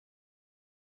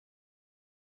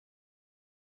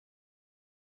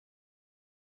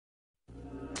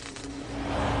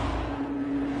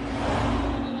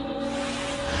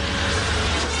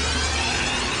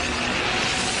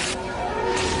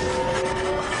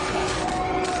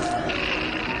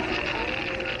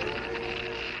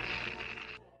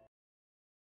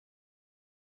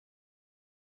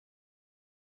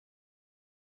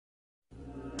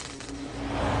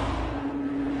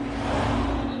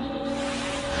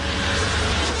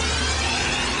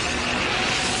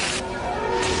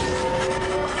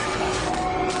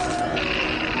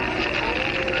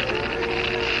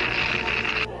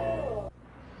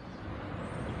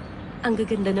Ang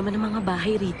gaganda naman ng mga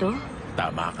bahay rito.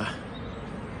 Tama ka.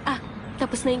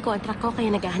 Tapos na yung contract ko,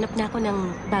 kaya naghahanap na ako ng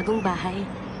bagong bahay.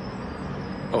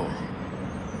 Oh.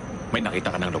 May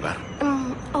nakita ka ng lugar?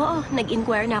 Oo,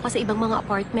 nag-inquire na ako sa ibang mga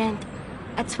apartment.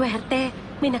 At swerte,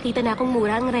 may nakita na akong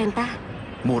mura ang renta.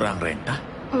 Mura ang renta?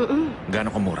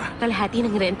 Gano'ng kamura? Kalahati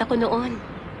ng renta ko noon.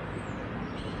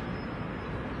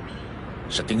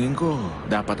 Sa tingin ko,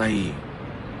 dapat ay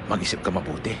mag-isip ka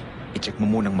mabuti. I-check mo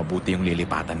munang mabuti yung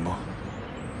lilipatan mo.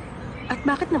 At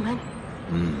bakit naman?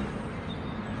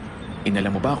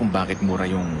 Inalam mo ba kung bakit mura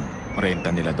yung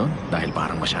renta nila doon? Dahil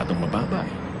parang masyadong mababa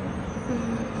eh.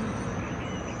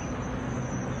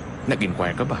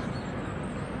 Nag-inquire ka ba?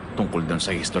 Tungkol doon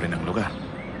sa history ng lugar.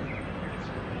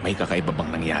 May kakaiba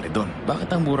bang nangyari doon?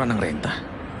 Bakit ang mura ng renta?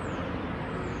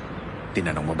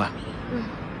 Tinanong mo ba?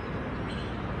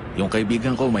 Yung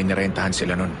kaibigan ko, may nirentahan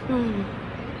sila noon.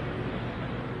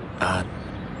 At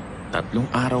 3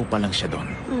 araw pa lang siya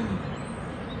doon.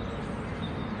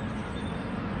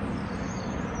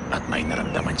 At may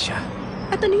naramdaman siya.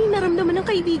 At ano yung naramdaman ng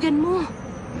kaibigan mo?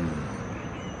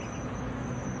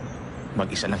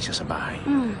 Mag-isa lang siya sa bahay.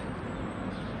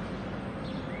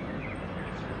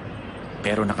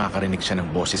 Pero nakakarinig siya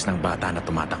ng boses ng bata na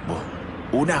tumatakbo.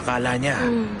 Una, akala niya,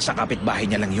 sa kapitbahay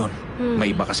niya lang yun.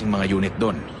 May iba kasing mga unit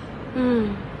doon.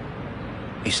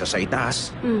 Isa sa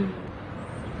itaas,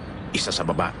 isa sa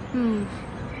baba.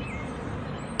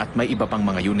 At may iba pang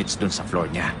mga units doon sa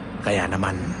floor niya. Kaya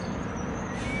naman,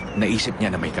 naisip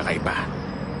niya na may kakaiba.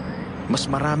 Mas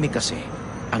marami kasi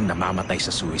ang namamatay sa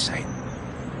suicide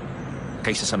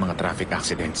kaysa sa mga traffic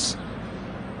accidents.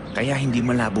 Kaya hindi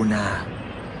malabo na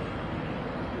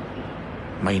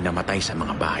may namatay sa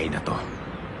mga bahay na to.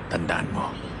 Tandaan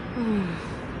mo.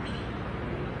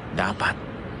 Dapat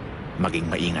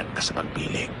maging maingat ka sa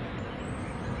pagpili.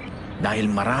 Dahil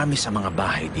marami sa mga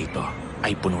bahay dito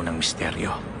ay puno ng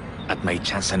misteryo at may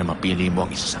tsansa na mapili mo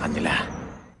ang isa sa kanila.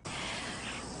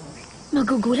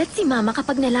 Magugulat si Mama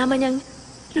kapag nalaman niyang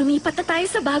lumipat na tayo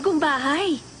sa bagong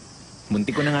bahay.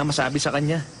 Munti ko na nga masabi sa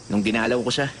kanya nung dinalaw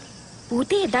ko siya.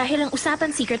 Buti, dahil ang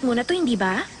usapan secret muna to, hindi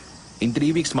ba? In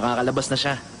 3 weeks, makakalabas na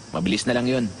siya. Mabilis na lang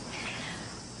yun.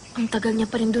 Ang tagal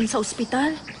niya pa rin dun sa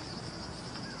ospital.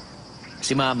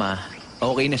 Si Mama,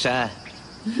 okay na siya.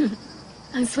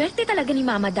 Ang swerte talaga ni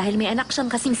Mama dahil may anak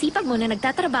siyang kasing sipag mo na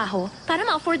nagtatrabaho para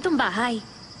ma-afford tong bahay.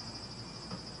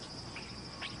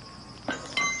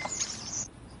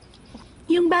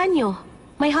 Yung banyo,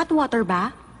 may hot water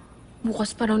ba?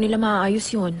 Bukas pa raw nila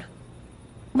maayos yun.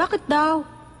 Bakit daw?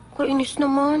 Kainis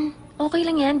naman. Okay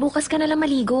lang yan, bukas ka na lang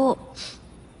maligo.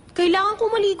 Kailangan ko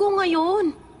maligo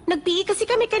ngayon. Nag-PE kasi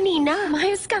kami kanina.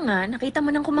 Mahayos ka nga, nakita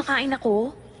mo nang kumakain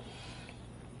ako.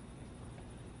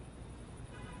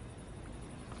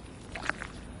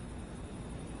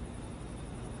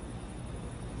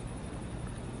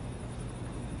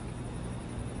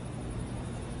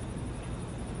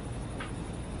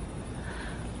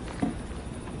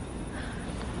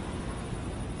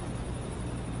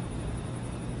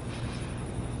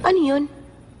 Ano yun?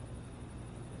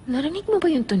 Narinig mo ba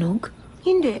yung tunog?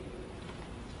 Hindi.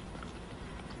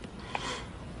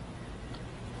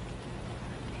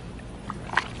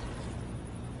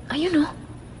 Ayun oh.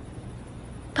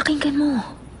 Pakinggan mo.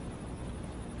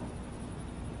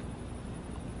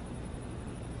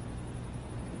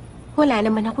 Wala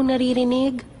naman akong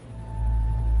naririnig.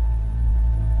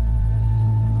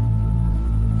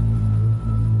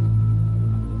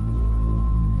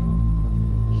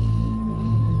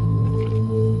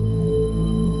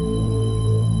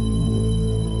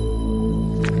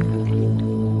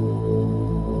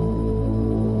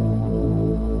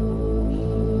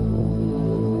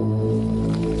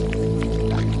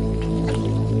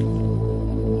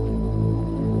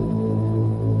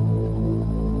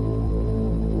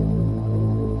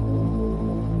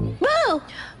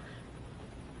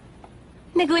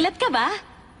 Nagulat ka ba?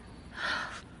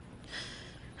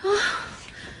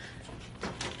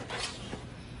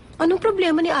 Anong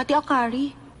problema ni Ate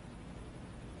Akari?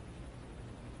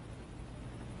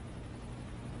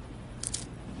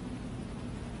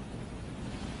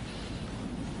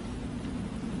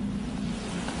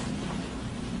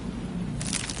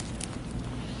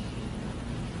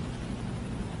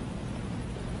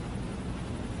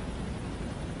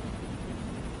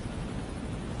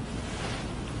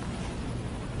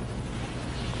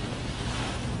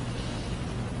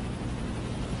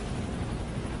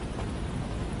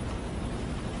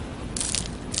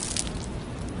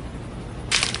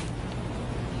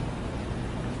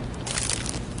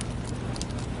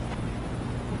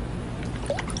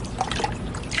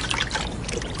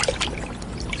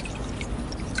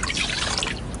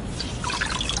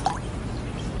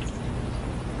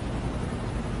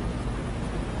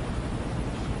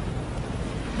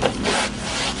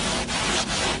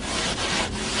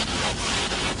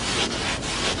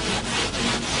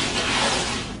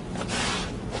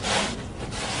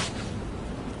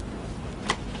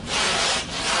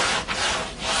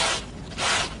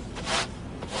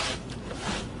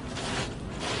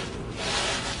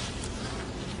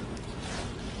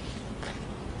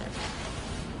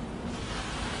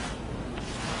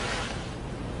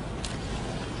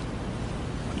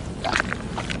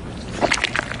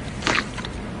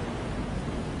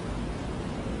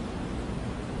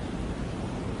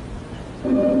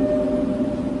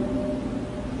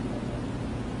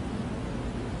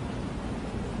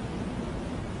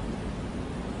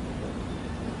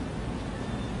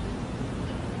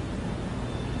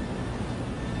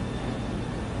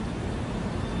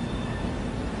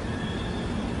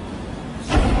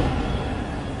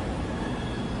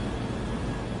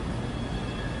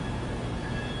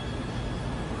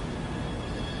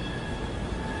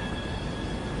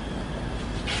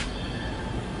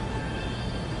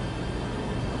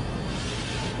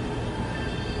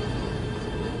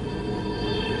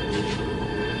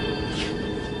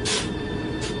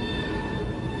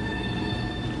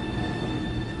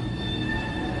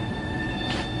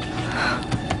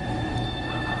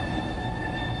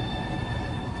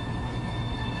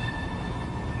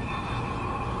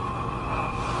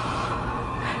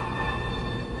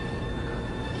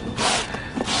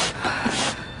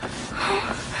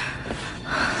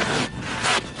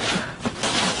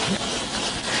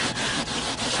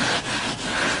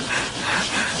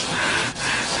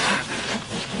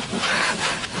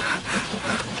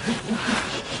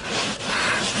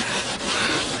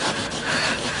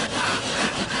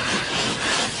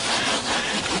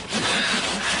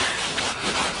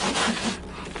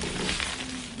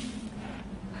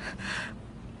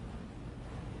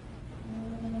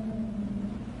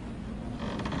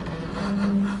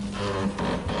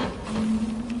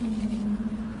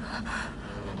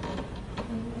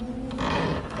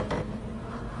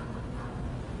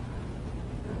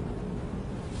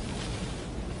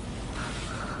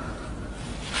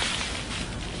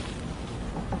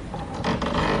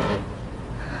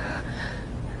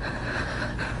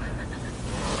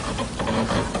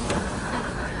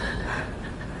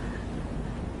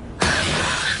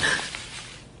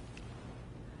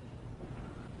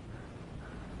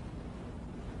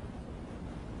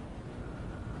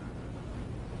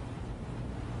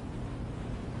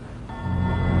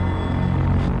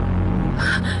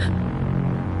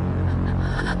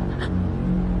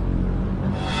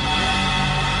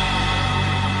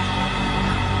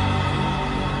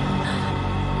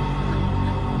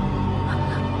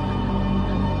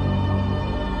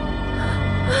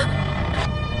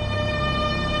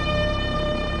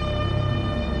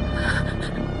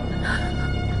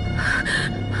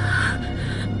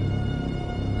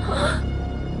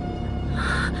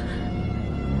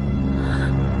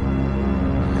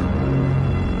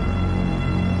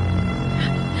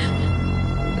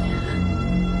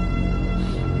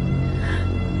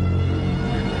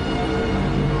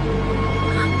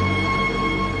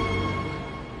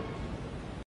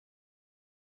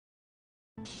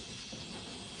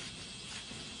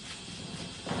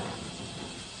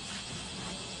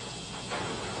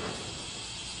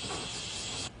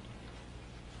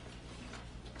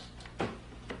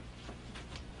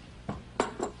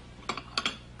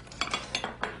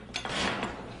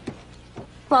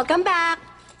 Welcome back!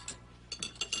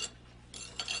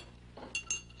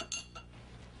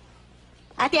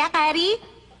 Ate Akari?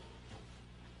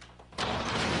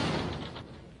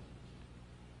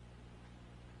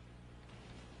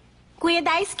 Kuya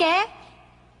Daisuke?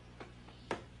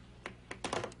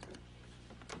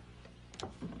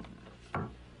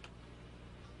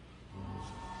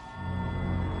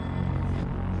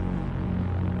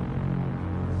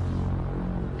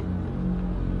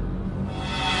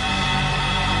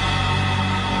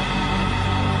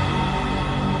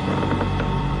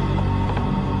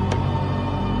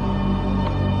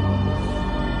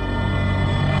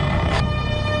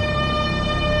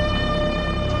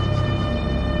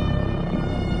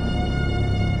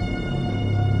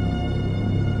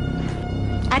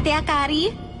 Ate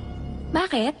Akari?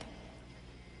 Bakit?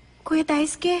 Kuya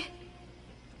Daisuke?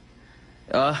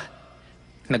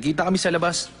 Nagkita kami sa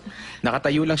labas.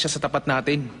 Nakatayo lang siya sa tapat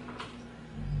natin.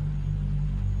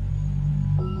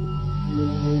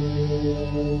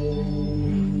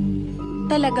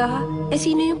 Talaga?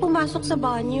 Sino yung pumasok sa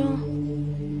banyo?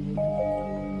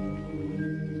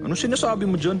 Ano sinasabi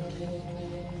mo dyan?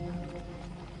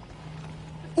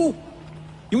 Oh!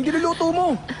 Yung niluluto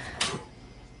mo!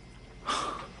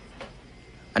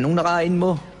 Anong nakain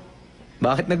mo?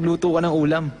 Bakit nagluto ka ng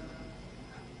ulam?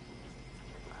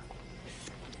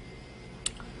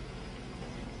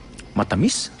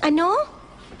 Matamis? Ano?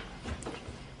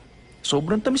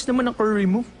 Sobrang tamis naman ang curry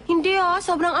mo. Hindi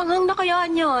sobrang anghang na kaya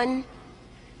niyan.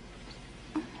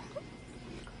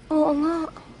 Oo nga.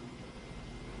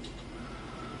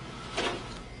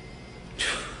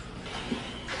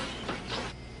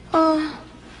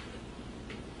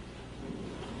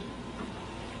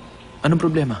 Anong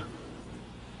problema?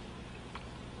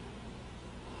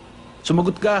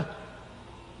 Sumagot ka.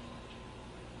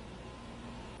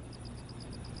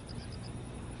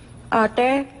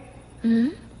 Ate,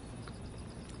 Hmm?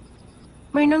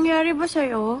 may nangyari ba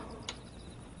sa'yo?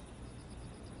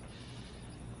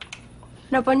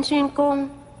 Napansin kong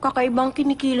kakaibang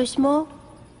kinikilos mo.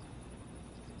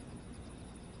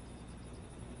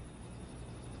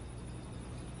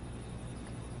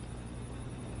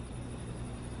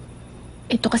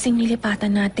 Ito kasing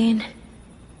nilipatan natin.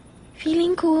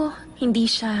 Feeling ko, hindi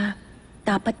siya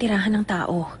dapat tirahan ng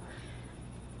tao.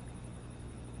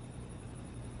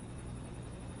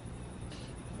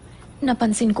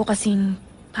 Napansin ko kasing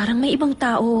parang may ibang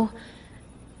tao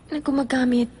na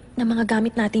gumagamit ng mga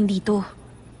gamit natin dito.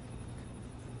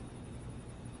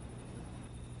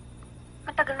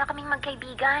 Matagal na kaming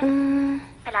magkaibigan.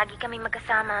 Palagi kaming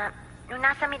magkasama nung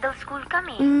nasa middle school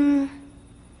kami.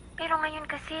 Pero ngayon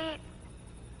kasi,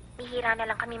 bihira na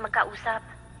lang kami magkausap.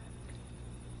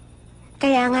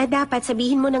 Kaya nga dapat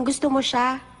sabihin mo ng gusto mo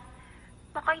siya.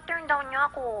 Baka i-turn down niya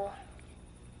ako.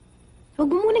 Huwag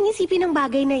mo munang isipin ang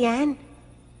bagay na yan.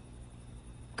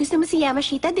 Gusto mo si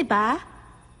Yamashita, di ba?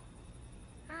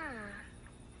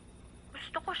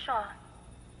 Gusto ko siya.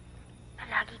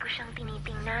 Palagi ko siyang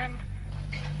tinitingnan.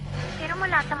 Pero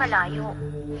mula sa malayo.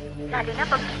 Lalo na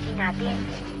pag busy natin.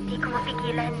 Di ko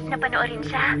mapigilan na panoorin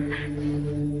siya.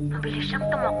 Mabilis siyang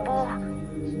tumakbo.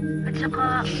 At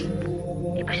saka,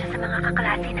 iba siya sa mga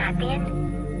kaklase natin.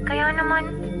 Kaya naman,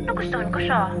 nagustuhan ko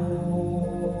siya.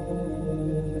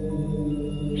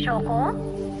 Shoko?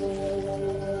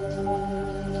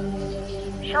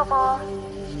 Shoko?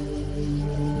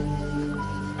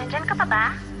 Nandyan ka pa ba?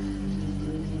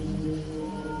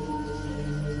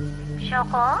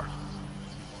 Shoko?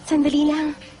 Sandali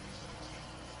lang.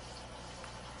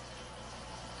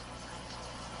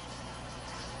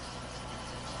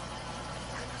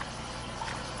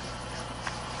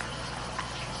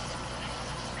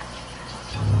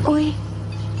 Uy,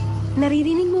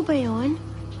 naririnig mo ba yon?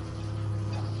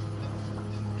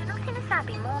 Anong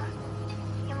sinasabi mo?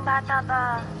 Yung bata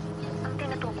ba ang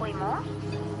tinutukoy mo?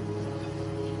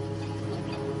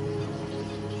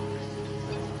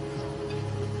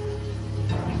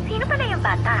 Sino pala yung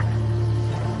bata?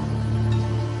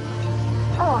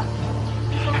 Oh,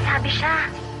 may sinasabi siya.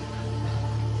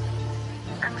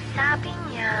 Ang sabi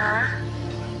niya,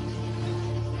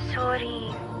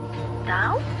 sorry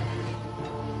daw?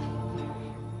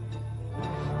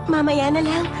 Mamaya na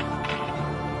lang.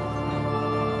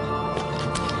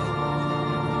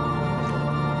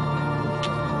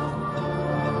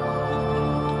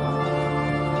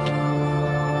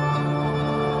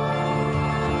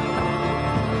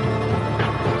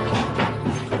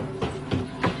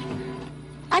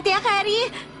 Ate Akari!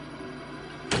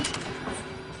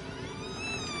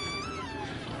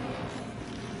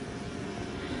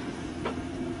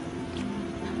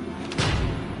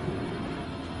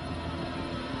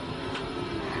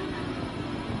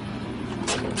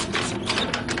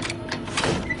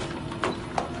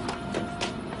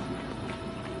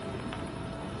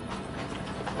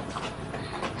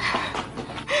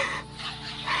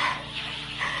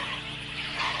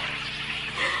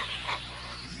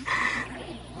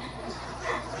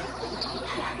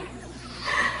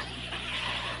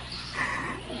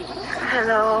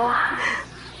 Hello?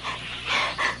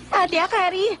 Ate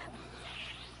Akari,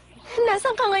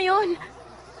 nasan ka ngayon?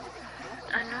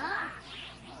 Ano?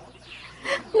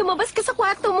 Lumabas ka sa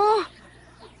kwarto mo.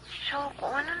 Shoko,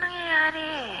 ano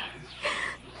nangyayari?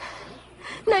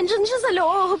 Nandyan siya sa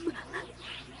loob.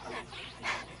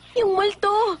 Yung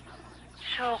multo.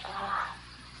 Shoko,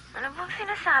 ano bang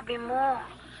sinasabi mo?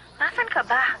 Nasaan ka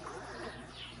ba?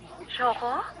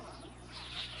 Shoko?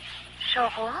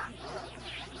 Shoko?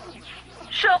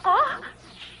 Shoko?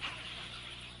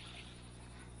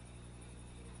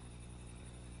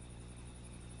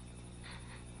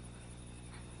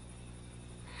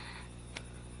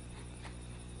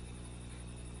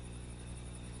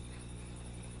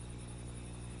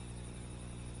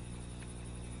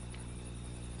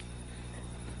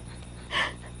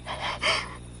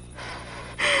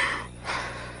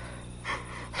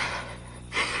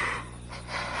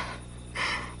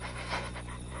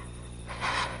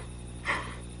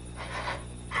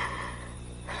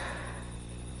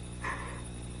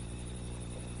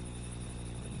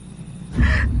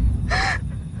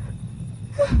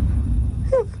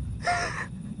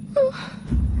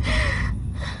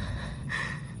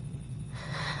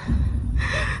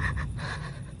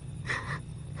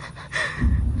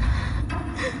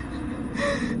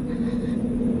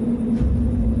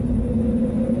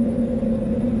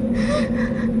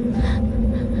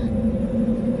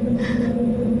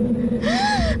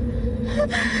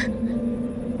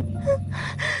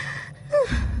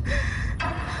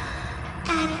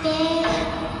 Ate,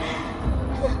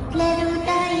 laro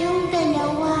tayong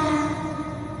dalawa.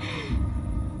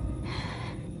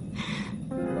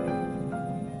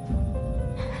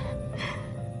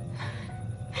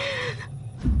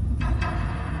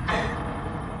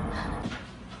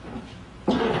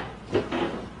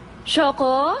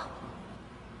 Shoko?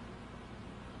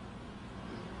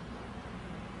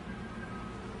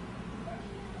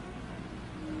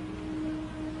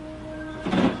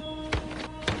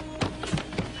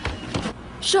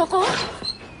 Shoko?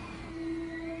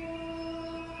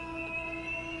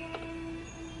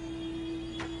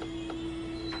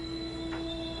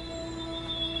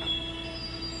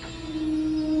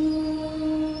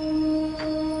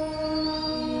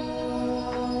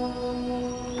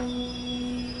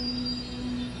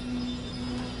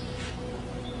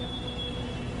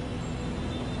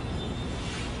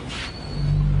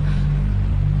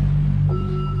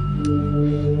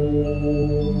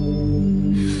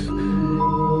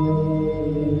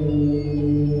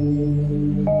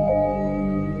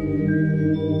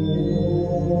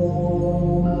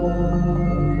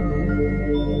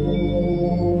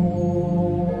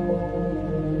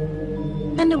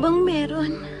 Ano bang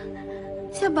meron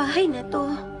sa bahay na to?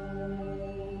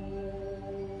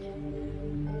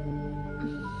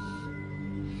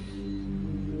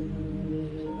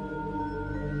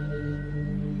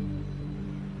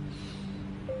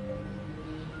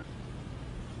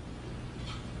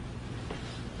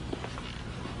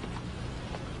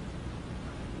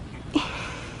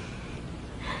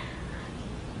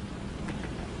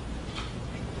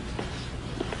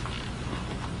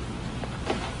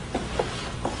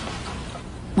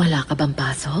 Wala ka bang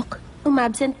pasok?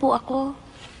 Umabsent po ako.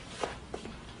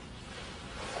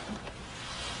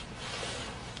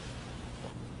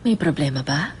 May problema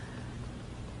ba?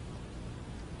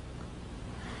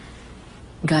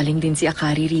 Galing din si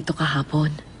Akari rito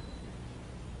kahapon.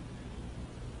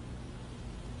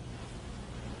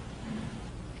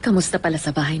 Kamusta pala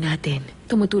sa bahay natin?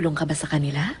 Tumutulong ka ba sa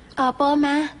kanila? Opo,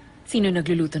 Ma. Sino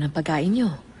nagluluto ng pagkain niyo?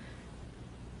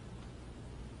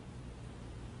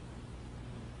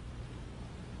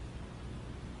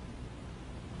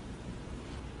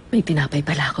 May tinapay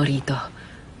pala ako rito.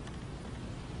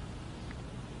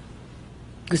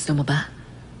 Gusto mo ba?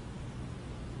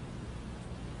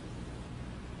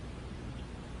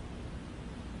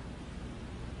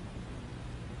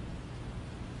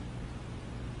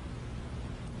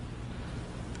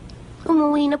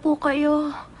 Umuwi na po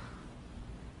kayo.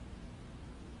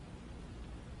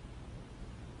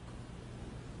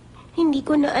 Hindi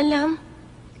ko na alam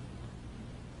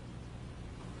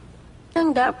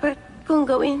ang dapat kong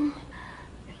gawin.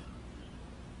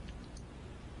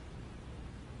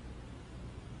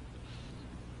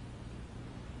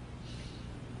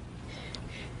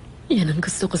 Yan ang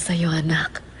gusto ko sa'yo,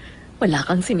 anak. Wala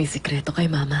kang sinisikreto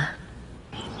kay Mama.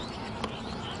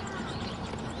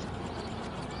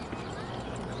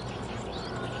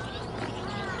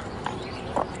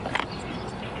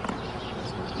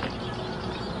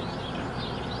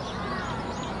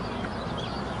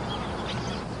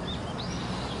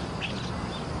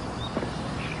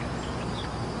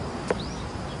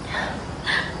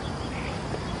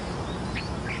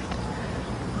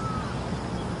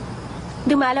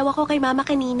 Dumalaw ako kay Mama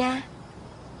kanina.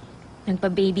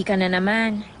 Nagpa-baby ka na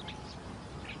naman.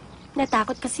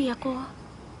 Natakot kasi ako.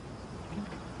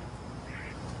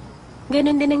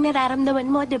 Ganon din ang nararamdaman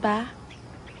mo, di ba?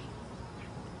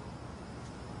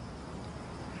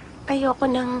 Ayoko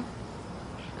nang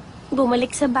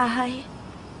bumalik sa bahay.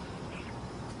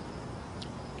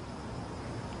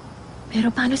 Pero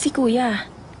paano si Kuya?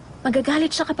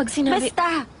 Magagalit siya kapag sinabi...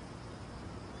 Basta!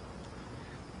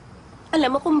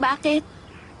 Alam mo kung bakit?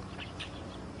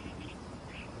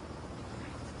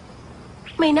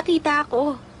 May nakita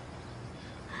ako.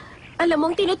 Alam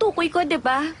mong tinutukoy ko, di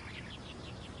ba?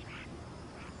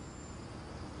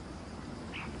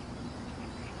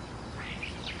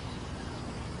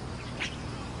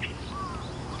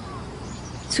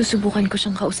 Susubukan ko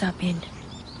siyang kausapin.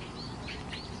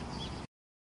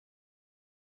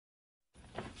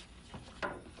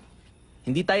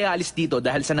 Hindi tayo alis dito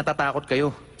dahil sa natatakot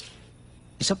kayo.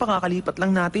 Isa pa kakalipat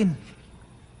lang natin.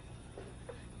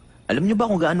 Alam niyo ba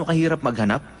kung gaano kahirap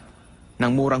maghanap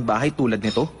ng murang bahay tulad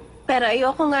nito? Pero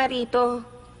ayoko nga rito.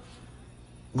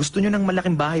 Gusto niyo ng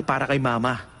malaking bahay para kay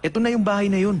Mama. Ito na yung bahay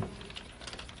na yun.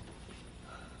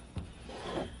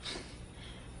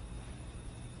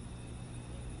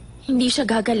 Hindi siya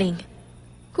gagaling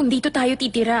kung dito tayo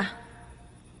titira.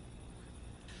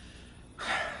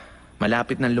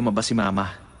 Malapit nang lumabas si Mama.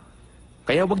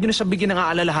 Kaya wag niyo na siya bigyan ng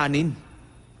aalalahanin.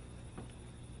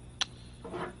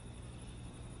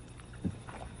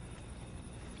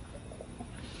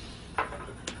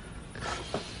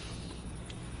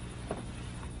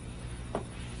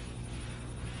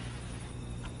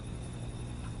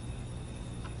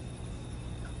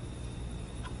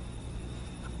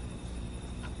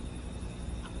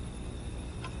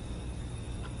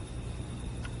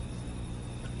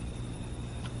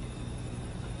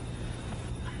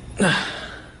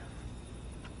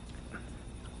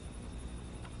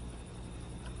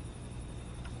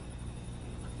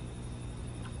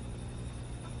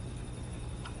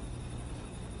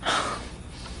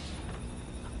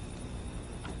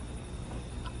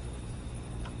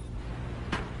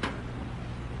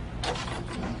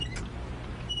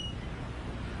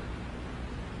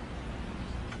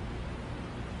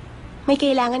 May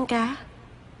kailangan ka?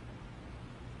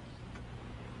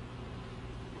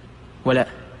 Wala.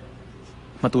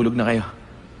 Matulog na kayo.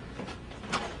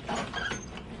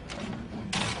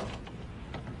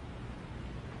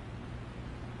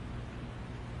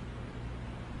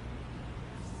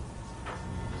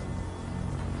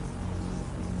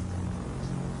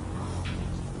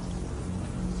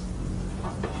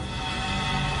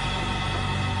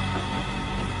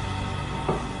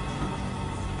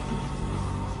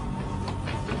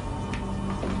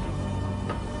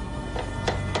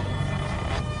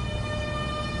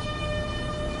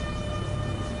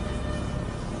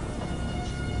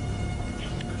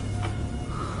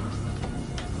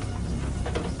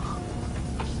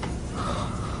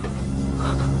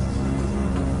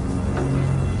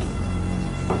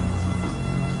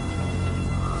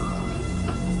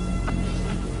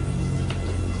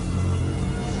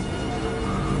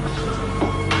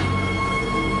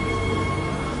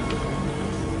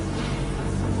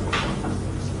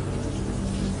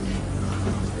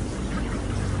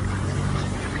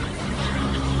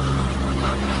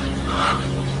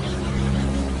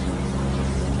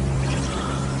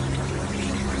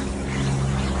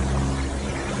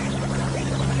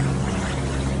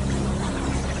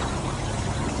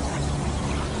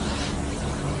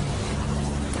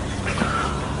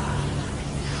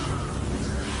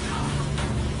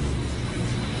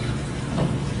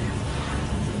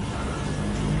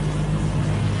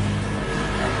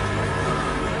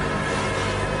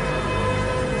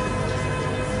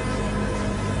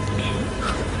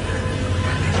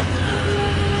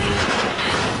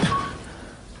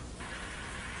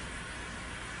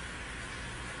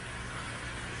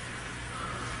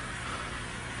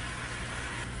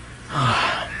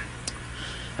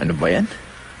 Ano ba yan?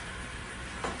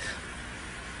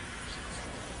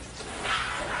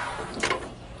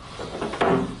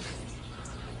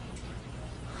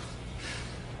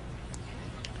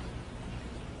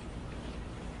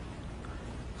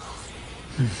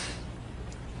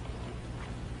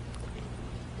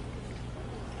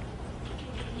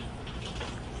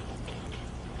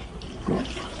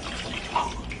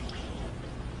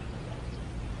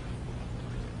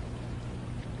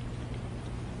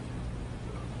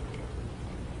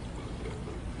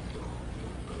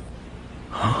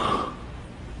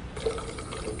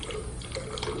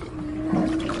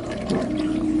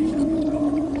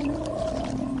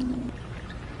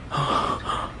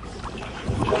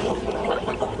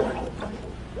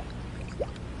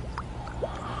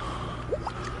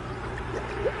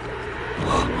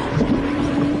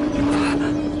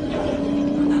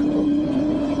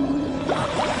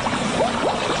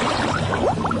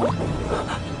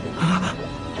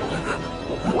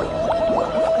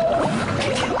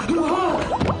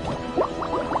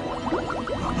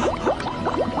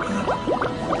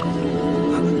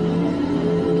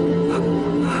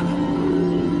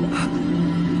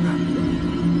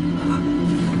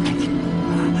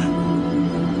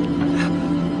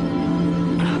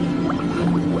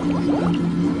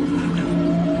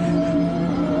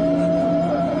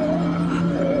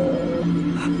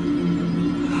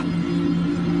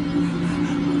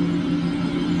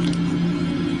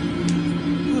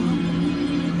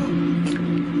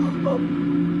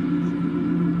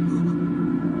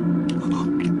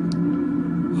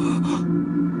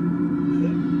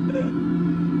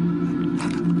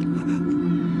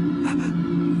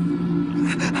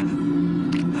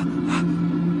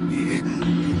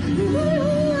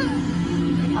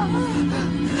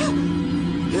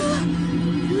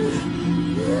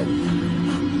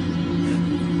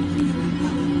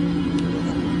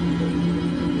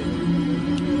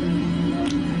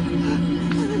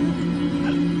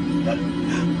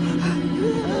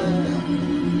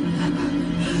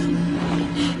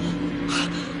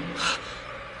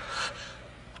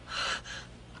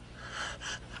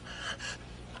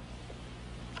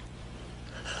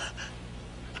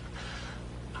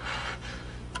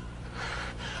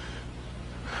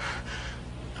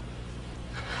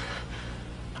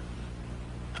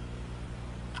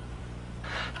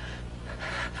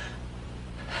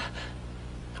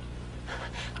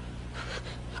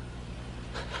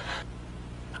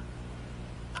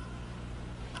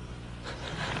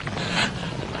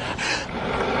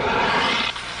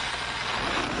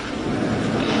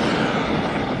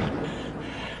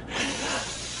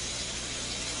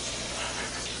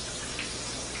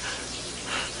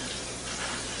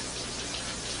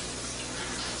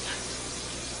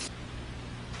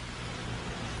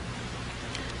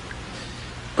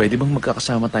 Pwede bang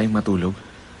magkakasama tayong matulog?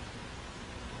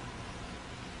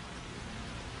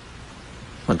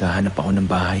 Maghahanap ako ng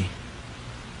bahay.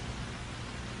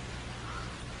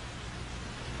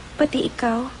 Pati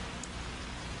ikaw.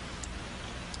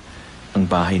 Ang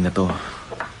bahay na to,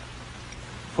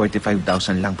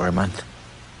 45,000 lang per month.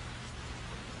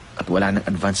 At wala ng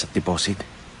advance at deposit.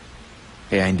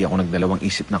 Kaya hindi ako nagdalawang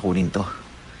isip na kunin to.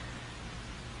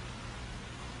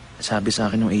 Sabi sa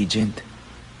akin ng agent,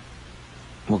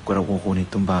 huwag ko raw kukunin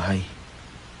tong bahay.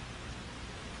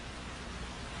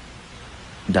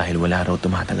 Dahil wala raw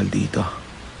tumatagal dito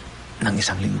ng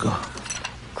 1 linggo.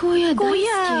 Kuya,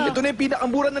 Kuya! Ito na yung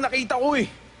pinakamura na nakita ko eh.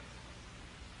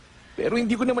 Pero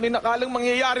hindi ko naman inakalang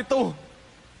mangyayari to.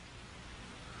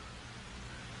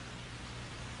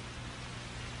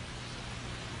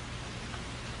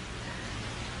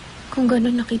 Kung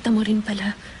gano'n nakita mo rin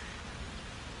pala.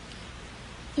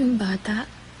 Yung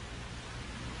bata.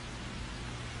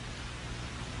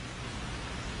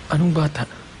 Anong bata?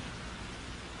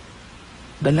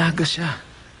 Dalaga siya.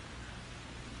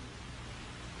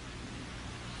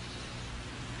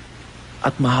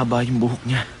 At mahaba yung buhok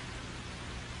niya.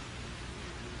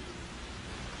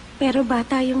 Pero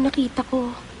bata yung nakita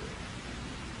ko.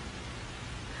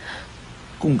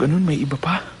 Kung ganun, may iba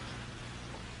pa.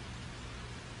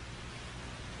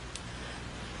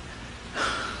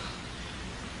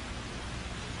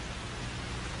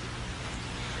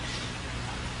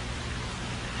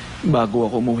 Bago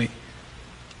ako umuwi,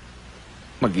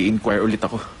 mag-i-inquire ulit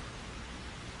ako.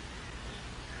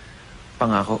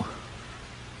 Pangako,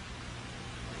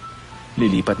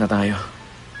 lilipat na tayo.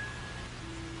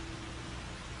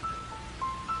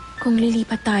 Kung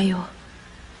lilipat tayo,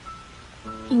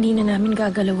 hindi na namin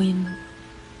gagalawin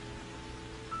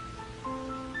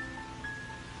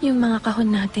yung mga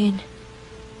kahon natin.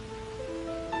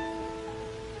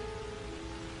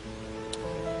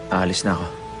 Aalis na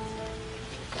ako.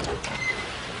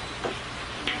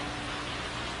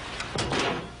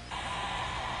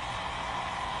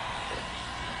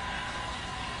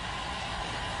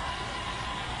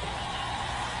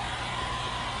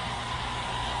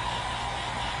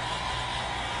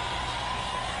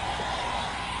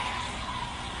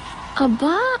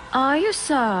 Aba, ayos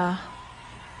ah.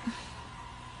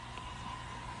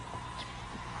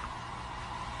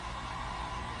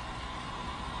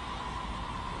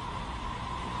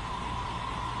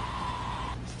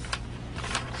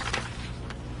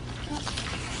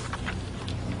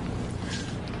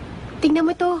 Tingnan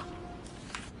mo to.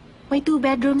 May 2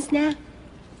 bedrooms na.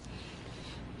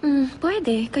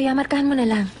 Pwede. Kaya markahan mo na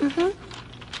lang.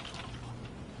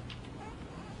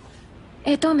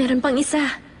 Eto, meron pang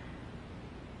isa.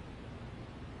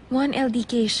 1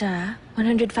 LDK siya,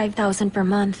 105,000 per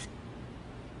month.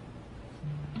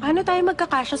 Paano tayo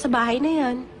magkakasya sa bahay na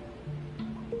yan?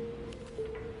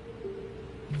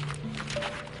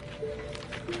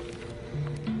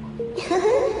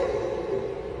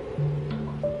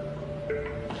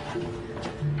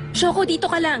 Shoko, dito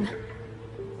ka lang.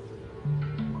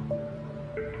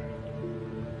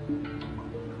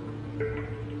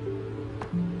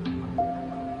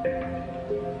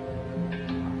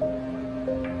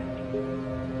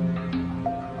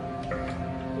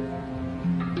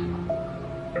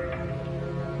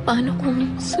 Paano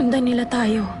kung sundan nila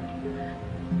tayo?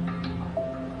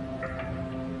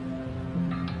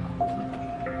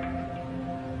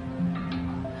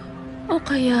 O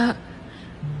kaya,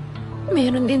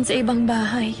 meron din sa ibang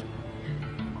bahay.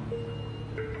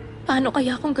 Paano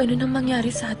kaya kung ganun ang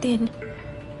mangyari sa atin?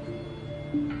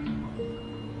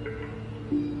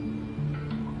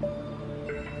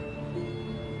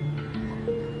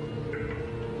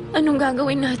 Anong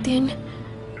gagawin natin?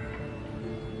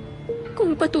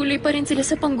 Kung patuloy pa rin sila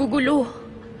sa panggugulo.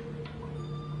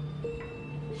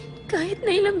 Kahit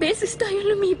na ilang beses tayo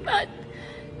lumipat.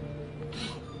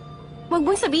 Huwag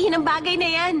mong sabihin ang bagay na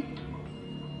yan.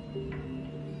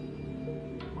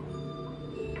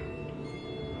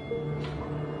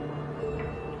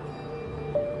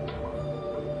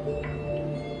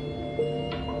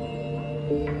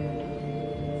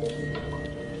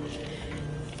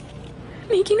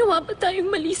 May ginawa ba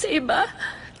tayong mali sa iba?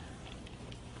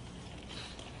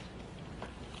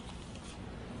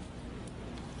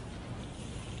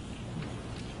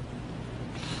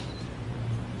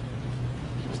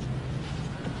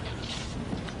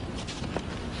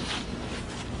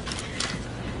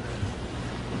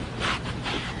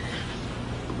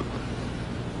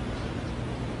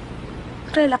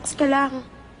 Relax ka lang.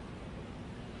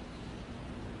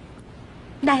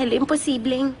 Dahil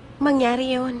imposibleng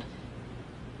mangyari yun.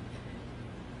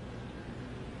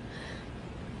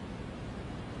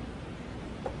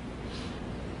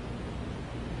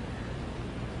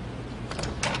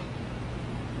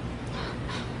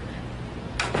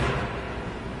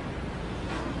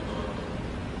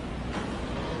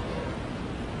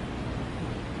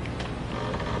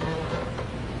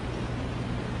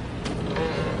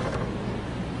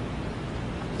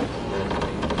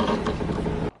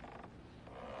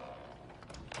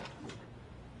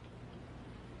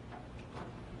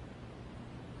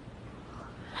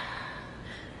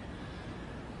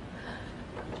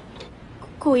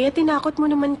 Kuya, tinakot mo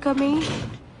naman kami.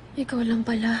 Ikaw lang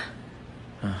pala.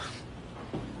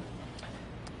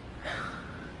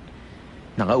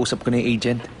 Nakausap ko na yung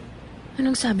agent.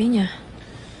 Anong sabi niya?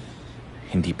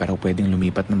 Hindi pa raw pwedeng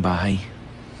lumipat ng bahay.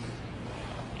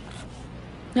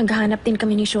 Naghahanap din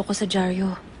kami ni Shoko sa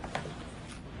dyaryo.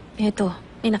 Eto,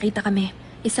 may nakita kami.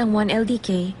 Isang 1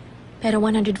 LDK, pero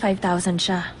 105,000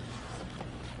 siya.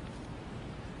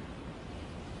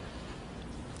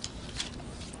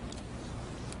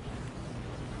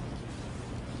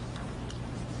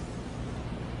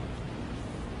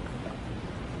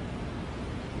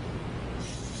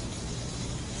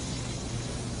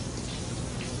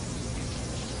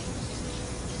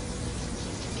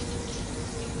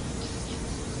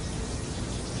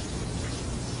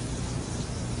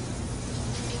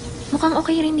 Mukhang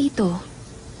okay rin dito.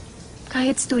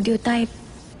 Kahit studio type.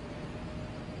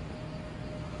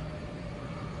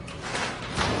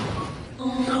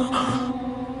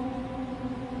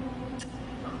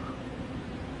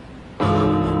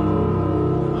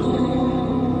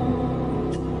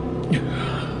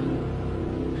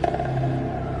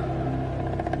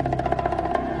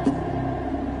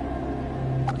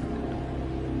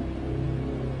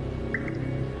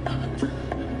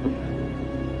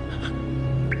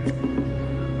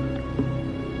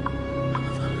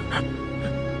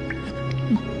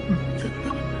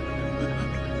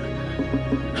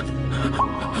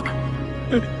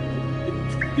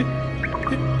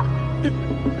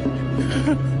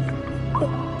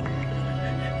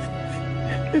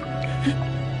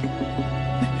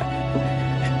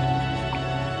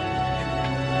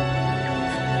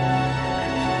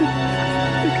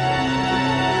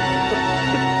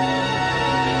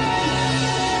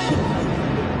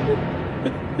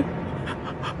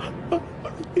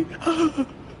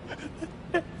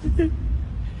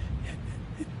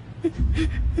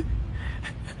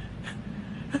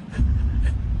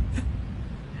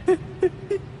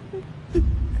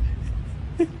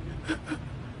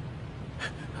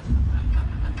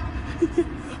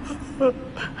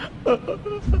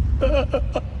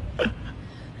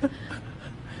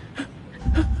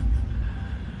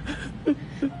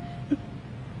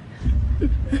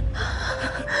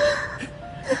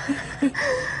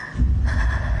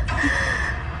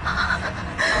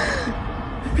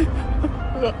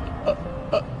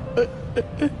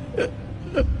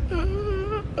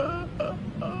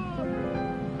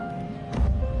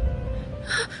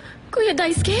 Kuya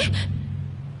Daisuke?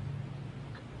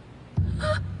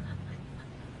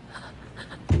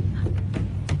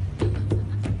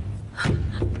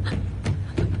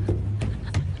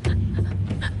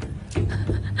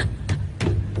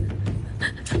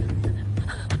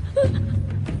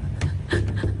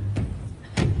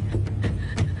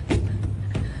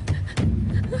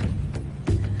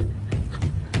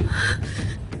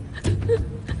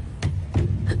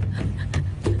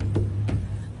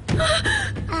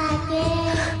 Ate,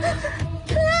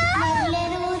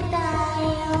 maglaro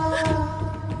tayo.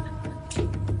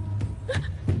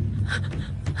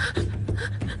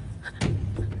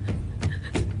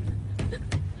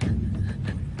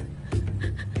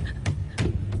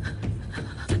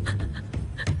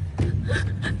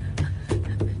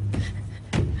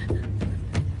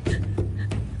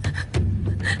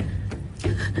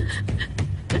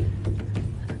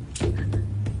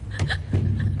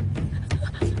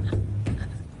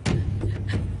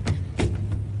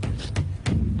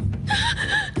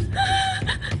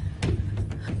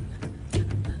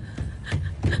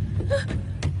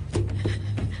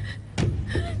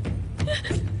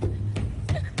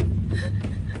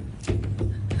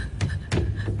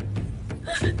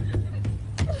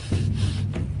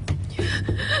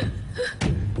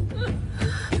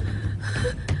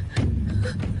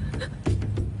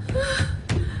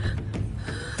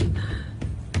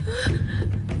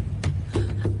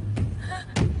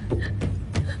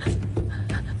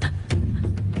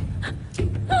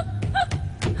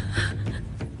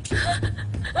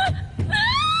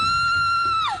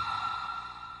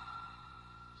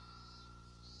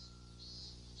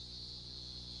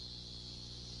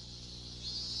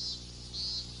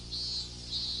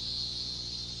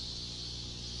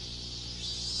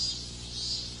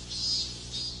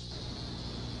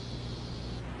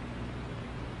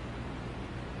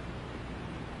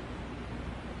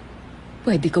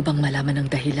 Pwede ko bang malaman ang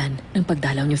dahilan ng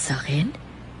pagdalaw niyo sa akin?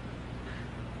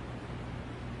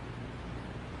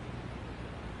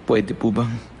 Pwede po bang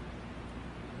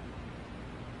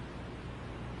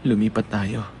Lumipat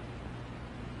tayo.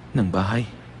 Ng bahay.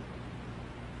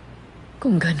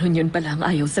 Kung ganun yun pala ang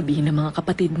ayaw sabihin ng mga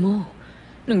kapatid mo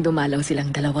nung dumalaw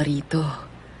silang dalawa rito.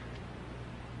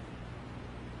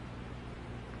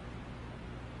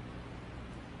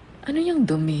 Ano yung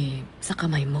dumi sa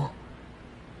kamay mo?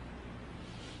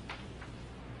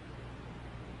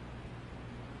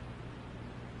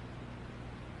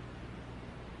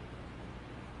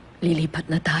 Lilipat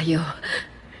na tayo.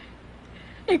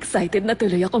 Excited na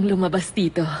tuloy akong lumabas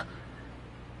dito.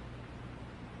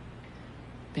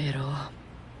 Pero,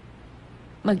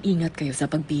 mag-ingat kayo sa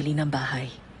pagpili ng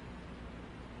bahay.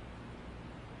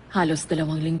 Halos 2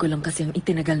 linggo lang kasi ang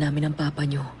itinagal namin ng papa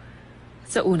nyo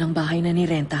sa unang bahay na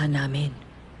nirentahan namin.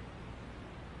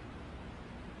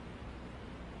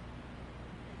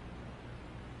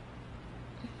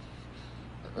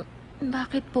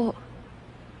 Bakit po?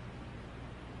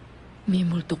 May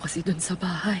multo kasi dun sa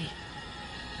bahay.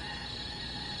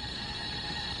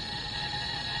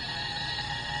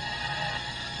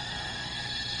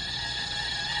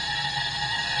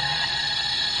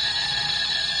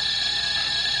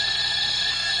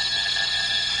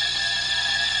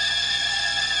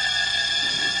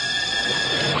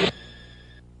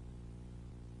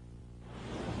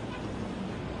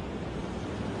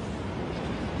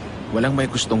 Walang may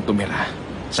gustong tumira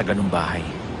sa ganung bahay.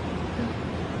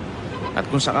 At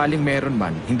kung sakaling meron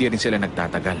man, hindi rin sila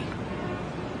nagtatagal.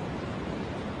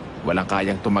 Walang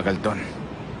kayang tumagal doon.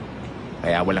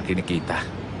 Kaya walang kinikita.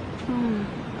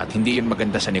 At hindi yun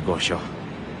maganda sa negosyo.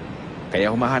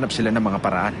 Kaya humahanap sila ng mga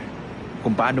paraan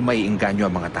kung paano maiingganyo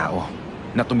ang mga tao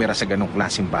na tumira sa ganong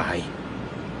klaseng bahay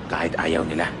kahit ayaw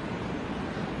nila.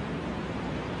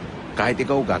 Kahit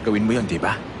ikaw gagawin mo yun, di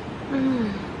ba?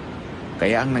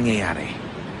 Kaya ang nangyayari,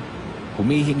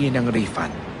 humihingi ng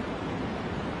refund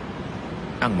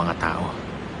ang mga tao.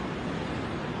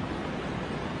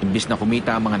 Imbis na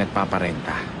kumita ang mga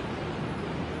nagpaparenta,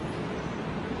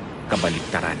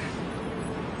 kabaligtaran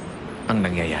ang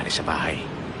nangyayari sa bahay.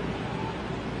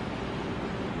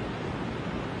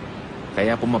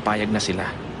 Kaya pumapayag na sila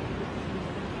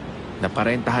na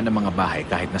parentahan ng mga bahay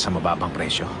kahit nasa mababang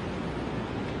presyo.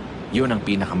 Yun ang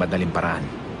pinakamadaling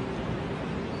paraan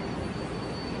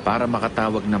para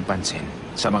makatawag ng pansin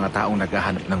sa mga taong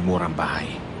naghahanap ng murang bahay.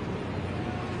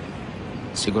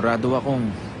 Sigurado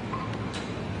akong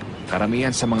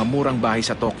karamihan sa mga murang bahay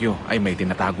sa Tokyo ay may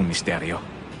tinatagong misteryo.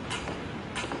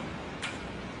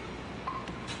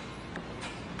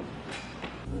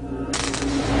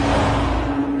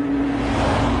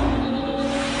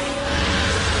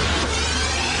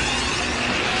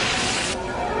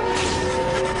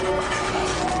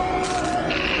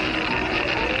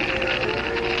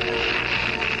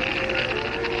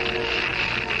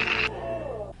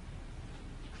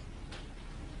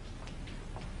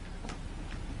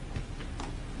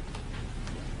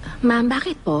 Ma'am,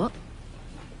 bakit po?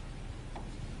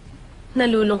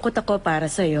 Nalulungkot ako para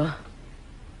sa'yo.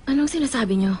 Anong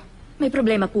sinasabi niyo? May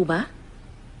problema po ba?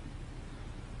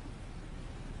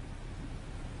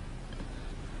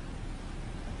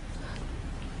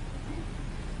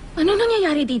 Anong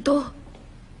nangyayari dito?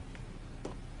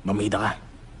 Mamida ka.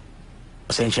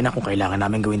 Pasensya na kung kailangan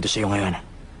namin gawin to sa'yo ngayon.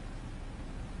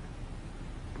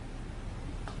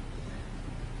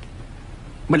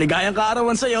 Maligayang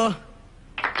kaarawan sa'yo!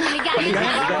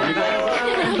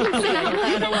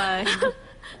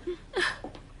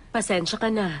 Pasensya ka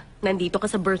na. Nandito ka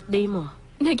sa birthday mo.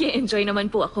 Nag-e-enjoy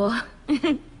naman po ako.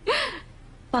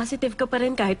 Positive ka pa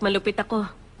rin kahit malupit ako.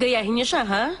 Gayahin niyo siya,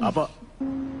 ha? Apo.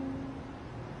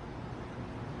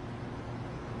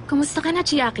 Kumusta ka na,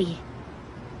 Chiaki?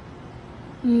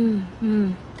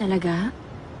 Talaga?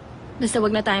 Basta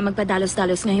wag na tayong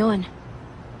magpadalos-dalos ngayon.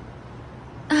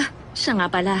 Ah, siya nga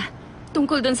pala.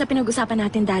 Tungkol dun sa pinag-usapan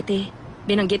natin dati.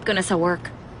 Binanggit ko na sa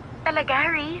work. Talaga,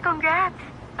 Ray? Congrats!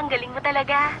 Ang galing mo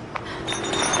talaga.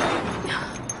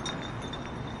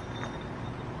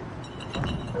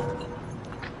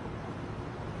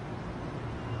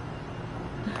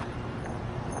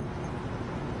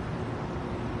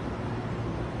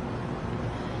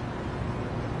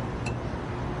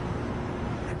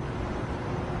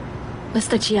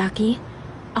 Basta, Chiaki,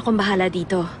 akong bahala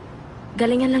dito.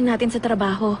 Galingan lang natin sa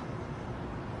trabaho.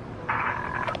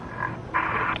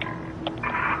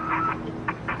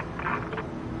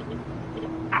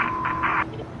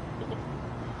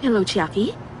 Hello,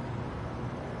 Chiaki?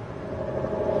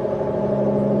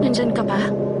 Nandyan ka pa?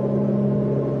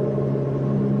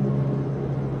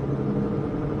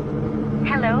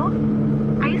 Hello?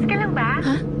 Ayos ka lang ba?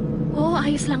 Ha? Oo,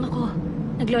 ayos lang ako.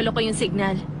 Naglolo ko yung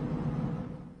signal.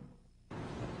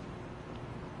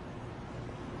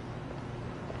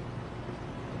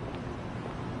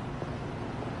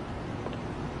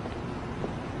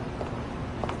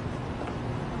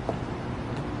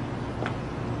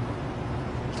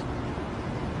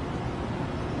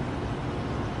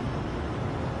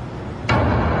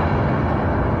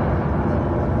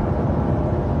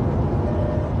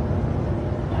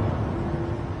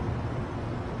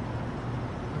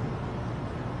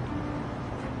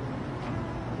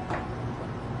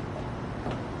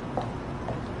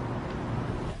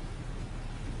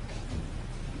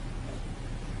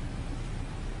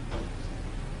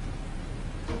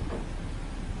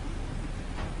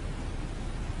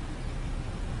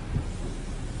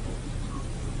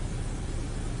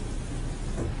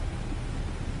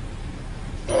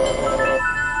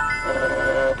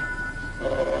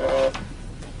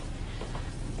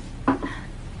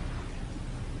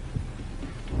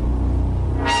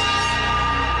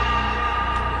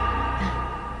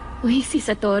 Uy, si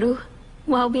Satoru.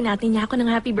 Wow, binati niya ako ng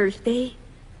happy birthday.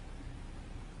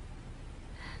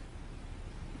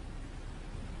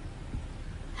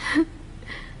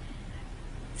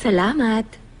 Salamat.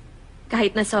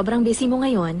 Kahit na sobrang busy mo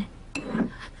ngayon.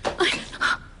 Ay!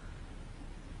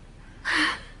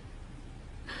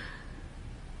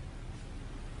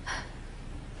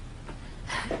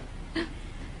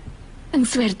 Ang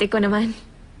swerte ko naman.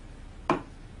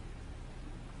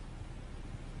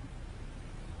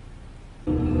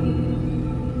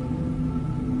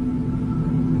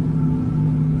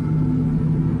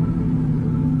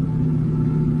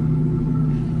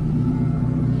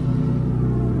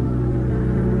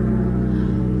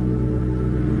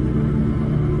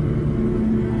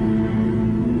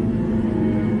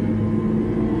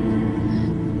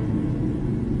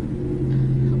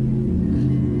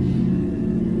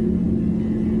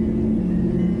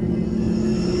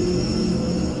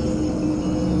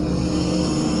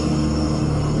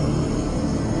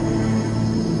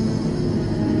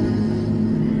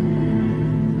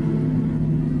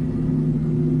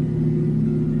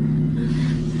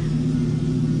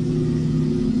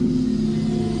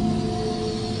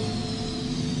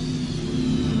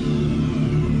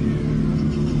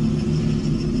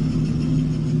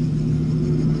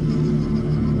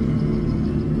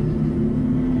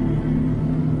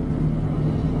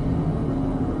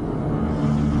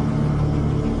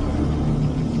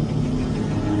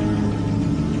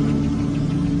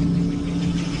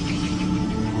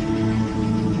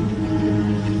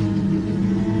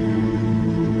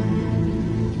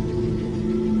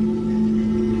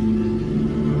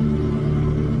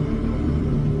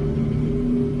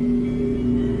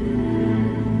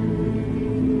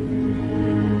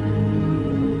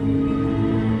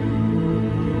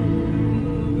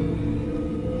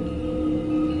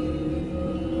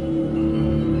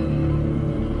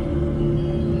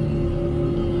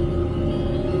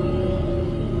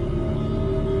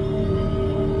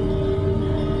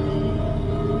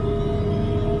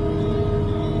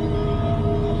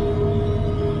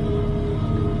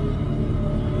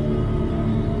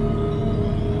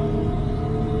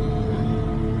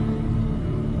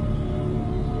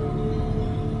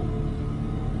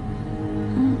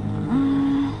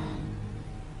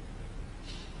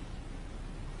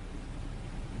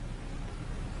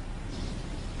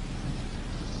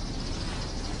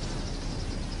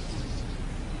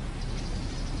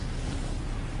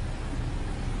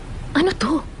 Ano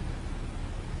to?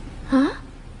 Ha?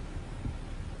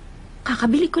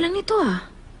 Kakabili ko lang ito ah.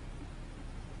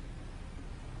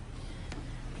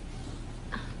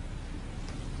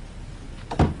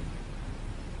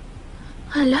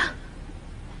 Hala?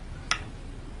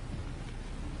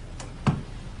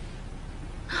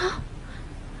 Huh?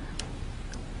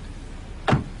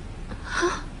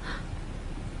 Huh?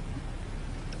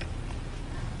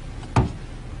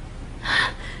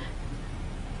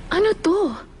 Ano to?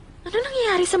 Ano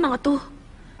nangyayari sa mga to?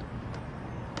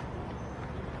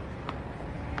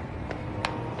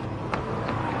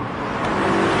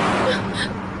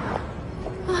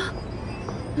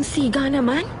 Ang siga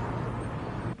naman.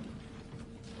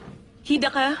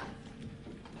 Hidaka?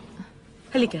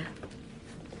 Halika.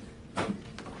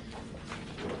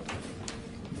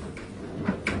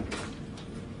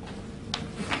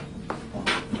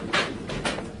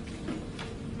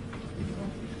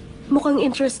 Mukhang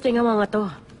interesting ang mga to.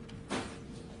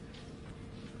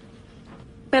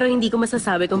 Pero hindi ko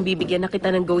masasabi kung bibigyan na kita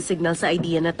ng go signal sa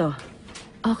idea na to.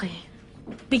 Okay.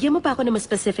 Bigyan mo pa ako ng mas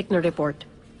specific na report.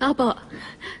 Opo.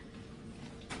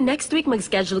 Next week,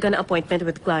 mag-schedule ka ng appointment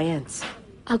with clients.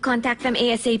 I'll contact them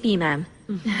ASAP, ma'am.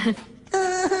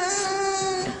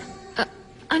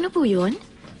 Ano po yun?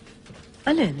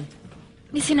 Alin?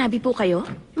 May sinabi po kayo?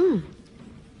 Hmm.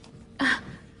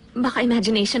 Baka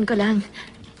imagination ko lang.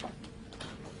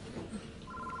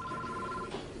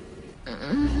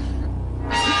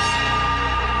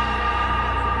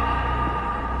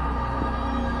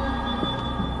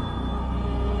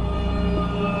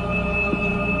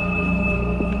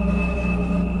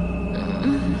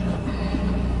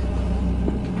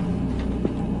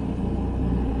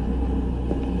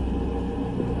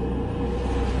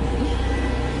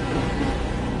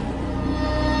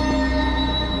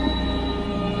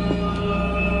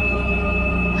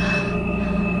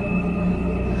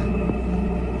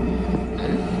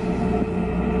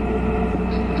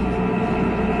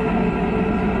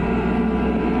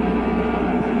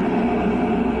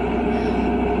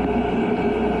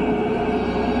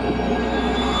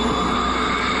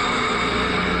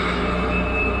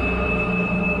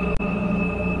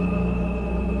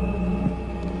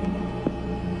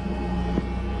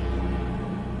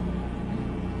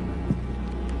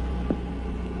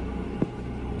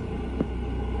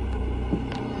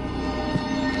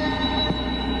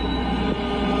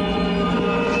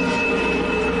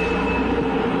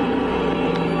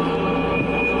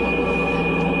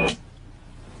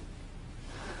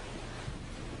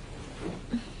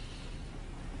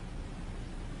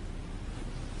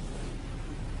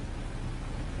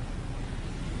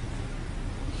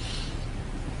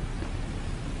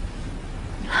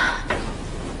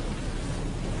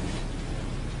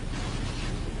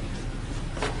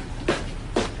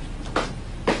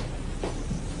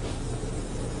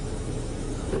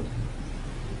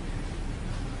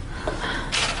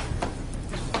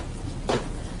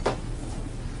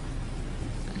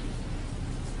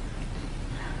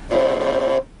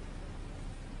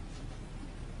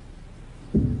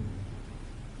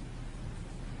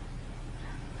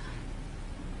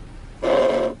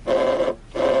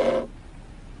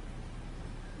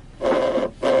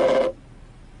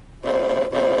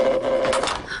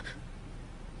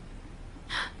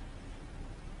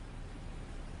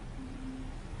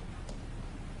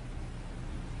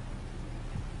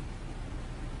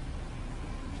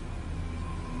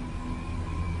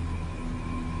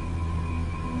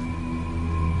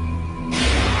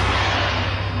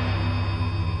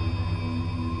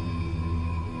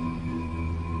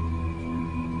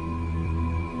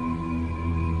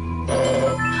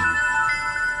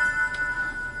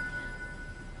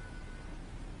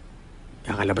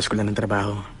 Kakalabas ko lang ng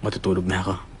trabaho. Matutulog na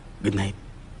ako. Good night.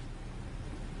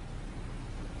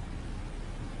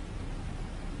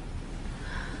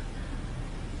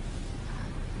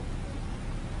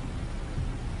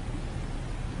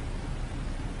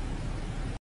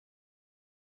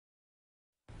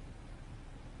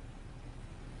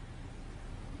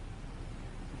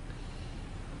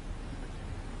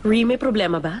 Ree, may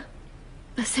problema ba?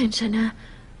 Pasensya na.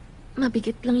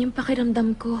 Mabigat lang yung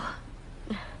pakiramdam ko.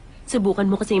 Subukan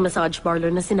mo kasi yung massage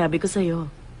parlor na sinabi ko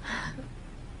sa'yo.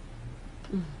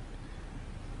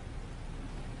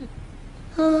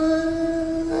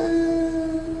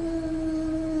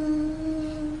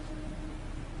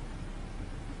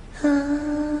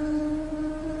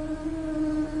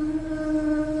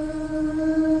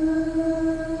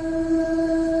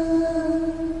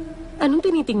 Anong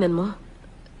tinitingnan mo?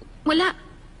 Wala.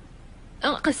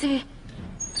 Kasi...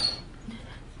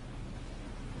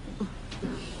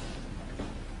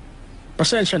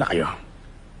 Pasensya na kayo.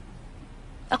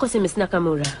 Ako si Miss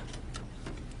Nakamura.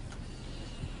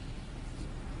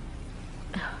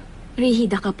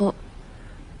 Rihida ka po.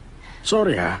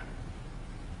 Sorry ha.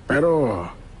 Pero...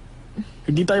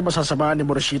 hindi tayo masasabahan ni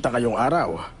Morishita ngayong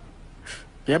araw.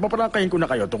 Kaya paparangkahin ko na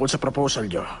kayo tungkol sa proposal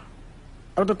nyo.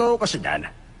 Ang totoo kasi yan,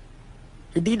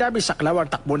 hindi namin saklaw ang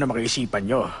takbo ng mga isipan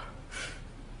nyo.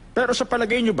 Pero sa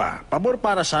palagay nyo ba, pabor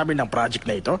para sa amin ang project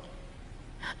na ito?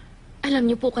 Alam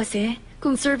niyo po kasi,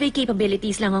 kung survey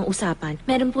capabilities lang ang usapan,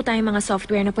 meron po tayong mga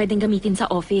software na pwedeng gamitin sa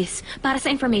office para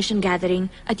sa information gathering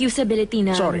at usability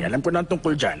na... Sorry, alam ko na ang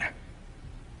tungkol dyan.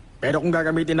 Pero kung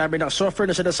gagamitin namin ang software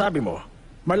na sinasabi mo,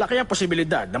 malaki ang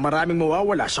posibilidad na maraming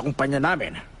mawawala sa kumpanya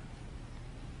namin.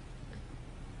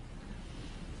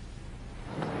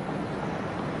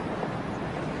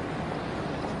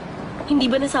 Hindi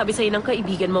ba nasabi sa'yo ng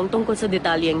kaibigan mo ang tungkol sa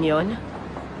detalyeng yon?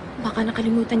 Baka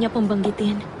nakalimutan niya pong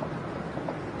banggitin.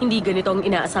 Hindi ganito ang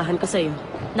inaasahan ko sa'yo.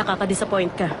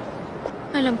 Nakaka-disappoint ka.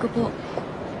 Alam ko po.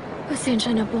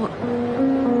 Pasensya na po.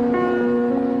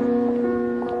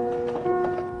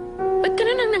 Ba't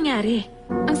ganun ang nangyari?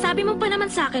 Ang sabi mo pa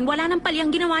naman sa akin, wala nang pali ang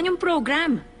ginawa niyong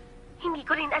program. Hindi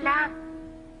ko rin alam.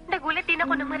 Nagulat din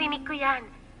ako nang marinig ko yan.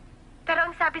 Pero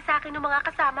ang sabi sa akin ng mga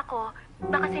kasama ko,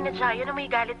 baka sinadya yun na may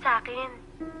galit sa akin.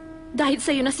 Dahil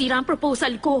sa'yo nasira ang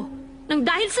proposal ko. Nang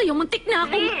dahil sa'yo, muntik na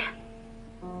ako... Lee!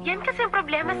 Yan kasi ang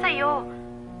problema sa'yo.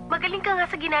 Magaling ka nga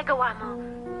sa ginagawa mo.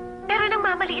 Pero nang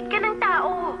mamaliit ka ng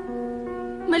tao.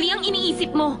 Mali ang iniisip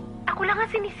mo. Ako lang ang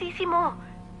sinisisi mo.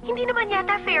 Hindi naman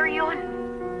yata fair yun.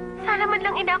 Sana man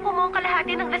lang inako mo ang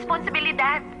kalahati ng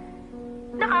responsibilidad.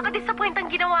 Nakaka-disappoint ang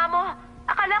ginawa mo.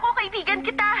 Akala ko kaibigan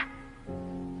kita.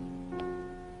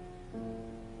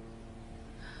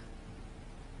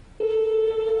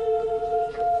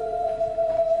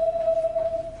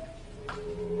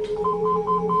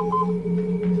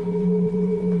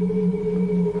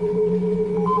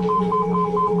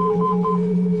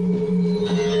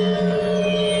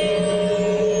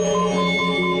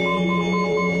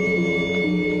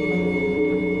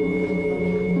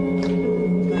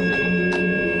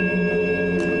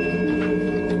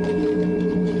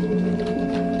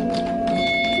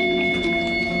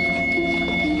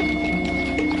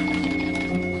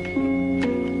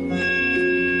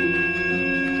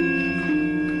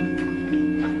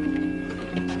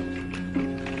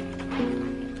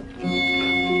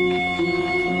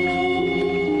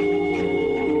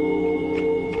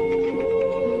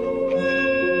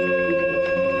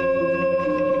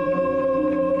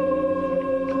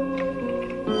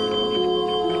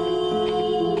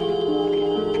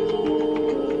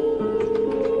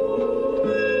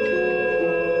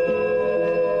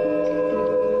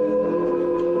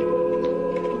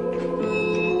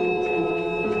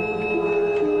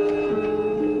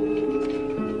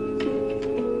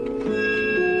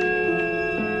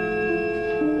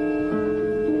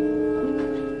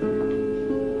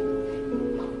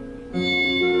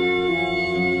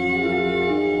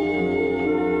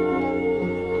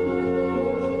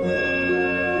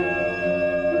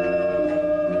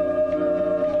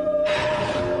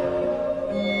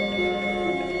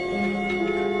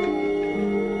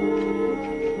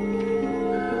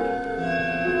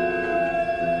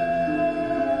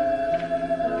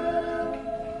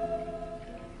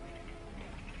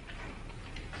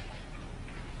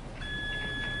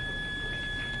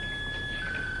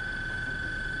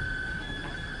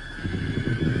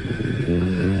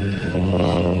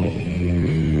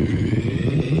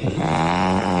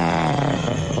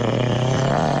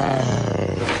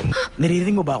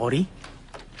 Naririnig mo ba ako, Ri?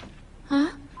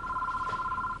 Ha?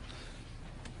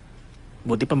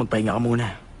 Buti pa magpahinga ka muna.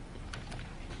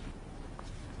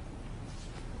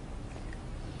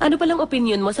 Ano palang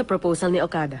opinion mo sa proposal ni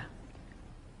Okada?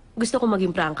 Gusto ko maging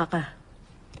prangka ka.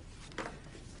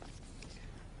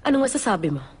 Anong masasabi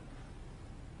mo?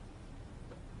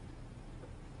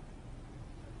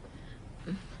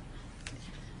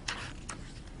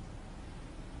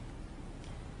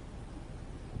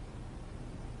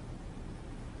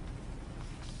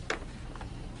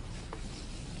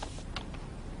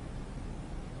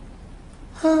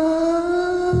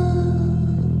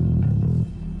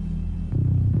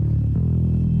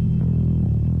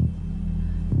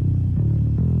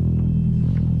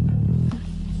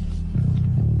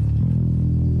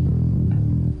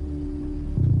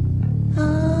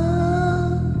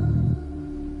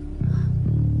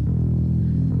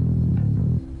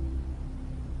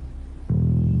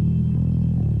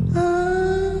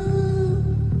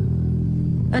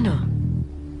 Ano?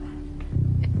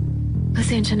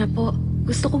 Pasensya na po.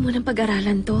 Gusto ko munang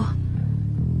pag-aralan to.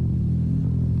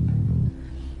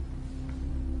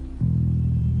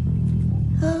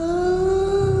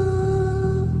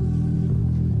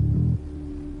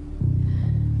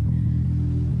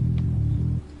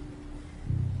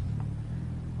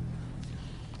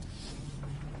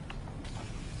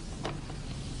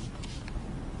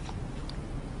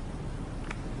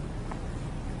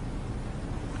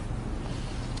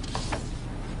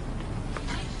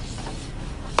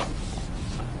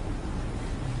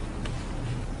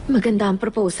 Maganda ang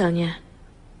proposal niya.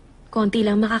 Konti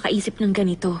lang makakaisip ng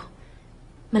ganito.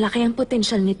 Malaki ang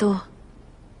potensyal nito.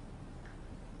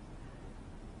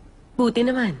 Buti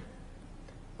naman.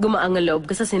 Gumaang ang loob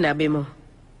ko sa sinabi mo.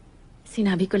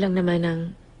 Sinabi ko lang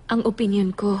naman ang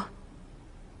opinion ko.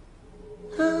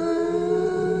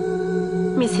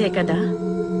 Miss Hekada,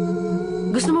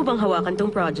 gusto mo bang hawakan tong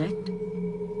project?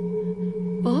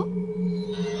 Po?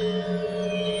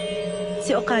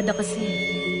 Si Okada kasi,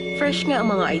 fresh nga ang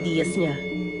mga ideas niya.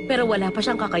 Pero wala pa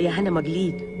siyang kakayahan na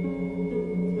mag-lead.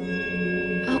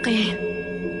 Okay.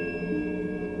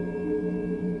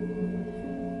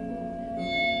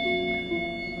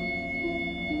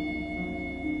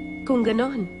 Kung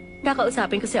ganon,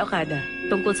 kakausapin ko si Okada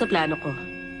tungkol sa plano ko.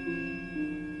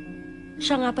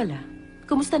 Siya nga pala,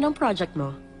 kumusta na ang project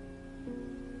mo?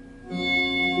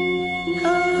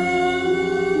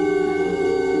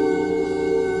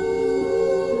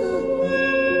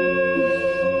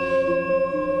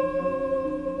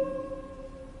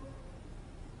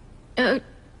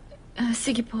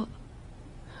 Sige po.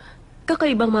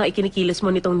 Kakaibang mga ikinikilos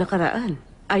mo nitong nakaraan.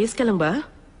 Ayos ka lang ba?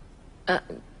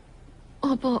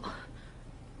 Opo.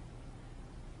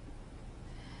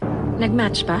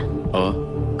 Nag-match pa? Oh,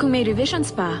 Kung may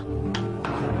revisions pa,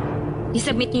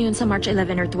 isubmit niyo yun sa March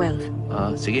 11 or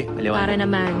 12. sige, Para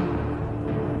naman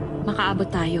makaabot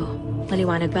tayo.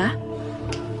 Maliwanag ba?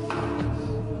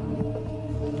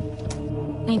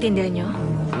 Naintindihan niyo?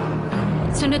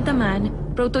 Sunod naman,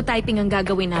 prototyping ang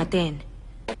gagawin natin.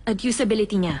 At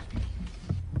usability niya.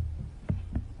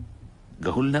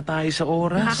 Gahol na tayo sa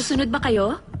oras. Nakakasunod ba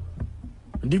kayo?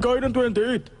 Hindi kaya ng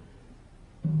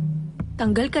 28.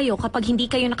 Tanggal kayo kapag hindi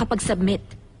kayo nakapag-submit.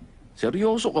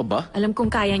 Seryoso ka ba? Alam kong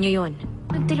kaya niyo yon.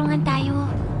 Magtulungan tayo.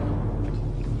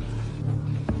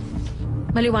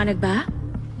 Maliwanag ba?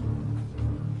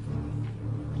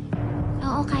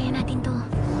 Oo, kaya natin to.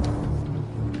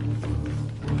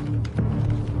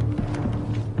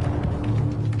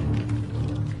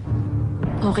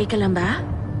 Okay ka lang ba?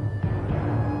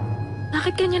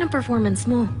 Bakit ganyan ang performance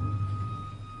mo?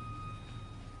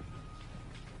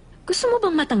 Gusto mo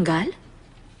bang matanggal?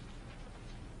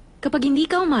 Kapag hindi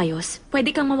ka umayos,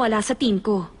 pwede kang mawala sa team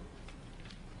ko.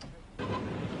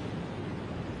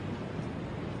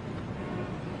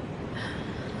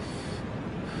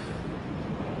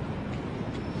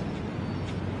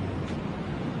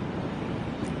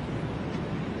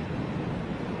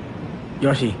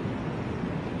 Yoshi.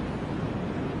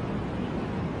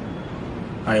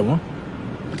 Ayaw mo?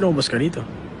 Ba't lumabas ka dito?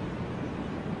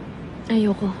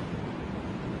 Ayoko.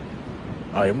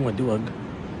 Ayaw mo, madiwag.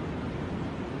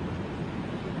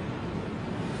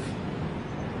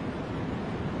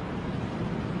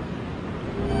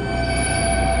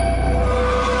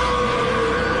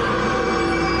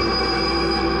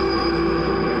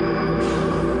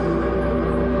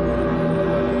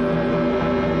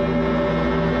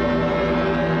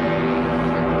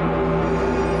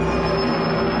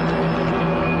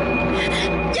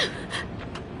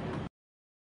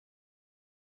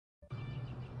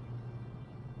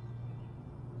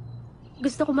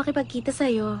 Gusto ko makipagkita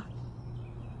sa'yo.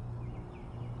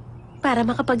 Para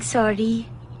makapag-sorry.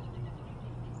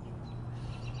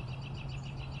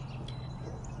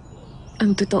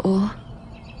 Ang totoo,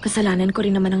 kasalanan ko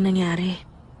rin naman ang nangyari.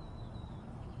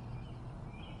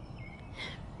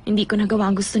 Hindi ko nagawa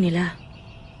ang gusto nila.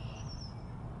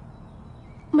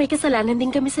 May kasalanan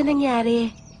din kami sa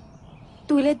nangyari.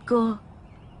 Tulad ko,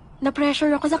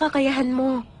 na-pressure ako sa kakayahan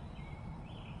mo.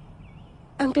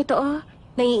 Ang totoo,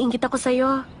 naiingit ako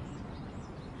sa'yo.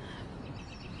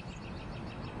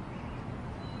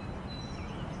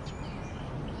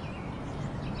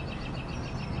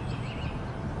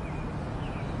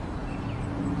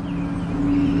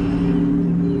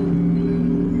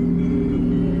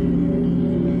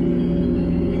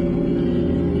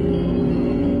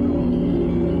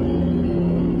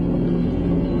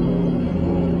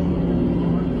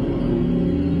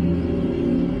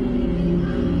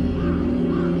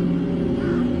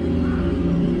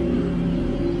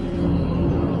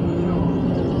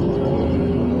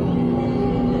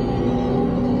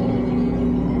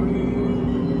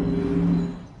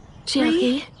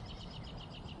 Jackie?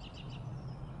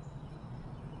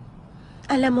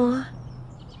 Alam mo,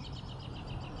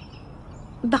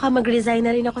 baka mag-resign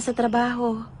na rin ako sa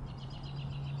trabaho.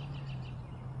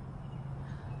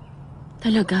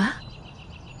 Talaga?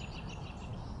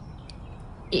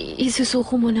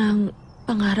 Isusuko mo na ang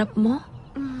pangarap mo?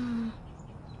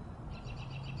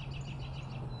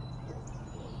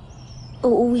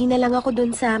 Uuwi na lang ako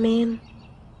dun sa amin.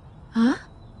 Ha?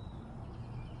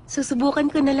 Susubukan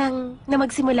ko na lang na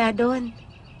magsimula doon.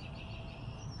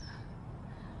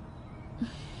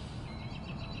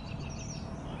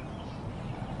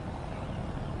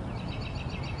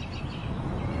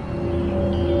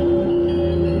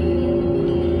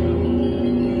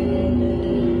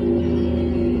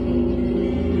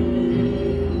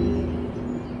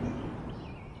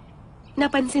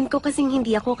 Napansin ko kasing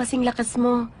hindi ako kasing lakas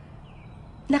mo,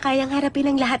 na kayang harapin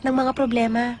ang lahat ng mga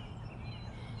problema.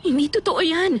 Hindi totoo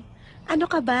yan. Ano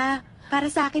ka ba?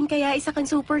 Para sa akin kaya isa kang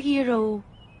superhero.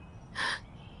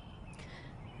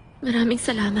 Maraming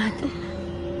salamat.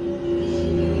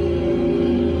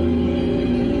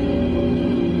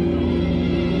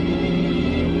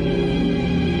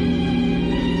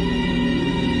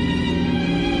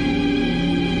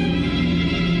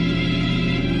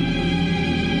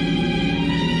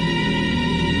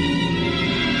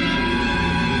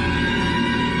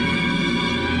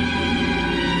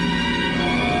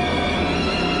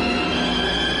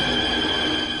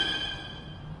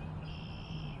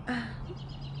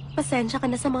 Pasensya ka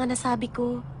na sa mga nasabi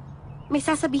ko. May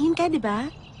sasabihin ka, di ba?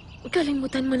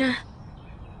 Kalimutan mo na.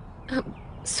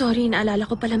 Sorry, naalala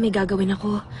ko pala may gagawin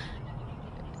ako.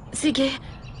 Sige,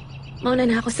 mauna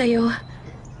na ako sa'yo.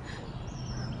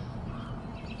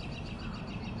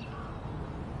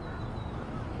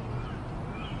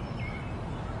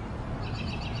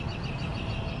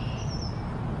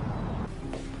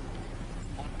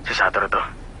 Si Satoru to.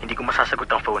 Hindi ko masasagot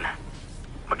ang phone.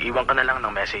 Mag-iwan ka na lang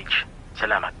ng message.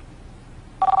 Salamat.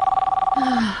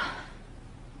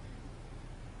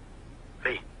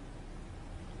 Ray,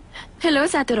 Hello,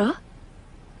 Satoru?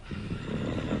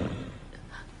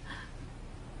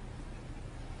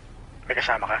 may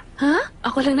kasama ka? Ha?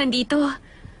 Ako lang nandito.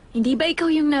 Hindi ba ikaw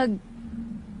yung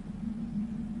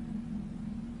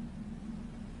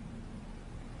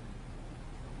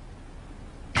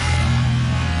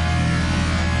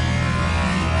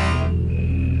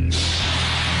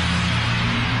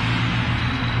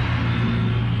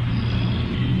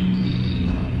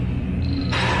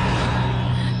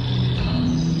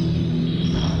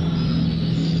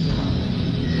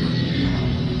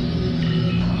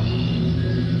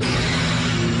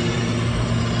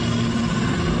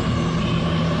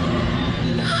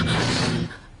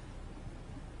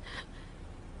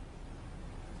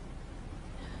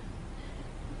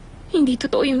Hindi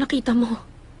totoo yung nakita mo.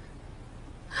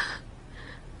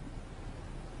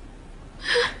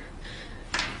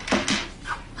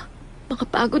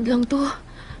 Makapagod lang to.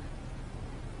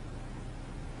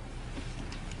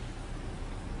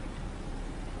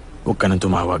 Huwag ka nang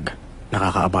tumawag.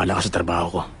 Nakakaabala ka sa trabaho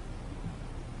ko.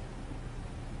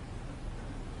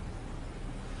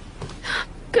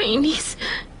 Kainis.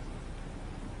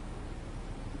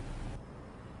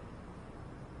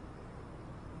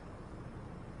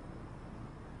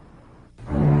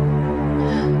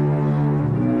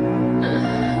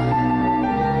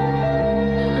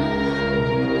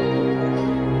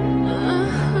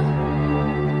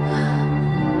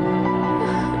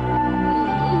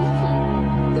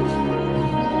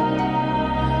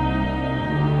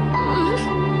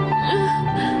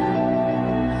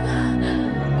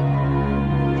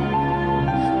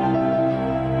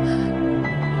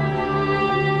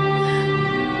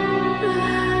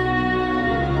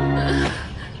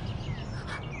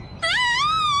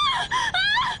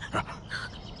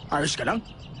 Ayos ka lang?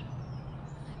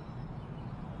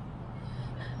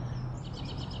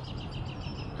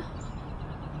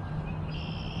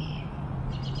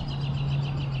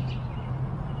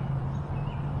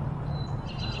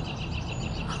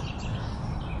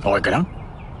 Okay ka lang?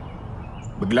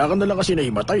 Bigla ka na lang kasi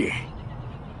nahimatay eh.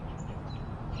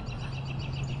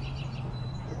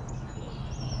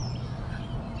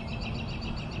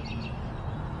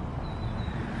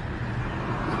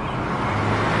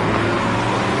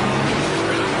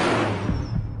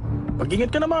 Mag-ingat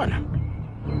ka naman.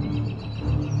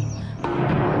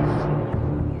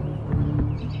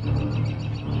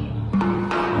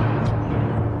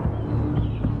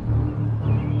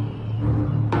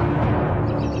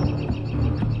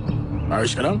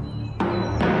 Ayos ka lang?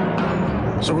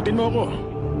 Sagutin mo ako.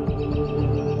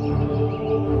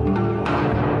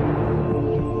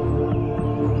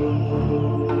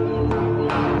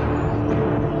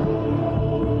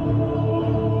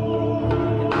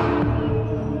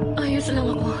 Ayos lang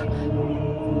ako.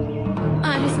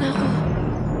 Aalis na ako.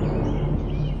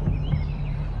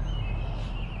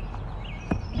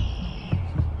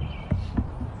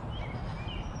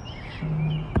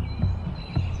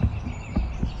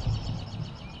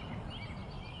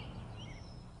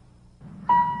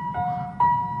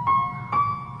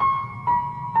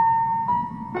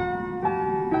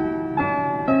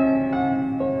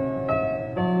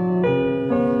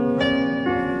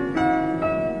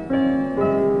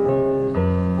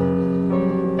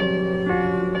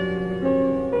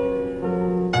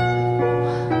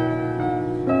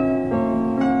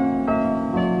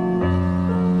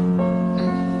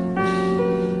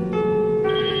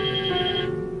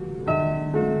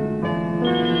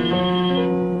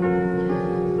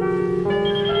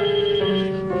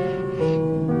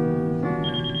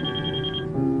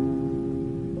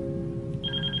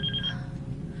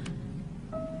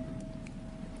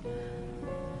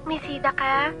 Miss Ida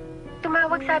ka?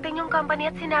 Tumawag sa atin yung company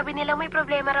at sinabi nilang may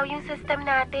problema raw yung system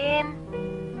natin.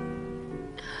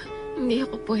 Hindi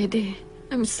ako pwede.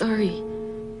 I'm sorry.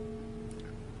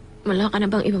 Wala ka na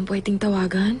bang ibang pwedeng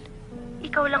tawagan?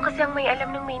 Ikaw lang kasi ang may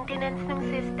alam ng maintenance ng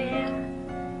system.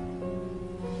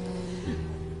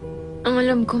 Ang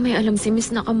alam ko, may alam si Miss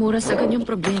Nakamura sa ganyang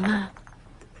problema.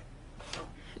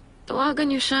 Tawagan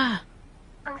niyo siya.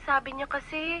 Ang sabi niya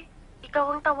kasi,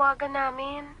 ikaw ang tawagan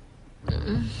namin.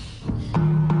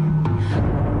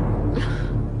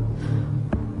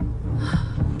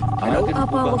 Hello?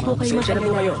 Opo, huwag po kayo Pasensya na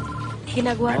po kayo.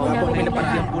 Ginagawa po namin ang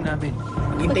lahat. po namin.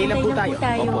 Hintay lang po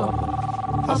tayo.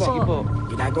 Opo. Sige po.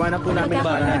 Ginagawa na po namin ang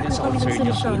Magkakaroon paraan. po kami ng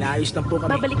solusyon. Inaayos lang po kami.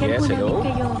 Babalikan Yes, po hello? namin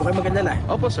kayo. Huwag kayo mag-alala.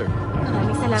 Opo, sir.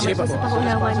 Maraming salamat Sige po sa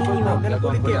pangunawa ninyo.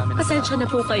 Gagawin po namin. Pasensya na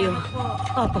po kayo.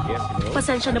 Opo.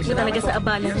 Pasensya na po talaga sa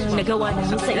abala na nagawa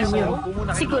namin sa inyo.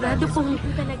 Sigurado pong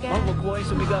talaga. Huwag po kayo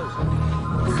sumigaw.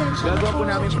 Pasensya na Gagawa po. po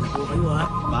namin. Po kayo ha.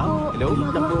 Ma'am, hello?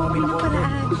 Gumagawa po kami ng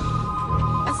paraan.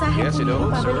 Asahan Yes, po hello, ninyo,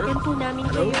 sir? babalikan po namin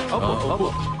kayo. Opo.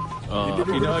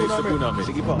 Inaayos na po namin.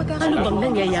 Sige po. Ano bang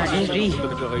nangyayari, Henry?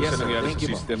 Nagkakaisa Yes, sir. nangyari Thank sa you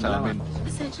po. system Salamat. namin.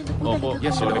 Pasensya na po Opo, talaga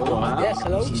yes, po. sorry po ha. Yes,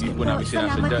 hello? Hindi po namin Salamat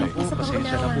sinasadya din eh. po sa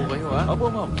Pasensya na po pangunawa. kayo, ha? Opo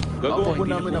ma'am, gagawa Opo, po hindi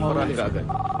namin po ang paraan mawawala. kaagad.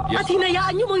 At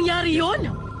hinayaan niyo mangyari yun?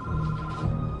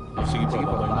 Sige po,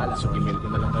 bahala. So, email ko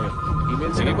na lang kayo. Email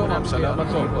Sige na po po ma'am, namin salamat kayo.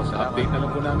 po. Sige po, salamat. Update na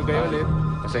lang po namin kayo ulit.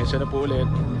 Pasensya na po ulit.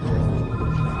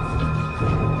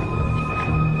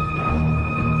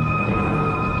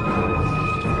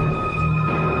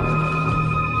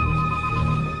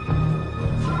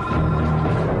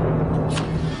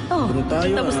 Oh, Doon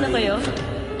tayo. tapos na kayo?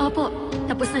 Opo,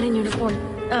 tapos na rin yung report.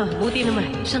 Ah, buti naman.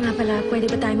 Siya nga pala, pwede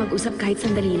ba tayo mag-usap kahit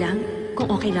sandali lang? Kung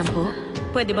okay lang po?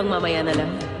 Pwede bang mamaya na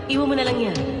lang? Iwan mo na lang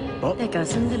yan. Po? Teka,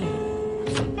 sandali.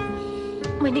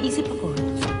 May naisip ako.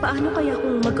 Paano kaya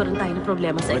kung magkaroon tayo ng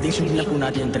problema sa Pwedeng sundin na po execution?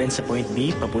 natin ang trend sa point B,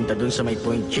 papunta dun sa may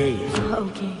point J. Ah,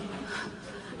 okay.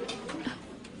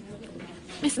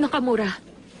 Miss Nakamura,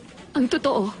 ang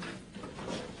totoo,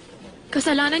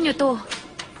 kasalanan niyo to.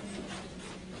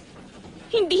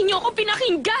 Hindi niyo ako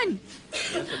pinakinggan!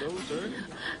 Hello sir.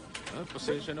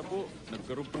 Pasensya na po.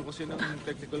 Nagkaroon po kasi ng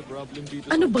technical problem dito.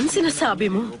 Ano bang sinasabi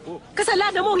mo? Opo.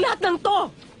 Kasalanan mo ang lahat ng to!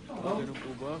 Ganun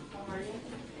po ba?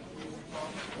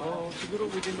 Siguro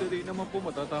within the day naman po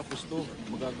matatapos to.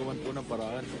 Magagawan po ng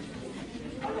paraan.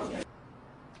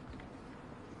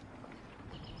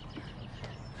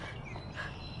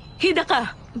 Hida ka!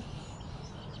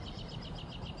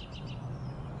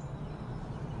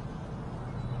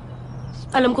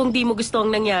 Alam kong di mo gusto ang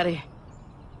nangyari.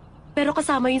 Pero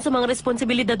kasama yun sa mga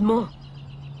responsibilidad mo.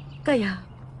 Kaya,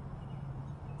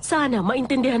 sana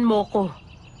maintindihan mo ko.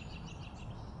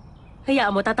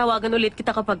 Hayaan mo, tatawagan ulit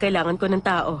kita kapag kailangan ko ng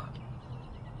tao.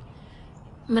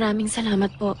 Maraming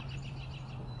salamat po.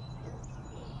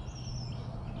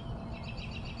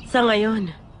 Sa ngayon,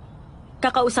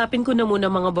 kakausapin ko na muna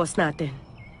mga boss natin.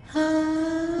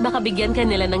 Baka bigyan ka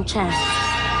nila ng chance.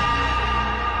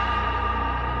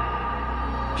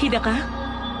 Hidaka?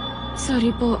 Sorry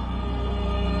po.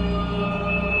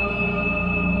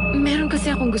 Meron kasi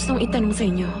akong gustong itanong sa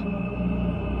inyo.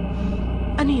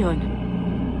 Ano yon?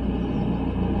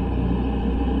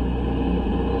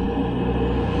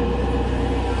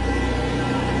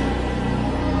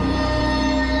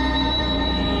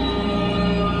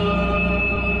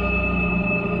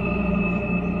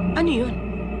 Ano yun?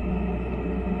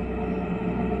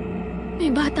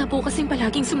 May bata po kasing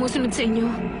palaging sumusunod sa inyo.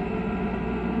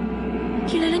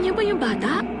 Kilala niyo ba yung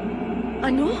bata?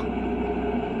 Ano?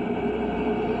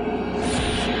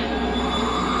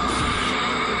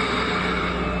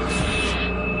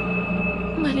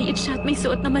 Maliit siya at may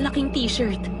suot na malaking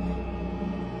t-shirt.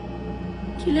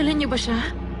 Kilala niyo ba siya?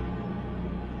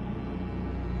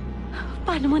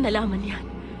 Paano mo nalaman yan?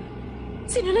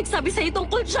 Sino nagsabi sa'yo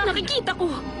tungkol siya? Nakikita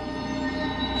ko!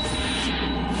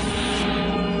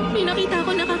 May nakita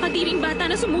ako nakakatiring bata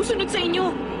na sumusunod sa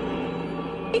inyo.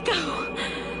 Ikaw,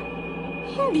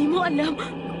 hindi mo alam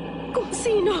kung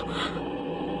sino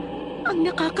ang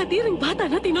nakakadiring bata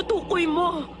na tinutukoy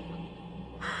mo.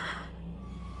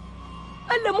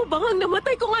 Alam mo bang ang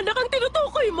namatay kong anak ang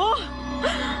tinutukoy mo?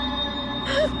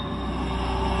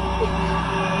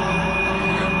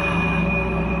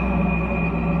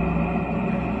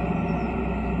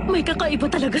 May kakaiba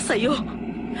talaga sa'yo.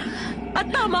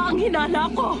 At tama ang hinala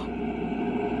ko.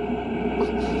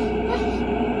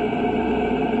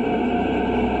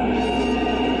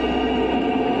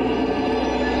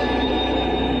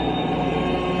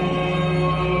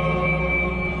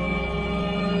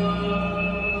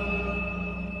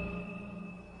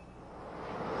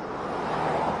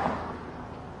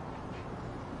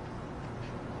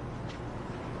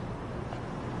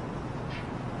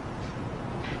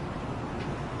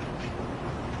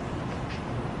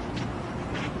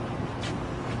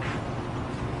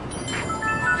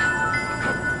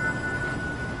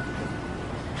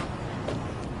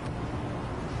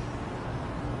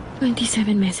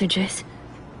 "27 messages.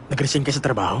 Nag-resign ka sa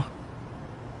trabaho?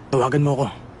 Tawagan mo ako.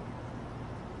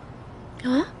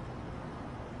 Huh?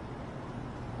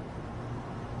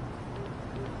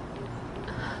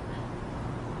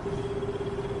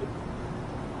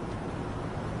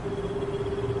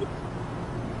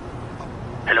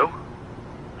 Hello?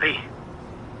 Hey,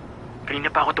 kanina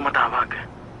pa ako tumatawag.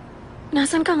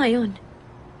 Nasaan ka ngayon?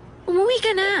 Umuwi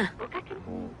ka na!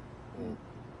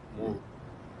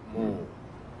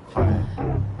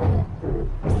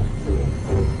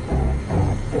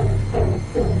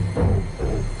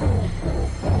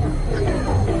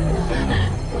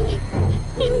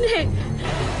 Hindi!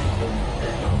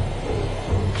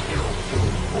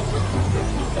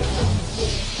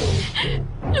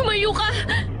 Lumayo ka!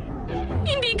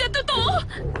 Hindi ka totoo!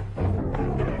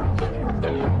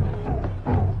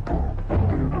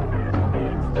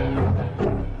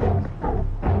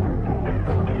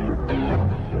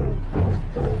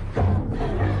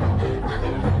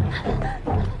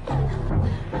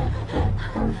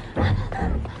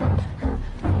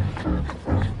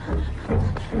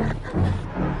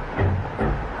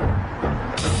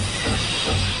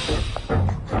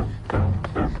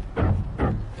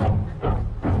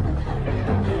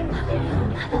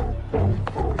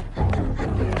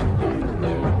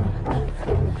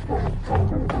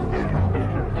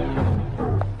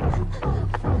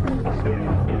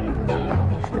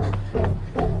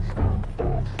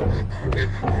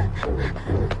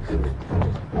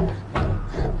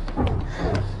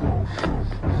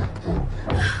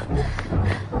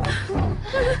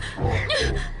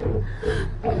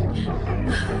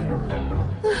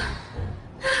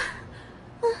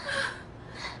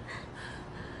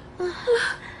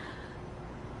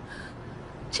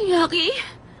 Chiaki?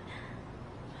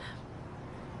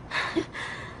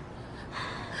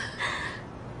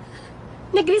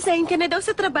 Nag-resign ka na daw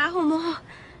sa trabaho mo.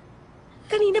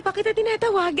 Kanina pa kita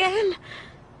tinatawagan.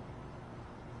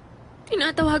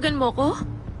 Tinatawagan mo ko?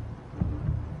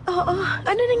 Oo,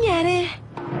 ano nangyari?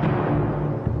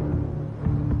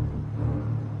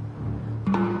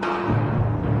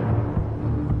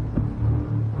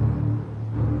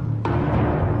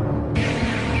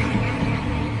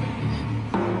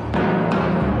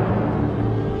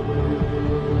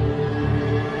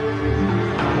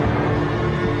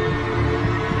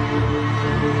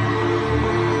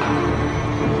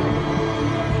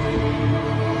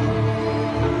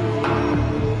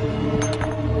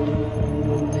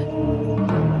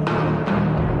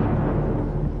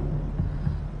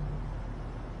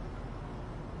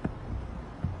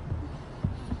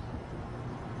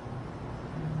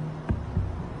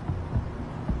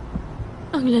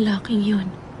 Ang lalaking yun.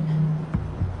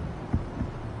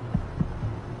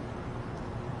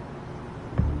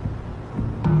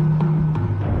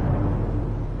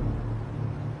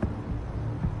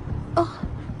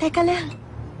 Teka lang.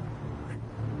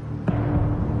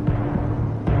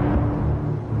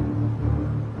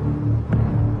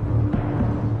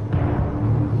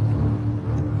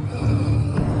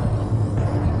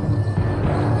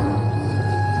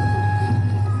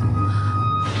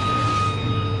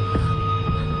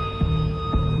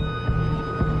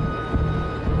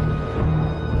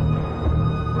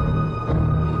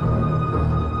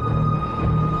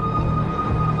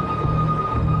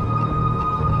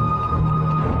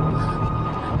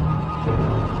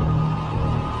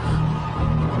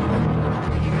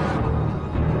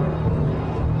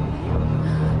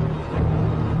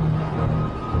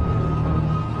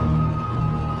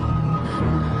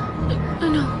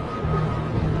 Ano?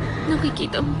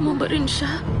 Nakikita mo ba rin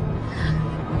siya?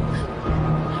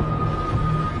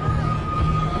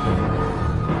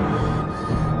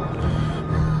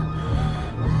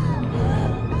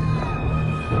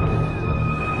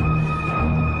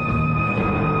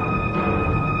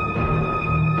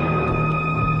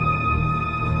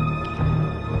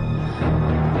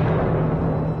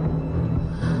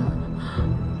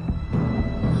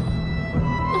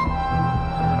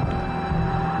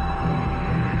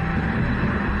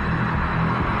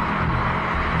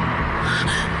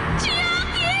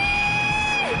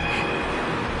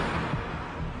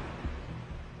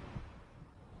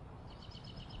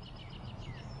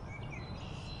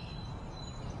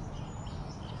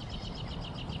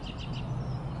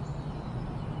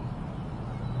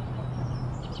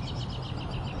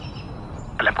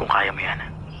 Alam kong kaya mo yan.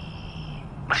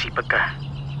 Masipag ka.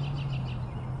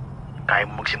 Kaya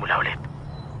mo magsimula ulit.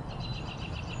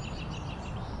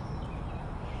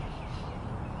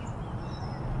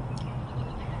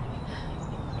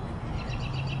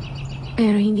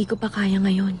 Pero hindi ko pa kaya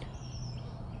ngayon.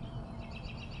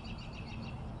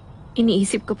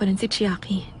 Iniisip ko pa rin si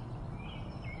Chiaki.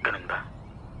 Ganun ba?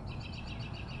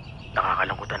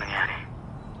 Nakakalungkot ang nangyari.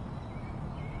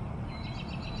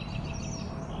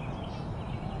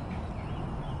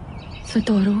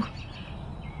 Satoru,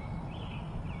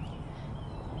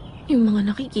 yung mga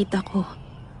nakikita ko,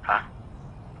 Ha?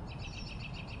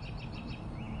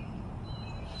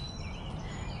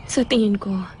 sa tingin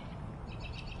ko,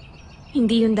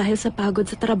 hindi yun dahil sa pagod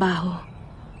sa trabaho.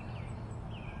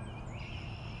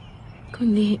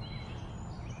 Kundi,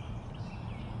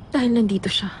 dahil nandito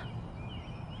siya.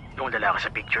 Yung lalaki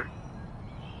sa picture?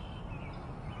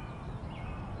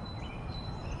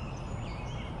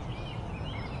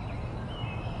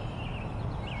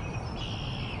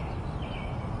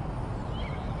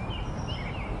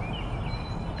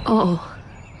 Oo.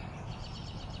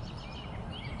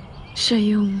 Siya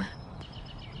yung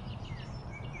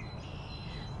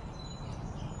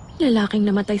lalaking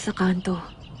namatay sa kanto.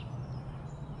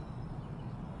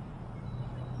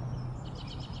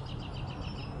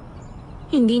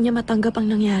 Hindi niya matanggap ang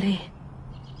nangyari.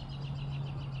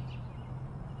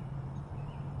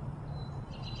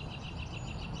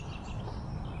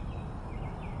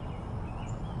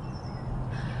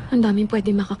 Ang daming pwede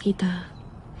makakita.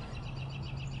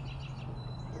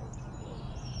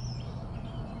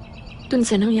 Dun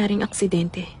sa nangyaring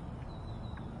aksidente.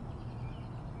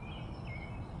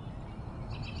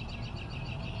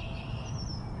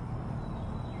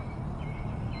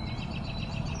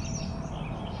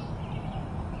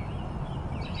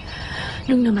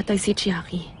 Nung namatay si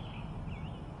Chiaki,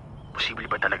 Posible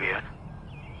ba talaga yun?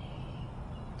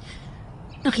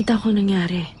 nakita ko ang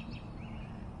nangyari.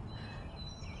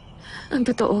 Ang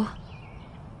totoo,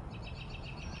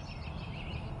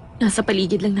 nasa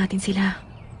paligid lang natin sila.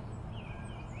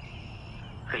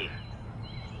 Rain,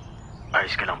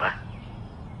 ayos ka lang ba?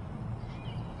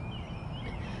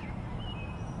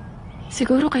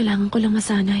 Siguro kailangan ko lang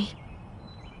masanay.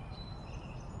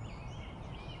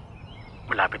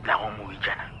 Malapit na akong umuwi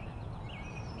dyan.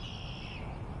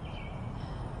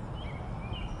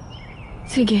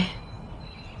 Sige.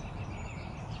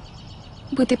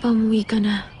 Buti pa umuwi ka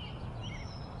na.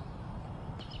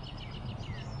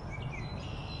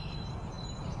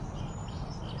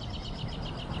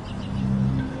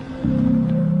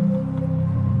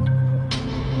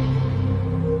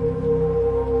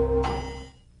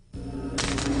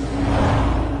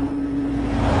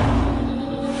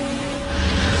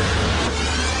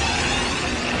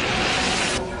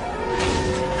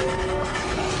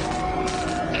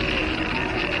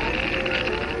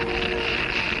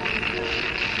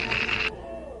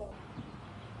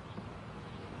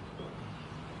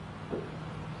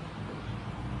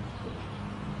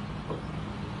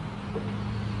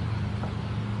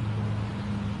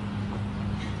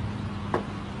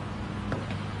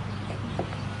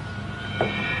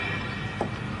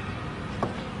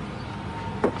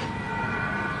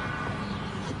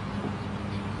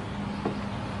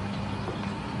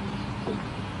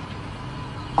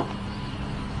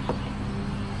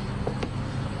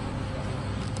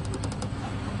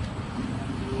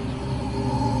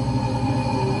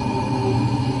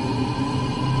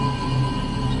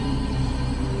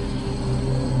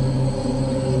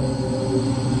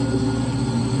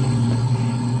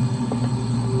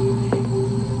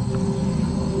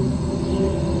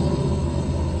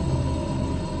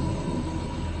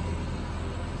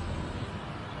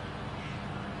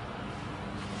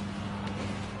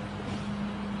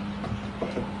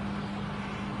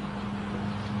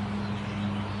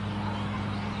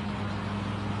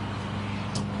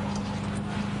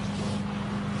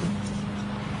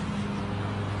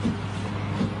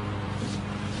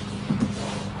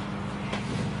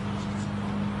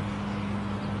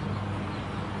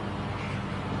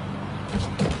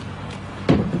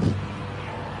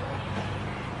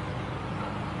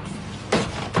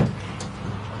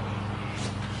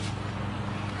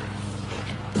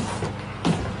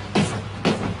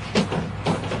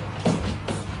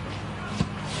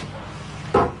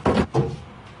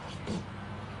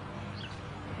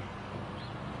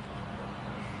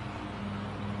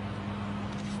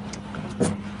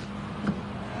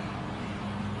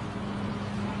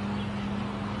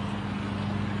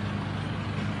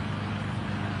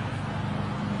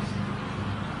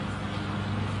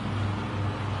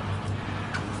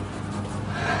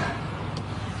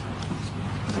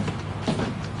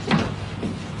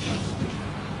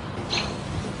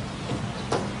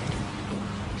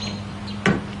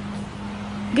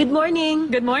 Good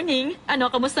morning. Good morning. Ano,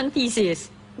 kamustang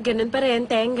thesis? Ganun pa rin,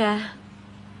 Tenga.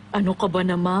 Ano ka ba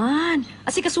naman?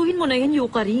 Asikasuhin mo na yan,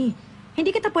 Yukari. Hindi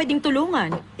kita pwedeng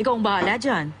tulungan. Ikaw ang bahala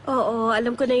dyan. Oo,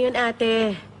 alam ko na yun,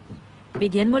 ate.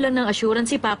 Bigyan mo lang ng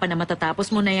assurance si Papa na matatapos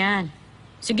mo na yan.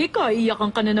 Sige ka, iyakan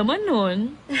ka na naman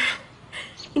nun.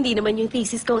 Hindi naman yung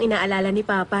thesis ko ang inaalala ni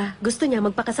Papa. Gusto niya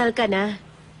magpakasal ka na.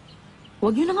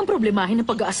 Huwag niyo nang problemahin ang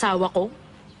pag-aasawa ko.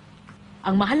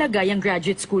 Ang mahalaga yung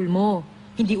graduate school mo.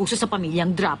 Hindi uso sa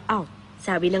pamilyang dropout.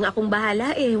 Sabi nang akong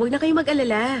bahala eh. Huwag na kayo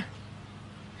mag-alala.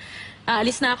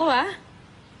 Aalis na ako, ha?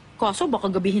 Kaso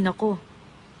baka gabihin ako.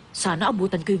 Sana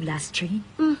abutan ko yung last train.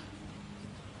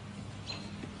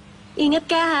 Ingat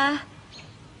ka, ha?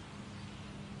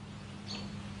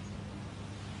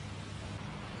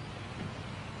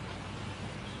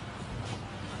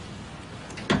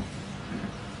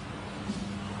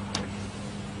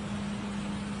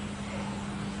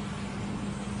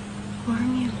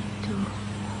 Formula 2.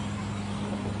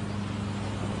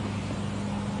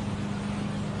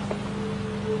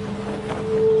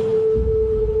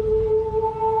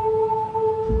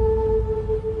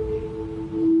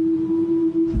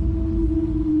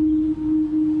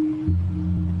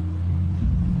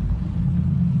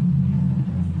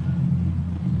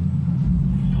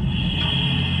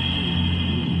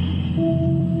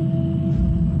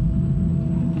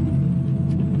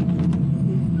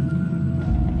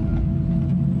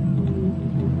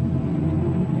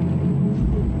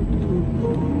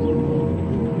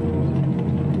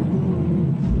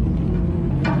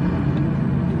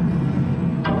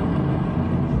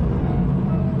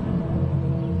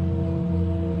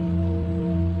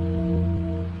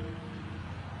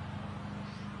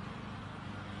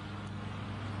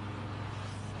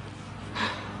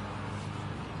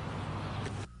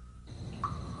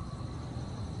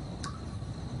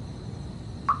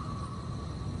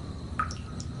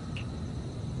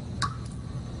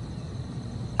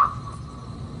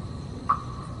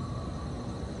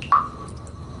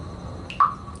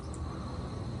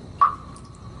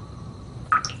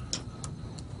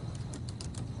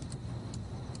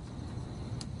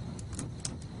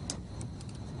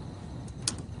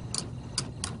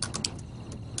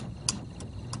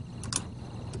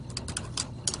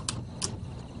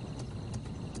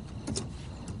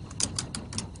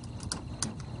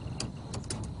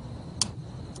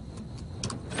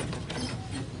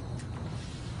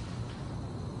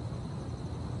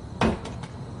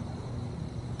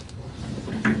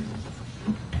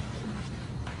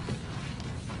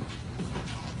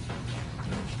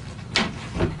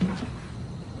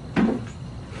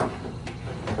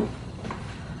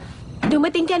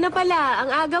 Dumating ka na pala. Ang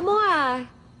aga mo, ah.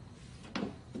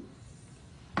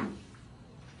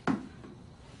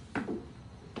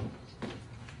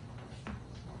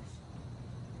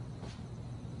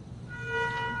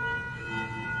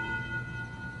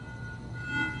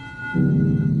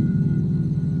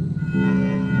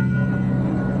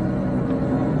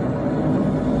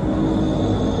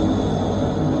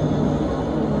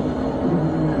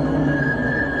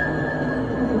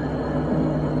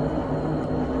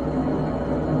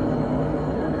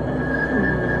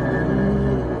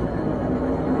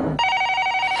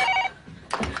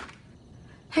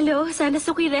 Hello, Sana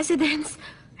Suki Residence.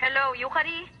 Hello,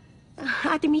 Yukari?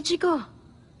 Ate Michiko.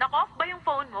 Naka-off ba yung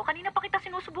phone mo? Kanina pa kita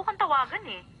sinusubukan tawagan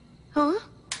eh. Huh?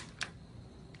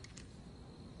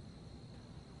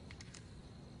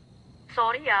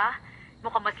 Sorry ah.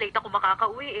 Mukhang mas late ako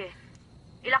makakauwi eh.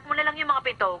 Ilock mo na lang yung mga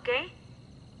pinto, okay?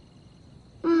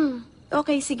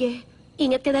 Okay, sige.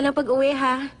 Ingat ka na lang pag-uwi,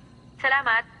 ha?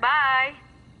 Salamat. Bye!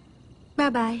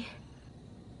 Bye-bye.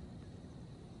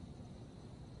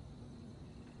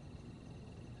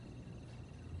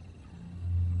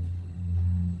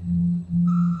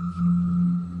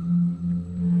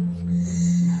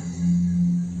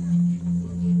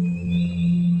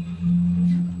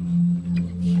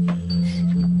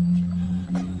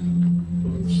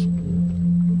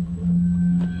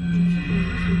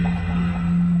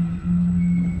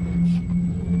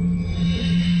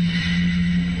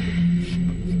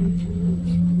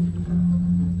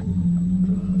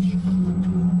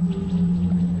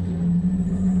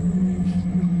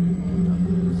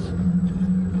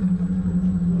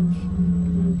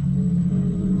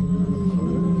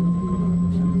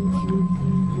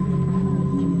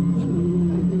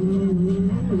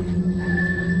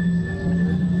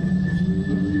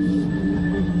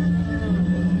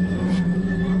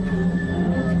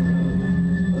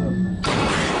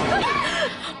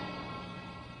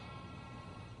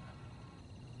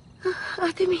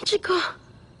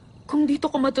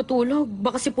 matutulog.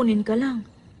 Baka sipunin ka lang.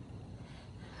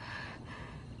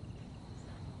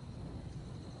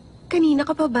 Kanina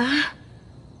ka pa ba?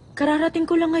 Kararating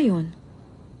ko lang ngayon.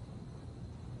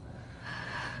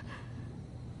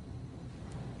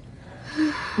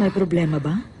 May problema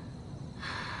ba?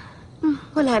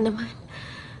 Wala naman.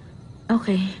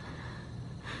 Okay.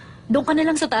 Doon ka na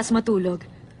lang sa taas matulog.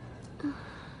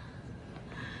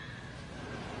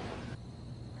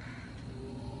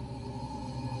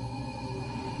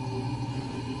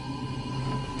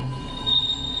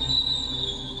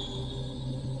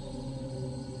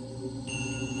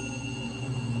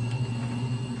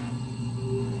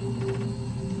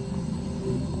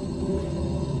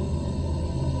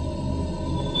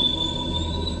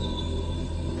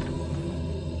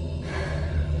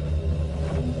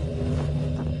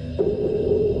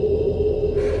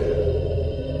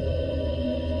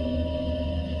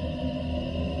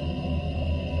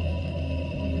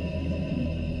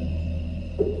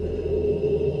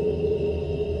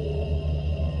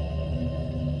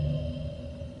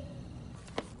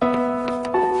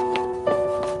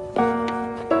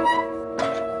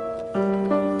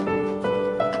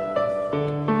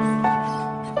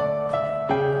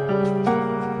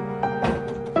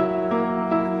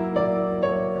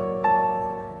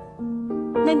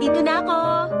 Nandito na ako.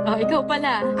 Oh, ikaw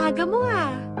pala. Aga mo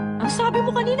ah. Ang sabi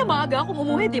mo kanina maaga akong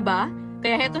umuwi, di ba?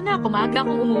 Kaya heto na, kumaga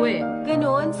akong umuwi.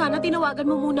 Ganon, sana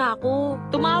tinawagan mo muna ako.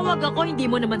 Tumawag ako, hindi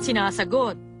mo naman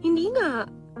sinasagot. Hindi nga.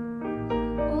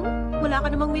 Oh, wala ka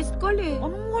namang missed call eh.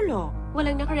 Anong wala?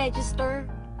 Walang nakaregister.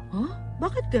 Huh?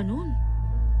 Bakit ganun?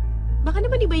 Baka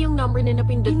naman iba yung number na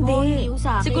napindot mo, hindi yung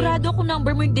sa akin. Sigurado akong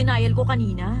number mo yung denial ko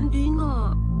kanina. Hindi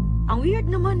nga. Ang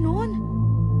weird naman nun.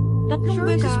 3 Sure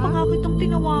beses ka? pa nga kitang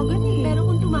tinawagan eh. Pero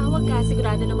kung tumawag ka,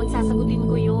 sigurado namang sasagutin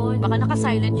ko yun. Baka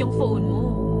naka-silent yung phone mo.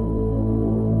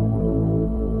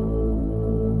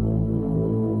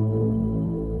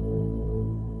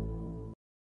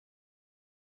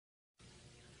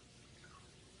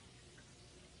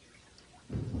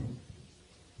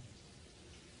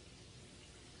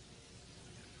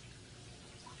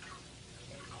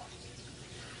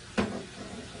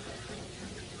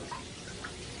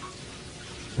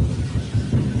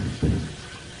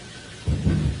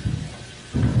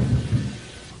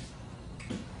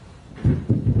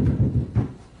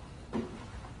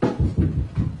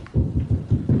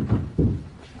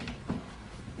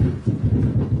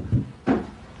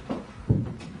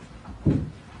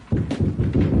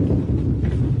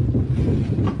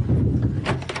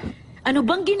 Ano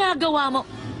bang ginagawa mo?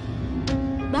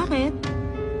 Bakit?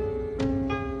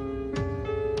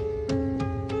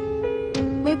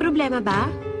 May problema ba?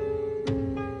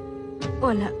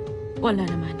 Wala. Wala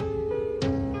naman.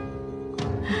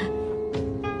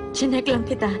 Chinek lang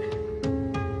kita.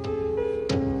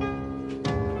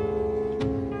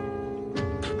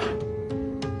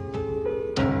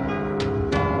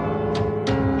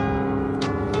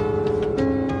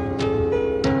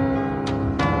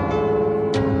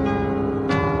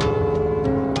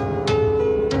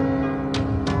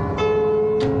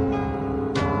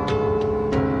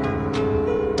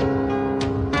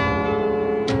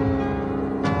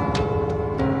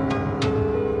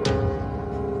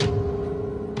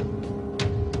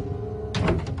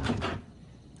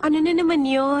 Ano na naman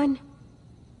yon?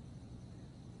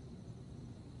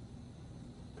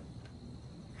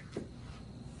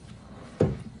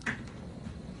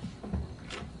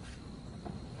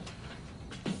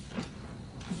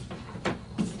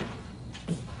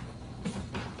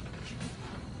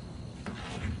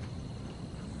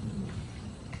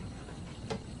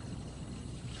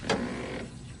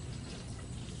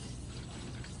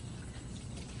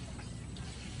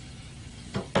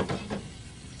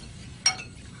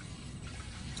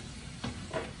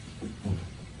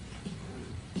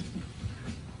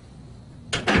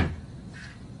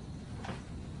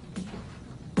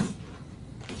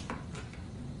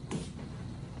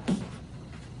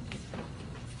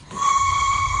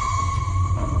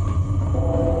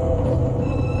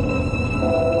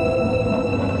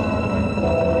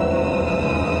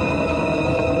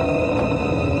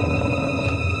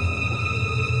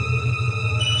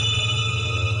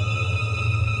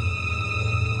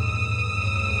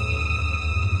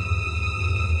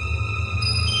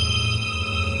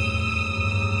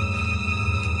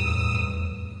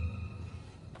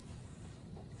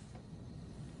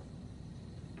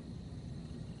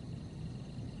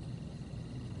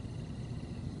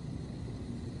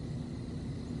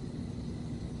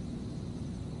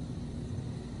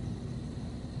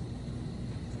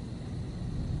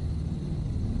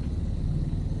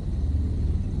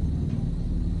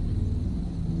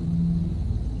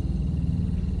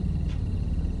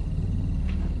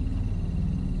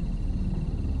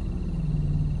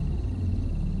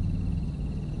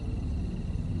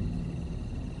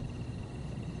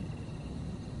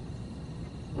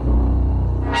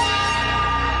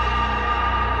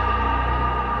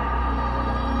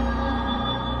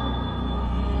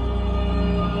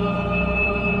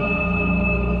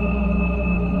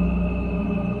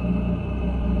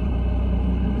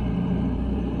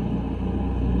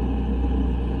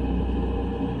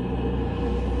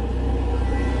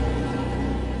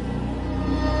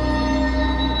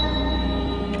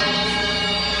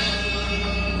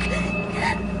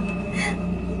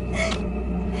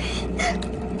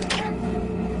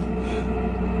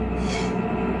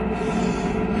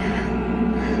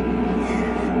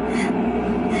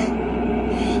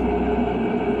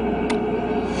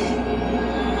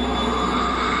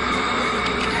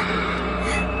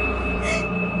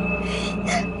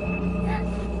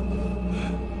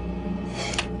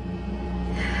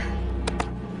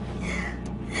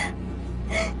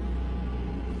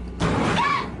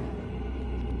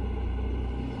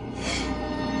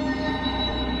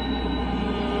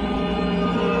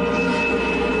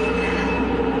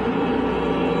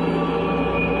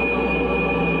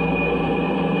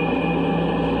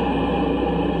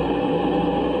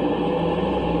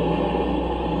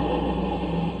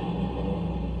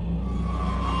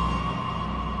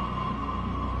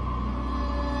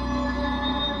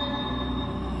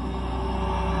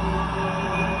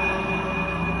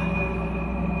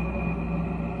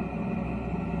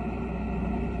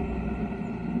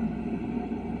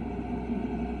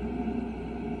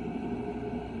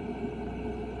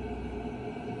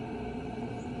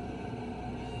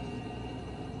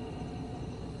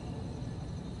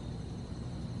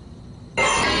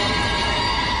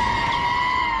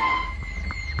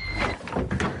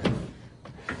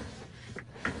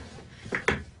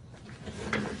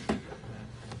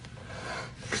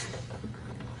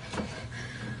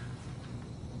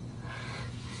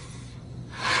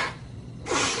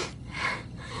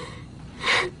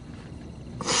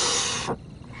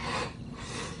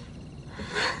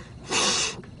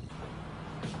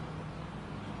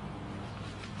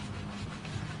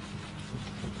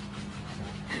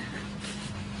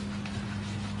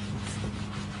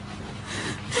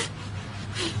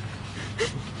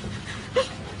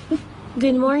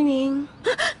 Good morning.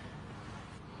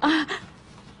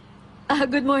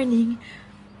 Good morning.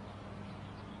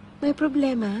 May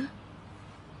problema?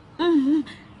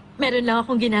 Meron lang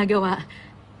akong ginagawa.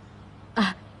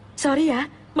 Sorry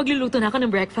magluluto na ako ng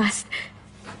breakfast.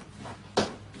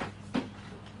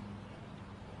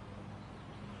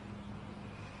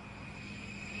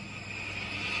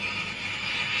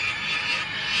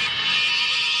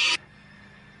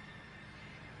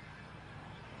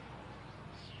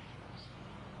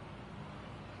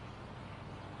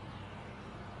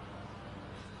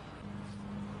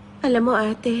 Alam mo,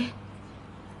 ate,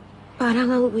 parang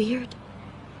ang weird.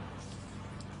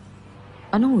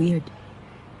 Anong weird?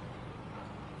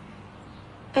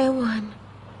 Ewan,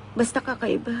 basta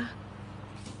kakaiba.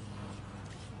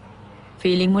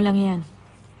 Feeling mo lang yan.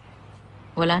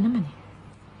 Wala naman eh.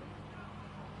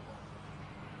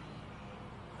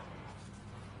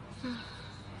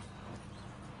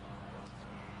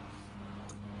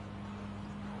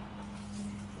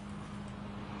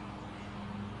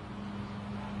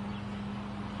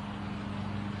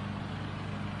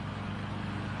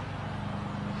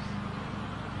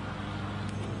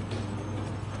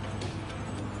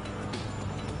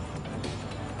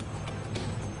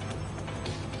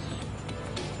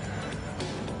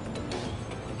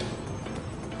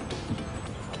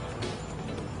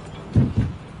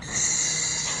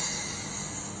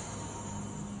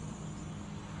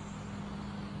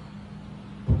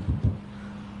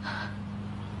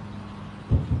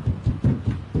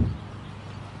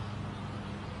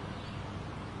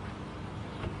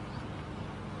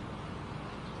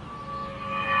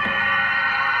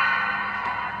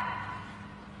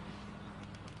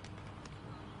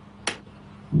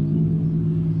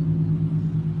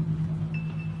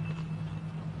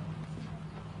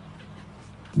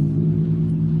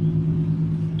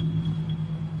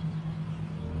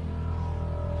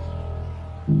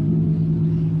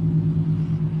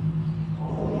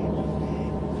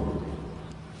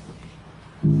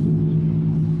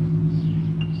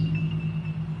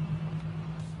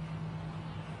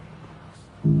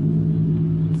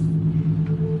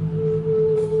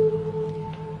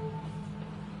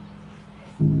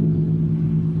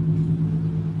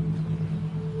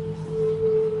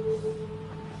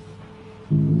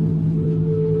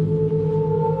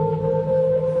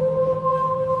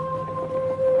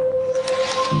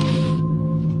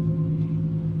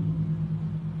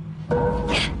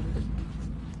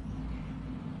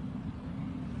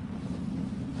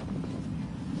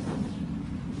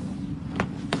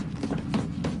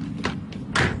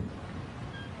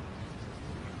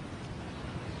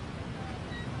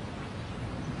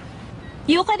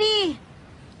 Yukari!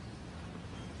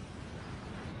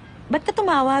 Ba't ka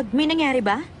tumawag? May nangyari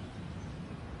ba?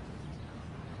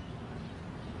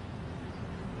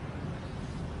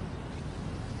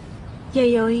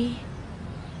 Yayoy,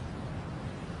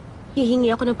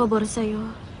 hihingi ako ng pabor sa'yo.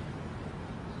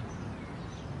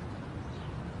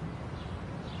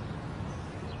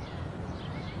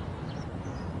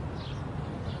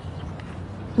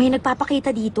 May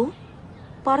nagpapakita dito?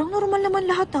 Parang normal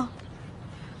naman lahat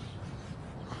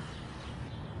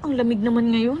Ang lamig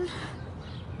naman ngayon.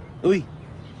 Uy,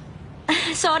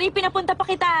 Sorry, pinapunta pa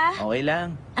kita okay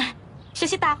lang. Siya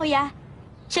si Takuya.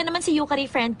 Siya naman si Yukari,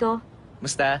 friend ko.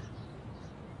 Musta?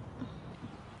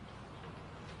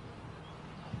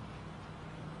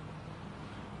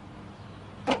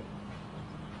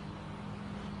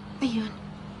 Ayun,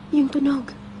 yung tunog.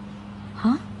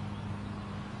 Huh?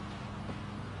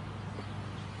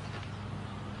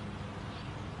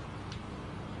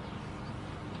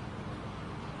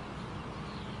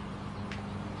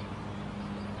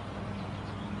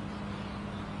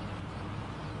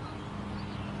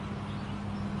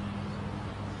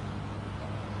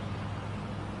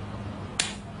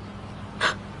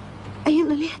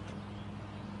 Ayun ulit.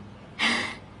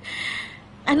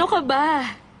 Ano ka ba?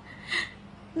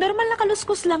 Normal na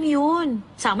kaluskos lang yun.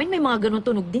 Sa amin may mga ganun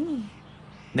tunog din eh.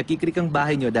 Nakikrik ang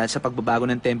bahay nyo dahil sa pagbabago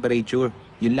ng temperature.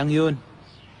 Yun lang yun.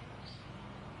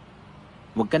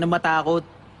 Huwag ka na matakot.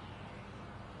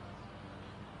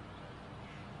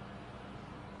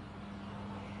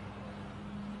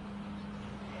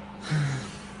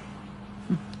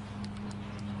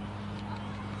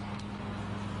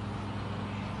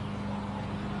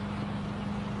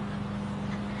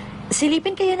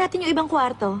 Silipin kaya natin yung ibang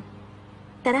kwarto.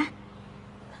 Tara.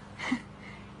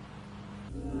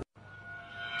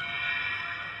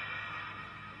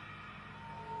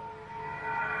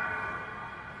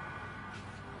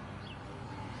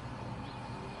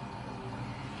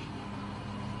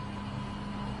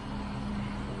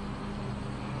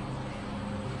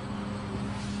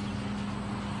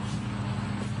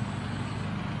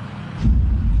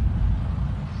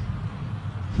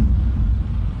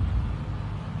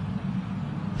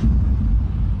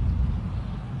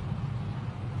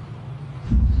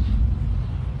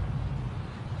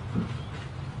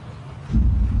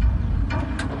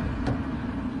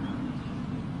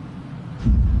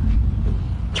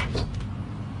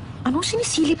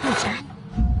 sinisilip mo dyan?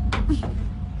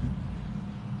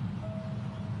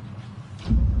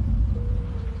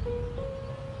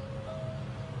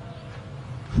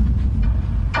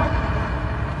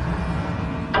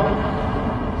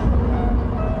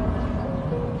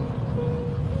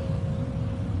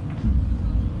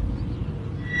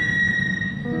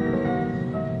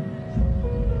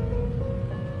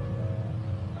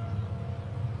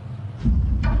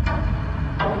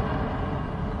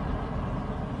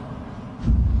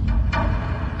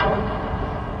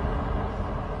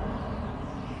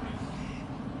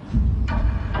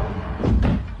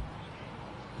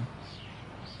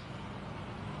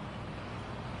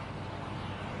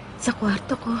 Sa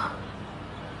kwarto ko.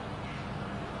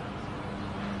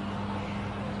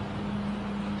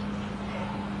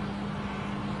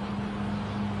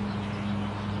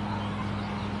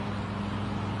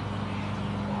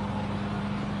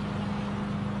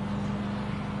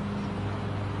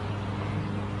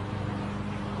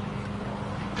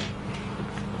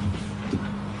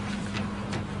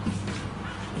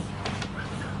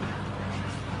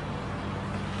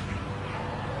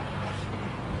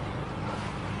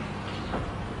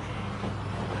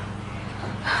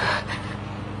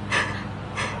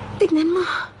 Tignan mo.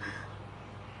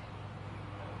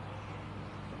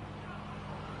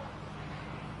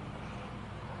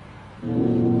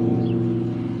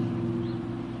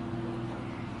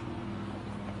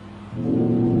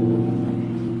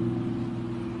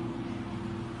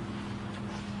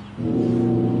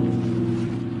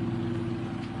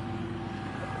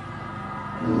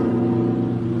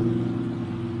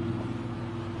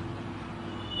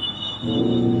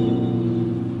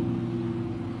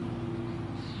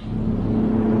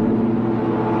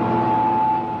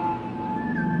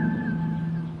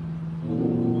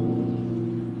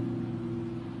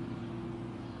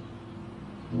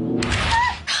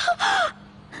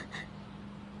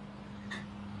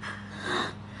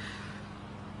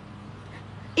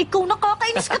 Ikaw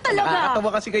nakakainis ka talaga. Nakakatawa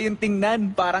kasi kayong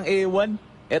tingnan. Parang ewan.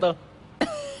 Eto.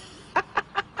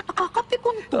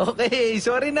 Nakakapikon to. Okay,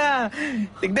 sorry na.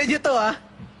 Tignan niyo to, ah.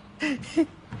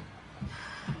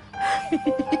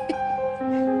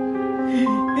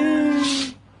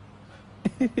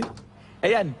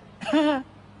 Ayan.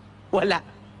 Wala.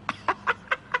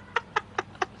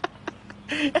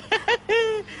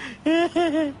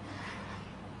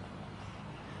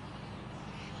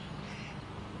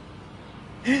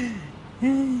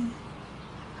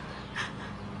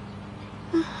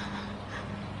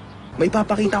 May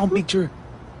papakita akong picture.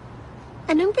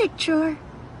 Anong picture?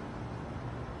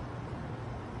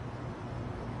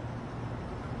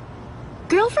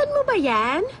 Girlfriend mo ba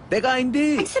yan? Teka,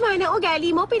 hindi. Ang sama ng ugali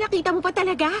mo, pinakita mo pa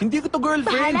talaga? Hindi ko to girlfriend.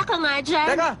 Bahala ka nga dyan.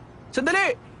 Teka,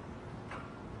 sandali.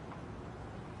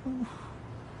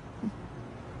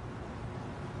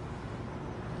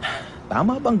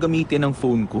 Tama bang gamitin ang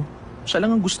phone ko? Siya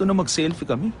lang ang gusto na mag-selfie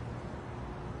kami.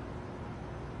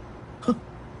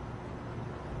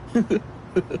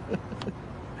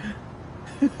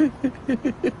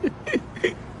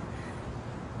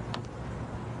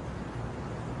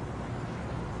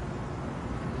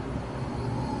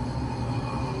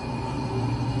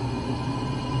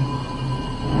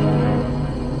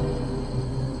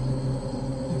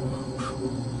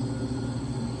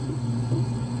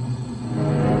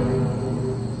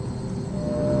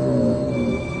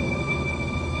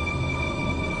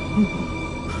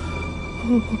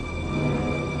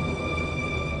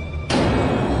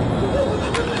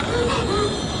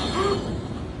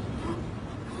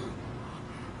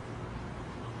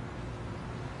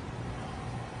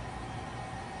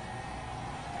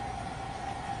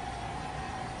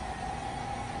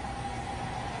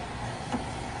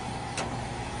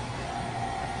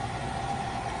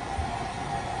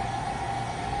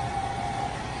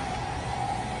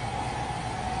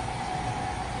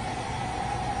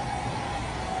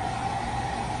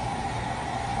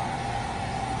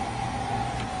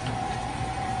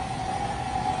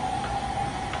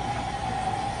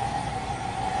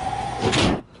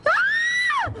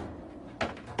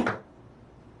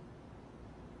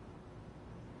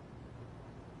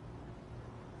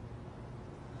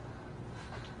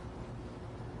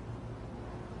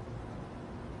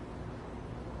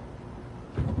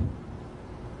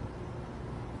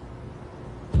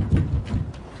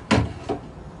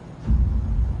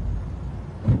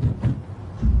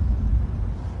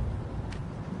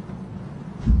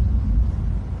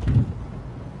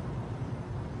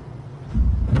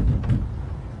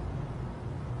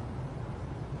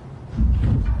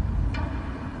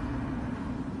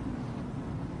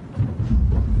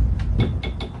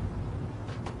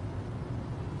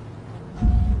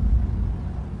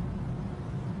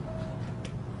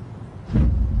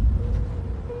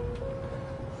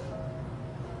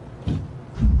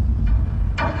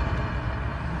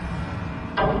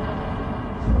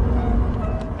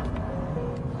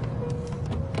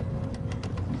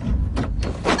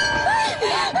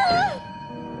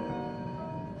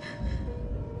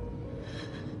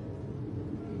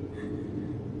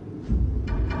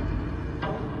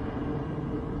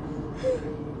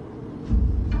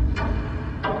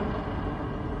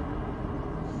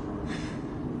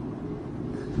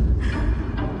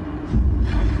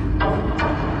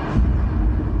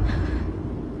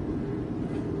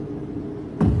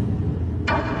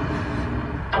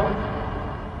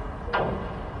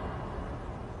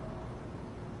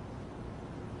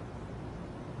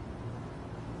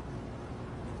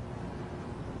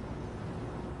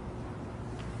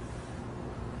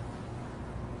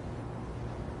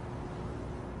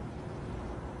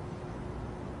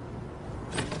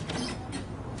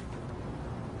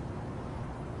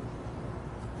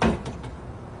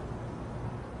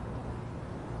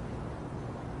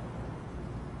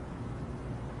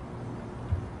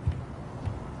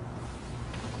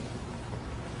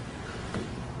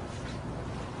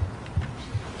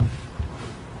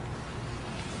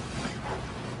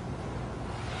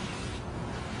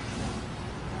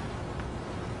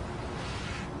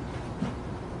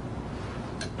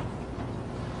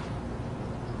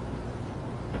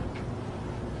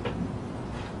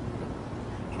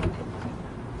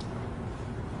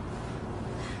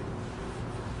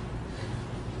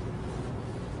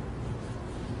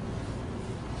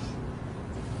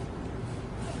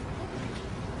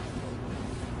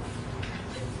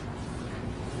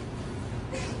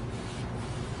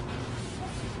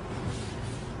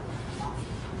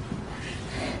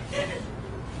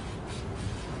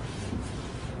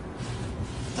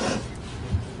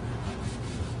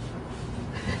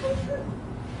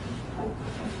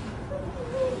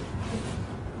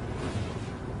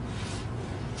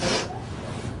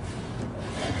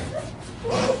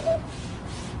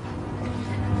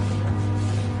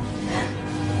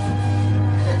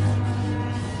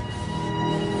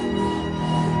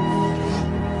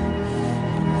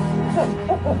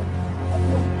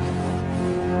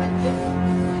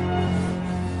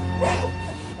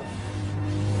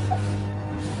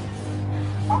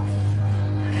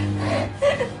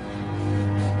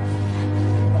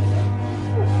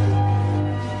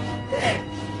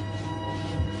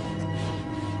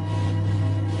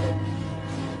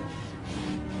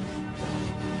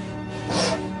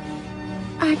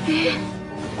 Ate.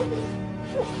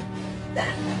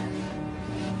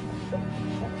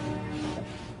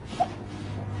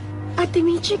 Ate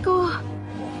Michiko.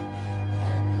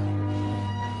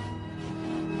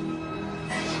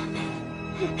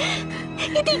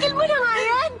 Itigil mo na nga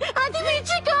yan! Ate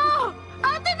Michiko!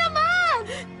 Ate naman!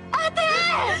 Ate!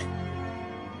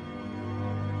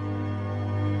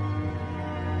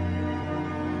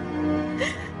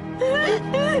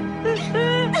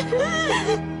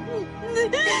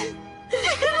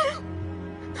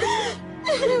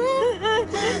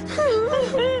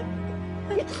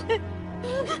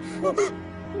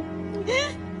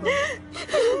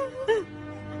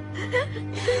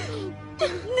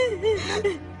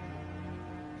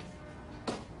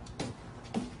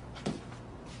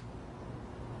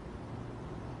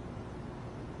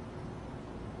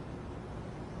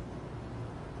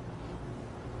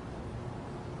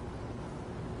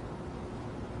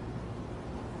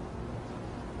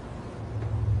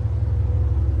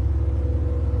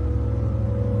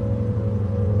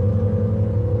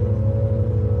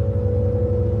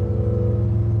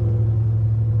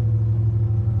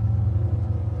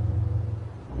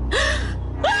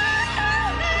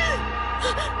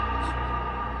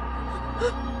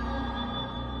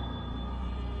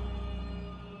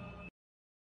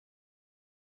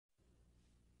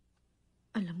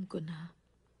 Alam ko na.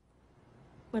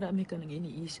 Marami ka nang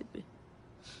iniisip eh.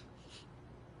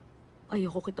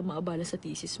 Ayoko kita maabala sa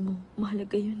thesis mo.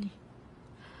 Mahalaga yun eh.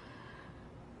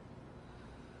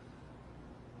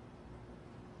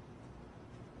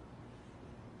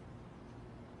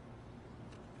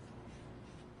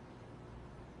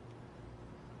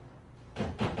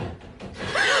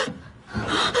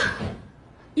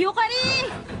 Yukari!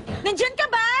 Nandyan ka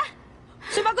ba?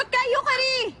 Sumagot ka,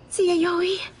 Yukari! Si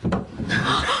Yayoi.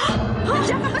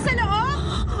 Nandiyan ka ba sa loob?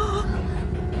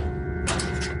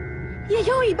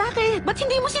 Yayoi, bakit? Ba't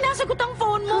hindi mo sinasagot ang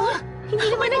phone mo? Hindi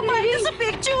naman Nagbabayad nag-ring. ka sa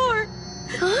picture!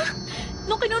 Huh?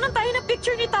 Nung kinunan tayo ng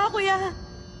picture ni Takuya.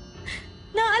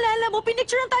 Naaalala mo,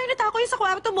 pinicturean tayo ni Takuya sa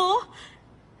kwarto mo?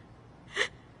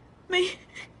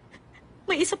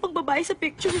 May isa pang babae sa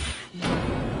picture.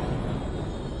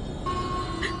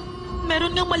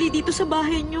 Meron ngang mali dito sa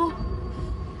bahay niyo.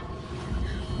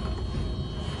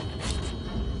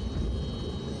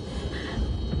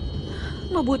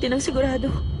 Mabuti nang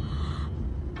sigurado.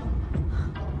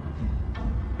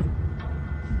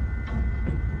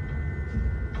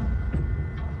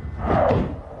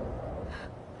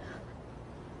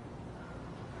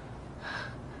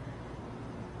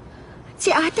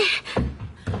 Si ate. Ate!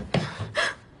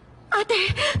 Ate!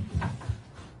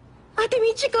 Ate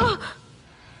Michiko!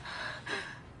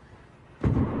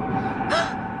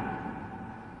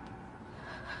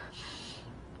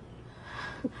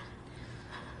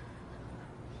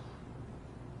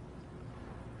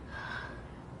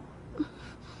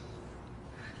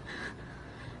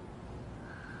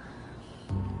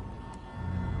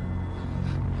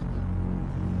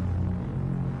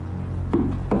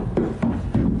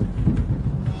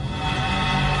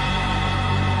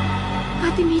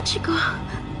 Ate Michiko.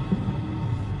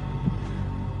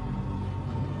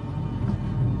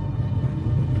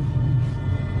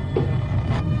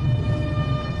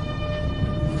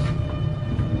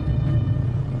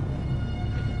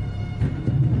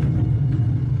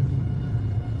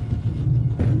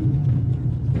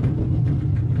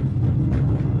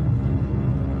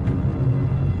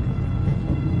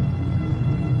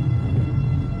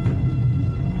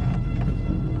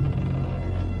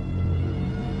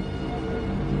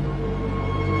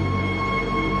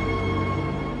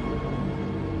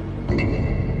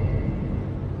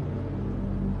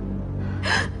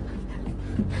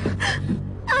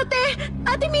 Ate!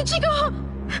 Ate Michiko!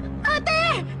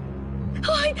 Ate!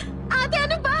 Hoy! Ate,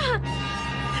 ano ba?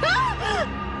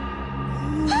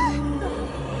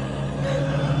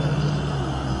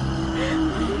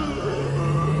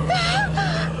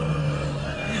 Ah!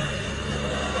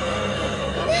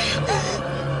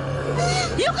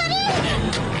 Yukari!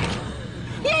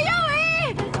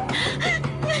 Yayoi!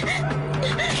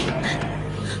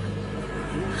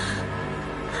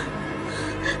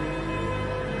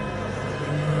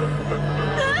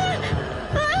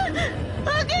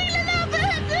 Aking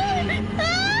lalapit!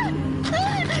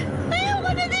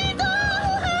 Ayoko na dito!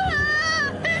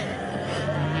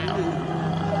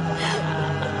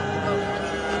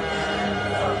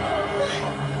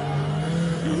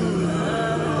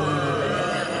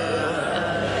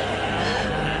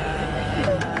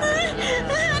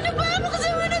 Ano ba?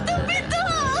 Buksan mo na itong pinto!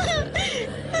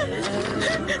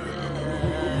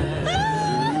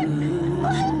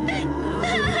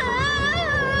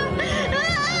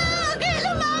 Okay,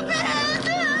 lumapit!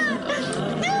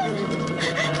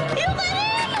 Yung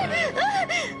ayoko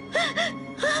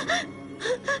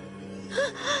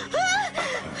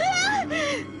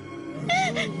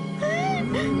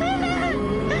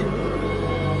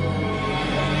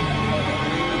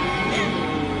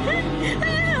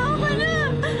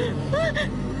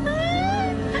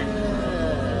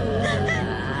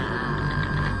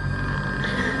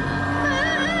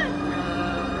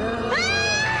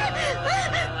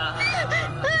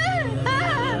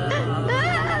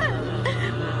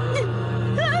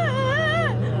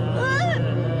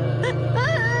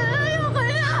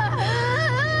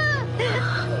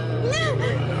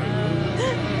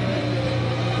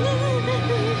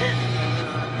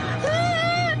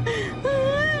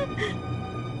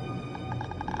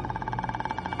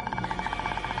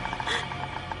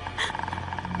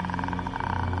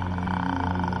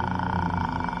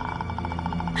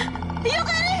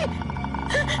Yukari!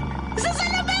 Sa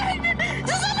salamin!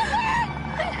 Sa salamin!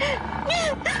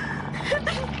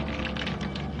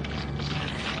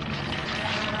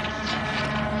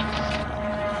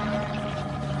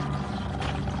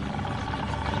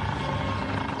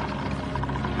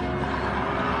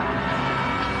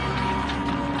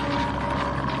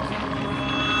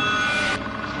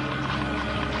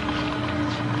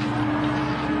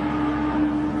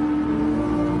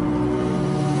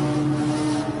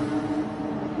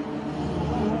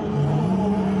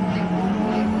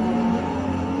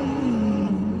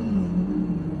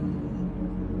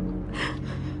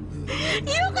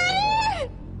 Yukari!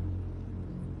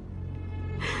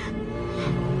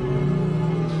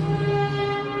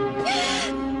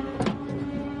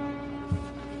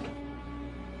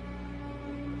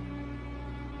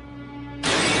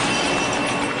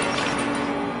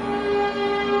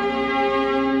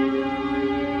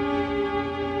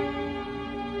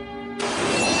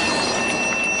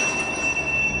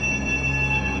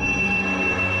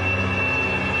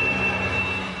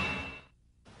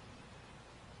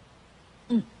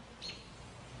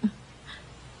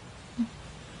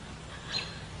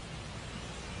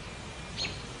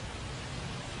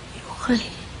 Yukari.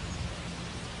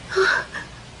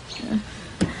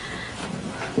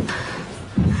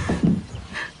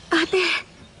 Ate!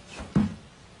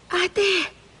 Ate!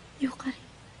 Yukari.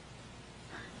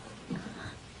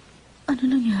 Ano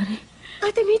nangyari?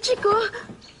 Ate Michiko!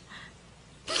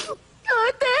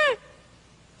 Ate!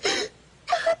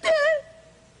 Ate!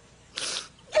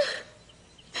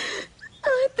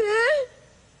 Ate!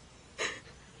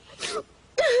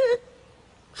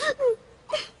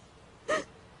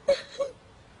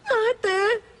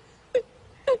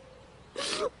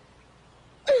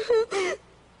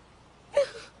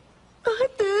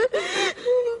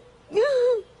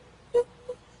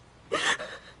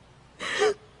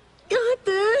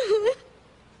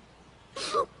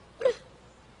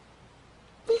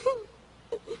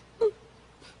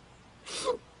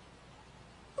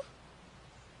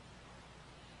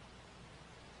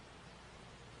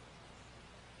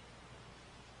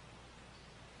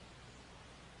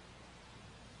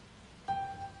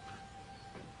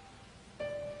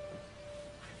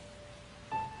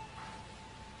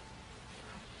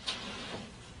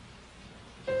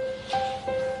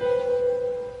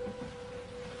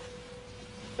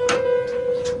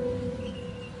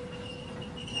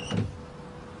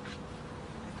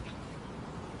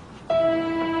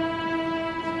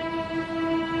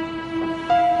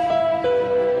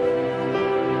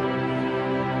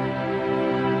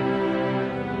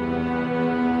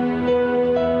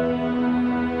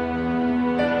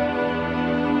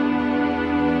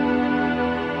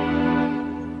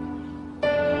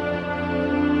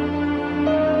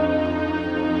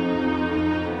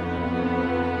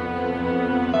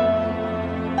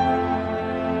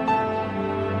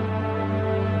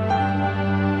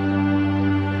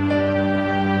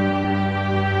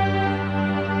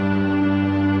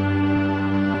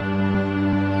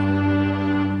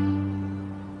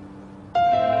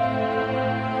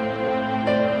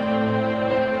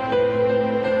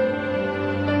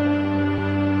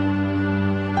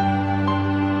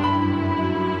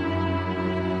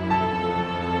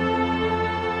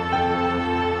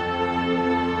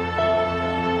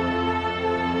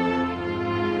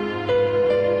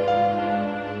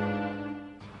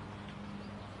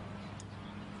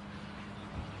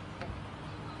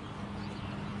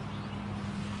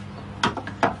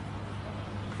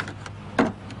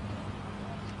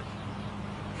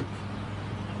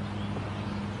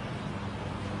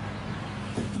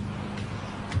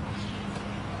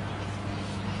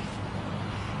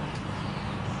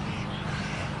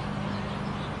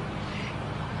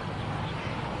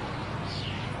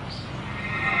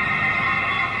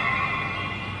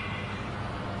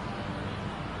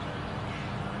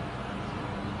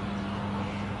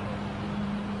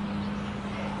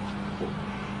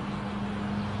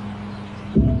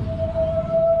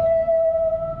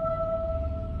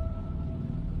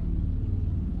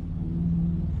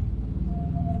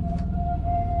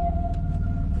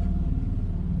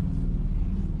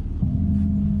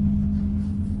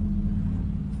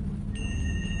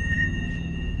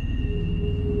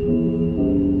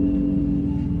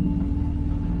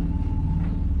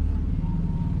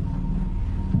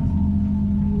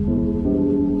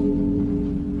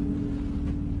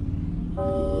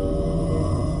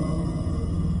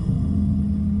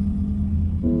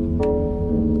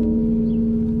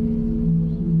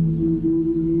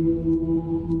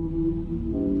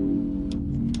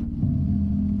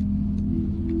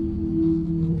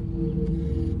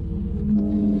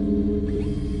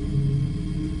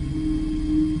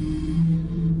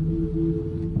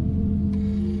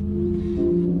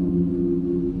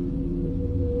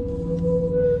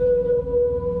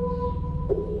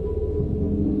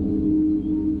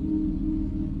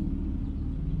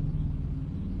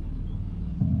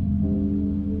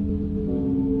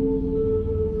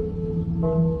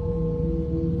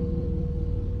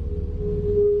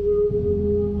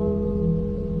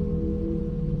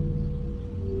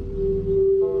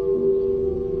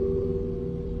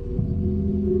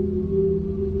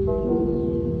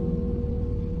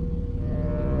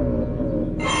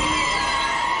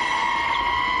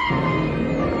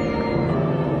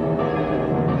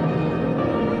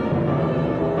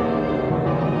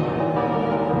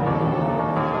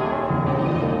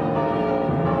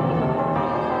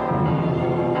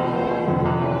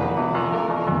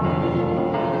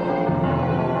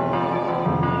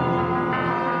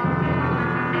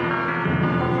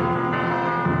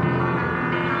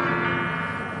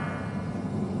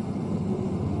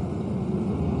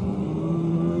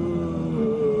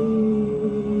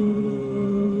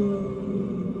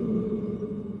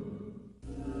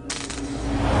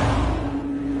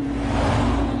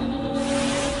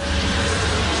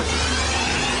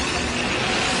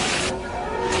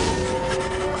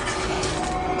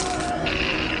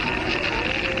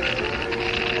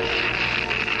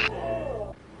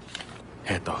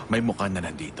 May mukha na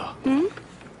nandito. Hmm?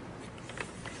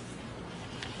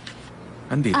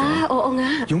 Andito. Oo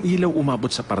nga. Yung ilaw umabot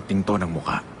sa parting to ng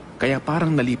muka. Kaya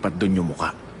parang nalipat doon yung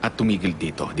muka at tumigil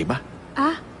dito, di ba?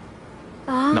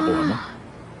 Nakuha mo?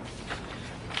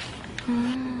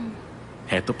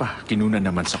 Heto pa, kinuna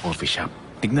naman sa coffee shop.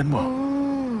 Tignan mo.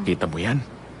 Kita mo yan?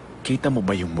 Kita mo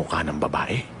ba yung mukha ng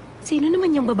babae? Sino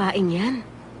naman yung babaeng yan?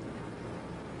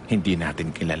 Hindi natin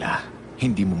kilala.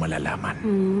 Hindi mo malalaman.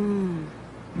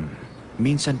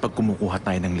 Minsan pag kumukuha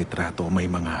tayo ng litrato, may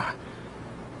mga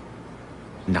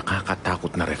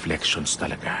nakakatakot na reflections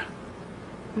talaga.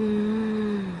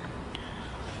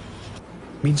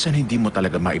 Minsan hindi mo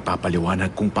talaga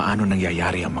maipapaliwanag kung paano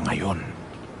nangyayari ang mga yon.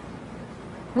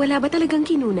 Wala ba talagang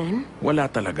kinunan? Wala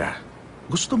talaga.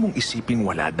 Gusto mong isiping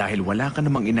wala dahil wala ka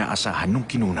namang inaasahan nung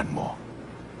kinunan mo.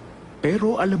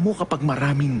 Pero alam mo kapag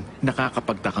maraming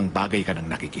nakakapagtakang bagay ka nang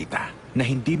nakikita na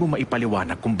hindi mo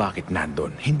maipaliwanag kung bakit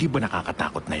nandun, hindi ba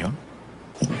nakakatakot na yon?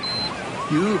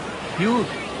 You!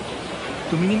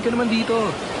 Tumingin ka naman dito.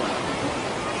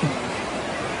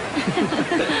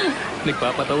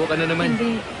 Nagpapatawa ka na naman.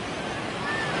 Hindi.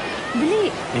 Dali.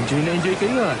 Enjoy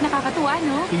kayo ah. Nakakatuwa,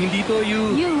 no? Tingin dito, you.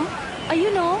 You?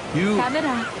 Ayun, no? You.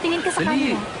 Camera. Tingin ka sa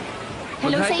Dali. camera.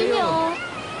 Hello Mag-hi sa kayo. inyo.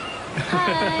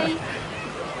 Hi.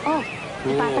 Oh,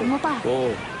 ipatag mo pa.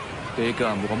 Teka,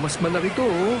 mukhang mas malaki to,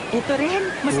 oh. Ito rin.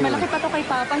 Mas malaki pa to kay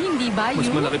Papa, hindi ba, Mas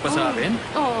you? malaki pa sa akin?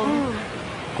 Oo.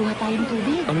 Kuha tayong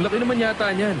tubig. Ang laki naman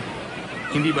yata niyan.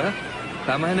 Hindi ba?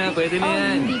 Tama na, pwede na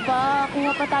yan. Hindi pa.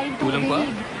 Kuha pa tayong tubig. Kulang pa?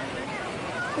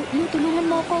 You, tulungan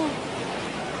mo ako.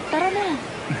 Tara na.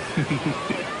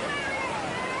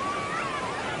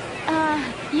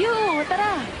 You,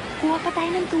 tara. Kuha pa tayo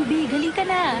ng tubig. Halika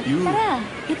na. You, Tara.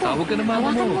 Ito. tawag ka na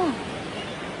mama Hawakan mo.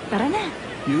 Tara na.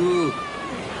 You.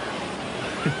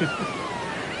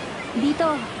 Dito.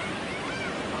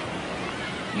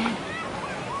 Yan.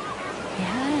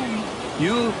 Yan.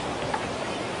 You.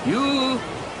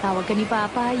 Tawag ka ni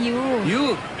Papa, you.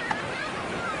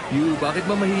 You, bakit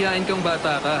ba mahihain kang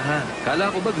bata ka, ha? Kala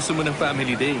ko ba gusto mo ng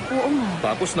family day? Oo nga.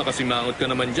 Tapos nakasimangot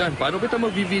ka naman dyan. Paano kita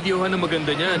magbivideohan ng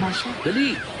maganda niyan? Tama siya.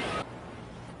 Dali!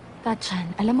 Katsan,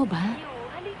 alam mo ba?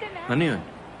 Ano yun?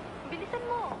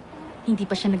 Hindi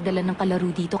pa siya nagdala ng kalaro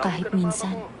dito kahit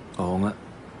minsan. Oo nga.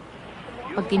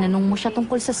 Pag tinanong mo siya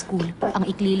tungkol sa school, ang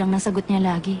ikli lang ng sagot niya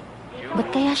lagi. Ba't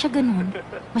kaya siya ganun?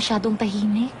 Masyadong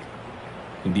tahimik.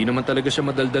 Hindi naman talaga siya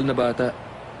madaldal na bata.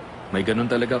 May ganun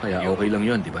talaga kaya okay lang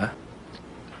yun, di ba?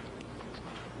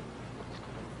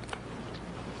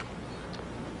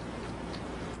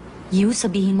 You,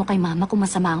 sabihin mo kay Mama kung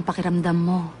masama ang pakiramdam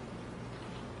mo.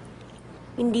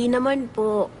 Hindi naman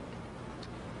po.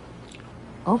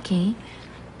 Okay.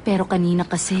 Pero kanina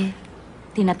kasi,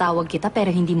 tinatawag kita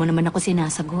pero hindi mo naman ako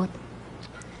sinasagot.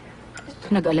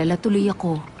 Nag-alala tuloy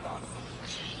ako.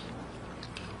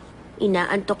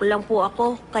 Inaantok lang po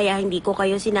ako, kaya hindi ko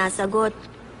kayo sinasagot.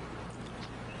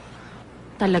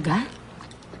 Talaga?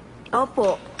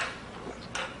 Opo.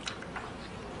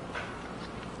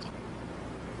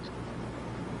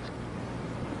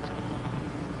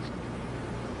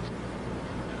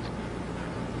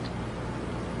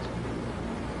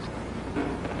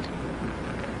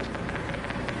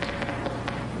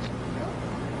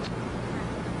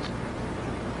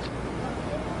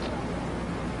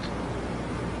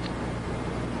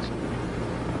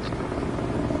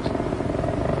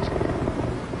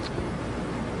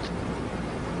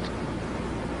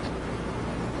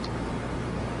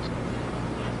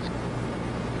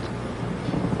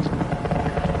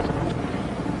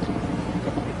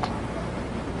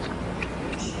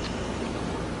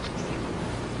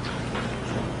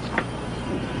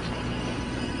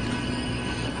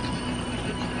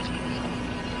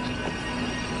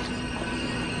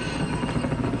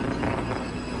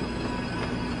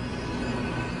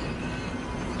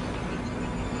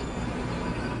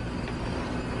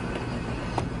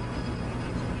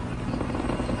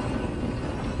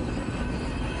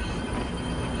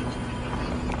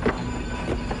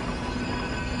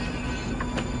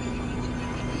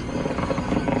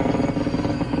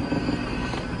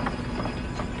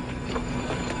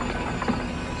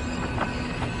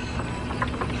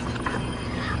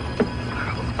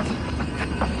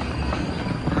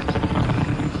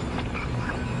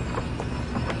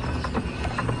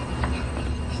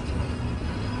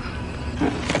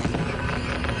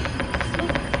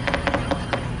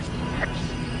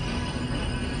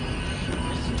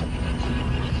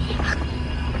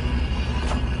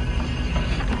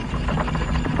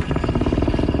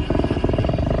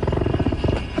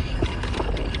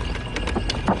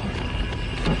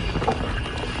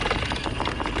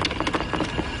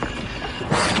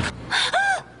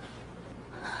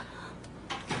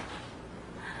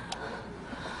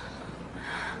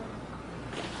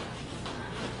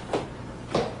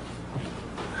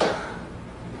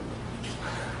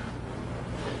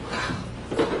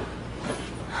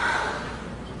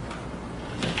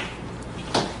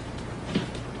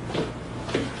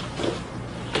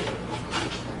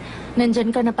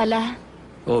 Nandyan ka na pala.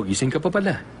 Oh, gising ka pa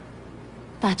pala.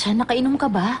 Tachan, nakainom ka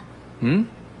ba?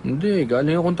 Hindi,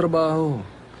 galing akong trabaho.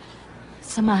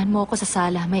 Samahan mo ako sa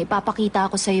sala. May ipapakita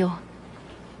ako sa'yo.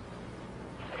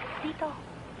 Dito.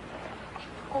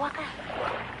 Kuha ka.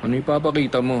 Ano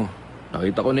ipapakita mo?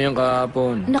 Nakita ko na yan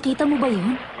kahapon. Nakita mo ba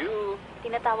yun? You,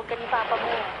 Tinatawag ka ni Papa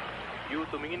mo. you,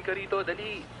 tumingin ka rito,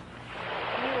 dali.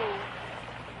 You,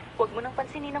 huwag mo nang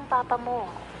pansinin ng Papa mo.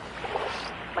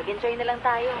 Mag-enjoy na lang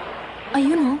tayo.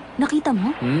 Ayun oh, nakita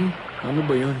mo? Ano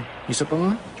ba yun? Isa pa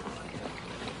nga?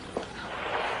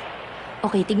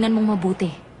 Okay, tignan mong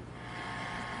mabuti.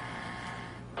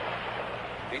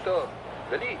 Dito,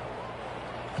 dali.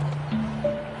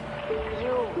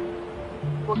 You,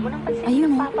 huwag mo nang pansinin Ayun,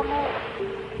 ng oh. Papa mo.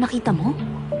 Nakita mo?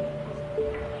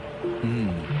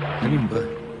 Alin ba?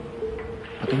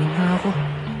 Patingin nga ako.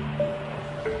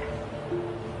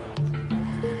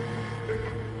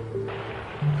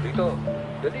 Dito,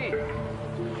 dali.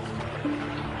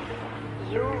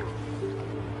 You,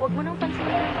 huwag mo nang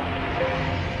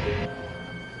pansinin.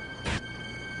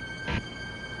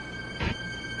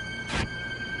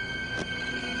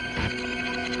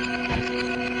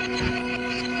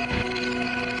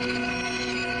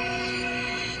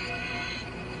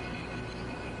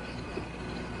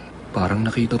 Parang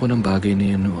nakita ko ng bagay na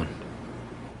yan noon.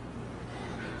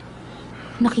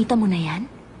 Nakita mo na yan?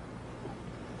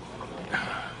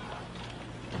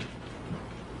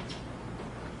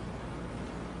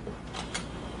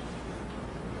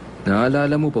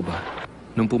 Naalala mo pa ba?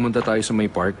 Nung pumunta tayo sa may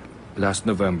park last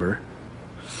November?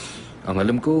 Ang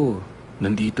alam ko,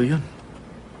 nandito yun.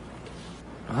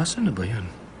 Asa na ba yan?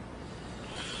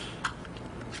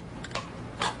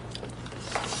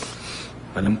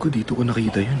 Alam ko dito ko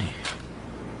nakita yun eh.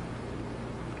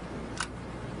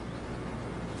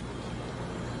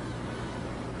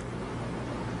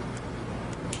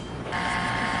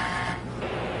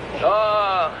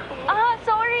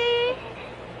 Sorry!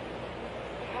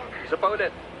 Isa pa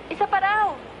ulit. Isa pa raw.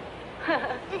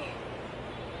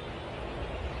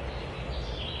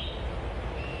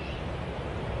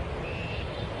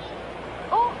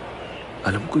 Oh,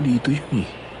 Alam ko dito yun eh.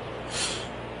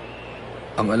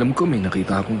 Ang alam ko may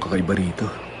nakita akong kakaiba rito.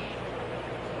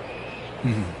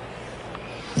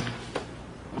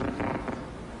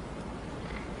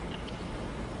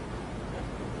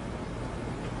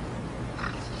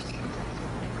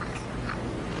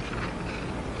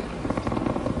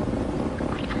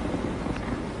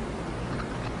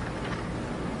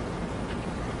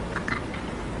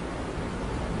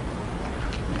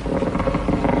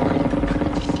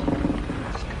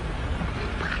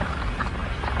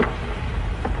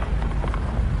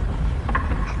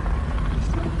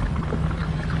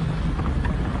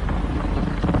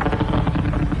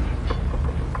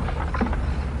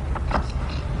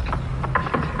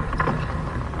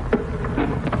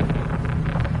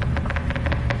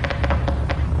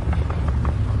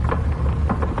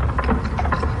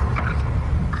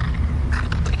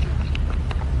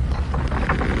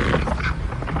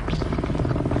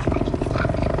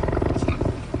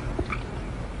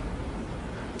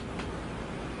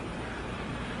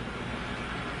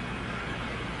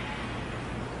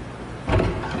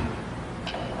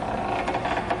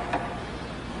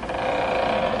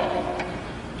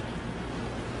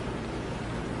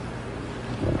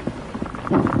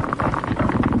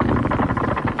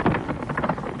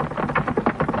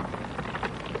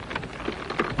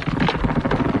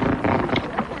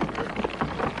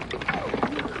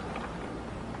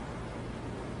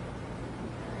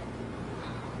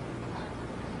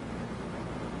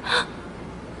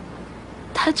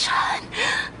 Tachan!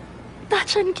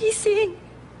 Tachan, gising!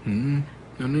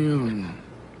 Ano yun?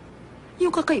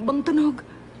 Yung kakaibang tunog,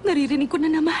 naririnig ko na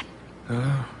naman.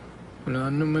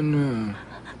 Wala naman na.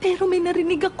 Pero may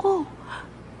narinig ako.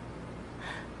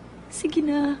 Sige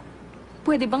na.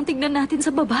 Pwede bang tignan natin sa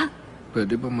baba?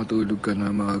 Pwede ba matulog ka na,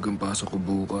 maagang pasok ko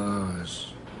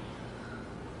bukas?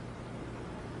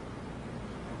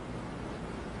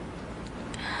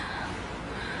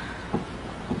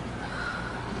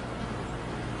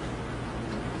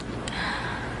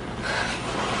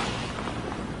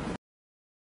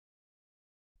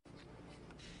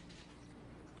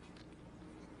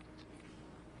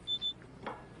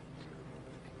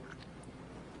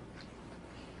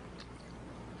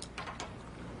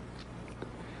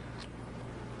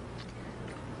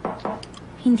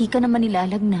 Hindi ka naman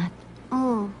nilalagnat.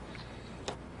 Oo.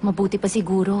 Mabuti pa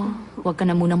siguro. Huwag ka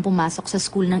na munang pumasok sa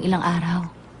school ng ilang araw.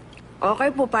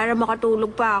 Okay po, para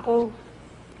makatulog pa ako.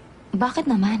 Bakit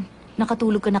naman?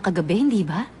 Nakatulog ka na kagabi, hindi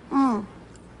ba? Mm.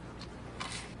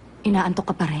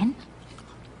 Inaantok ka pa rin?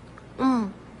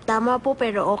 Mm. Tama Tama po,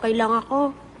 pero okay lang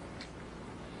ako.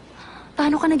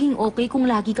 Paano ka naging okay kung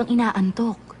lagi kang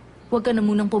inaantok? Huwag ka na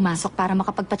munang pumasok para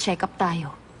makapagpa-check up tayo.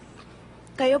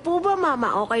 Kayo po ba,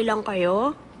 Mama? Okay lang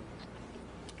kayo?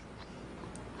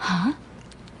 Ha?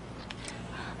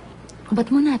 Ba't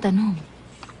mo natanong?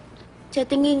 Sa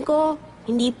tingin ko,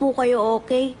 hindi po kayo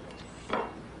okay.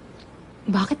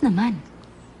 Bakit naman?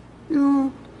 Yung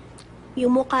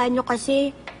mukha nyo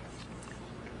kasi.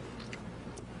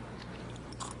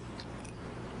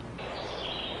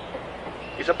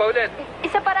 Isa pa ulit.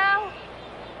 Isa pa raw!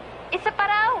 Isa pa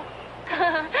raw!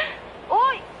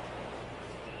 Uy!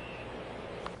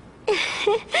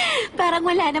 Parang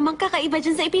wala namang kakaiba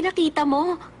dyan sa ipinakita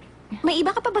mo. May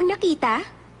iba ka pa bang nakita?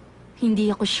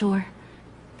 Hindi ako sure.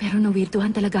 Pero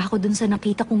nawirtuhan talaga ako dun sa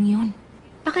nakita kong yun.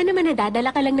 Baka naman nadadala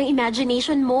ka lang ng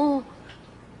imagination mo.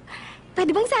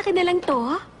 Pwede bang sa akin na lang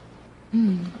to?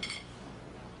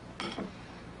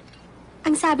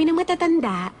 Ang sabi ng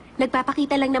matatanda,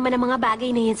 nagpapakita lang naman ng mga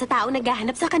bagay na yan sa taong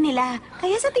naghahanap sa kanila.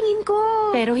 Kaya sa tingin ko...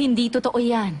 Pero hindi totoo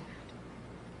yan.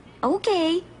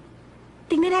 Okay.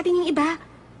 Tingnan natin yung iba.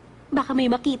 Baka may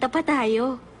makita pa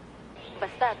tayo.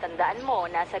 Basta, tandaan mo,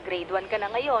 nasa grade 1 ka na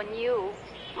ngayon, you.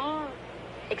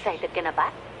 Excited ka na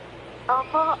ba?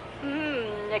 Opo.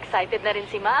 Excited na rin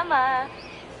si Mama.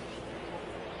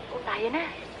 Tayo na.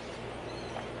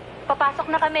 Papasok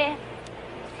na kami.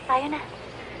 Tayo na.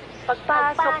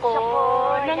 Pagpasok ko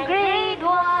ng grade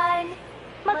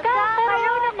 1,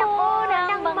 magkakaroon ako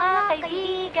ng mga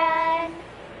kaibigan.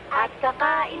 At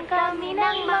kakain kami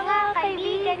ng mga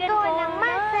kaibigan ko ng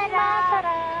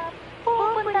masarap.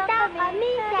 Pupunta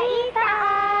kami sa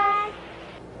itaas.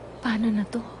 Paano na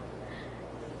to?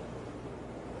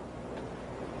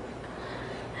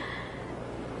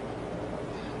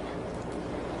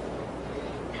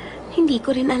 Hindi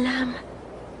ko rin alam.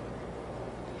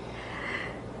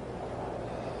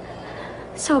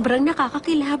 Sobrang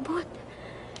nakakakilabot.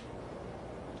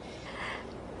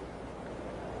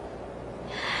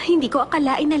 Hindi ko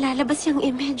akalain na lalabas yung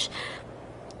image.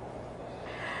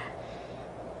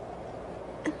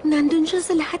 Nandun siya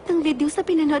sa lahat ng video sa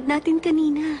pinanood natin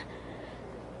kanina.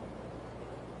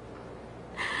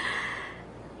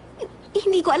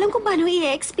 Hindi ko alam kung paano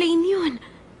i-explain yun.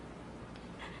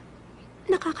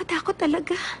 Nakakatakot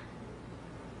talaga.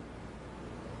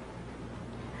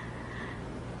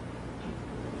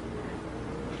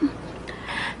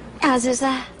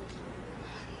 Azusa,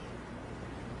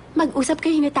 mag-usap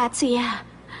kayo ni Tatsuya.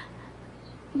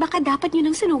 Baka dapat nyo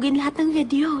nang sunugin lahat ng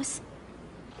videos.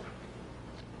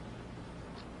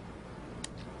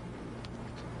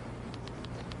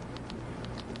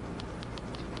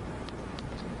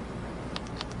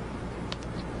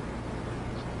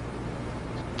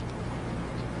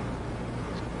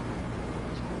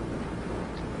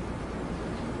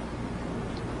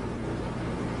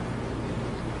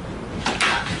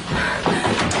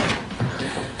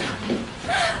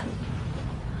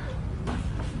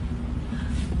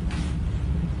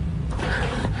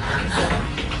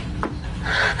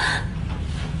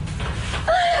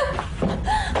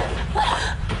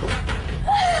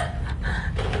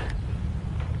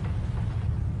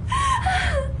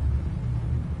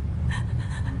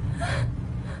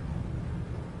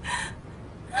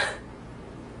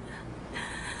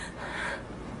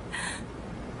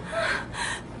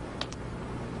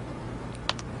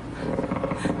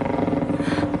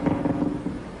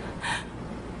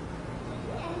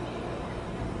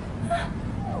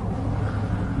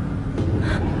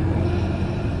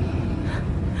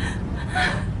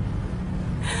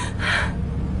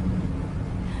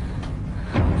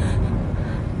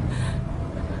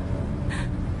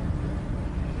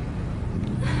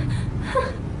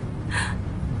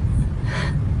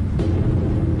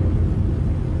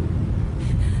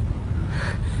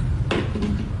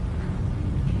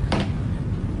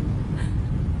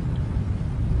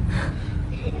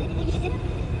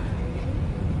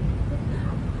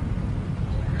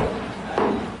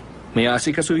 May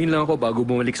asikasuhin lang ako bago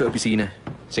bumalik sa opisina.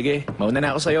 Sige, mauna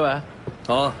na ako sa'yo ah.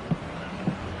 Oo.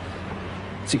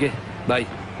 Sige, bye.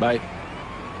 Bye.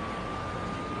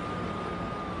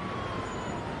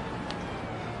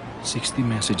 $60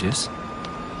 messages?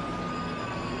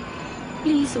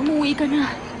 Please, umuwi ka na.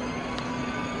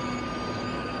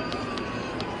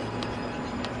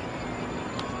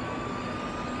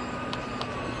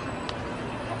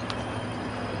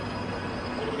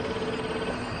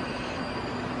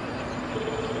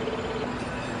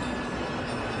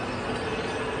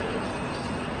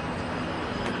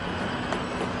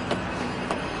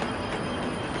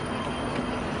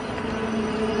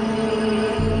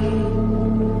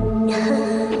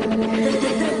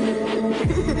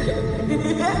 Ha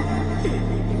ha ha!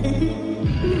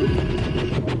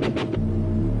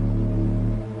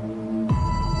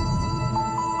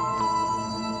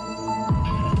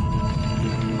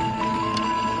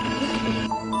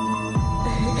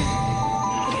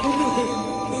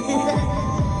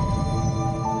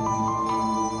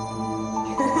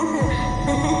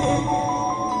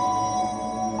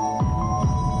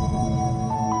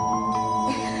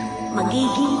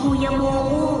 Pamilya mo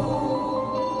ako.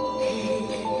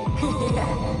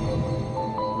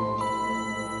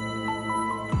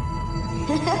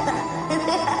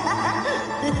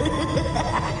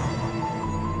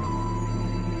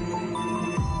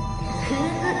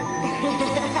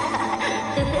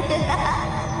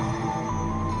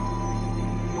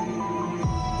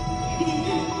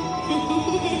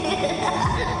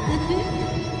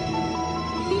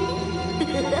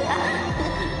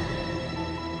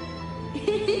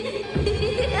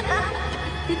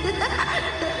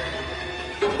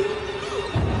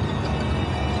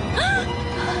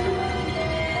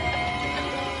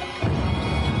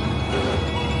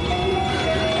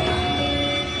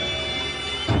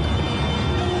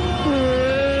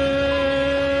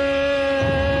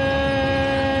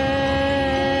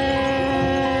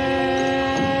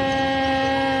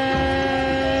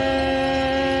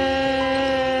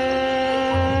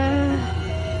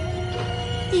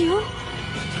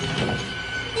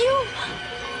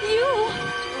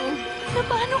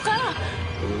 Paano ka?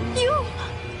 Yu!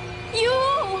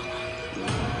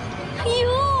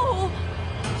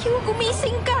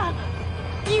 Gumising ka!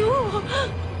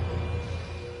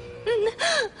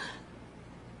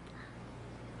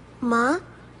 Ma?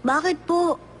 Bakit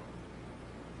po?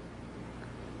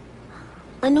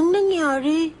 Anong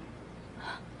nangyari?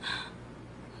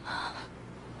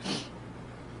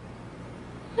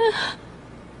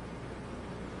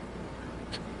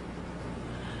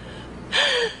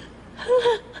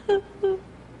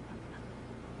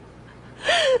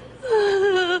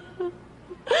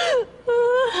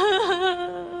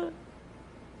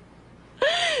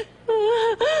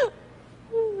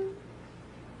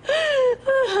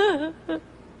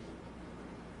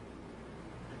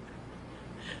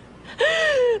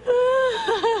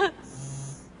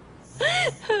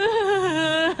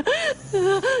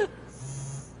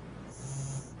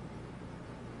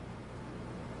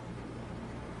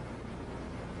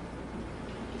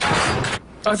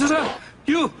 Azusa!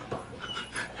 Yu!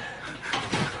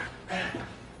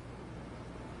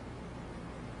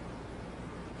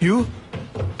 Yu?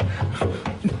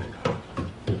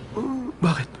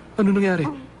 Bakit? Ano nangyari?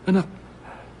 Anak?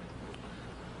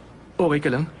 Okay ka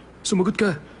lang? Sumagot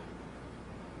ka.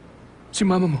 Si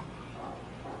mama mo.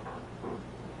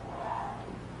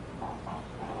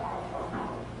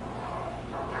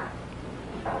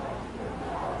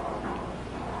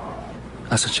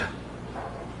 Asan siya?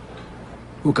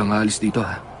 Huwag kang aalis dito,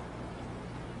 ha?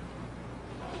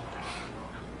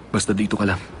 Basta dito ka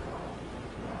lang.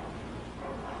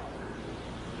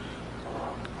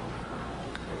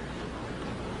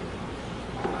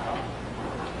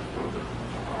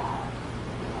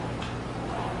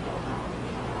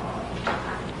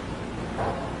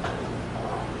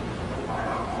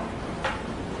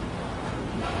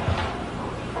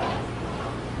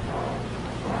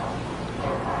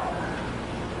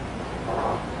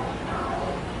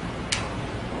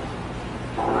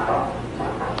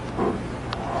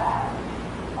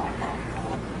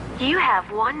 You have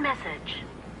one message.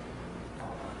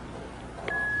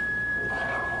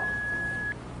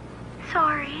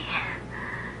 Sorry.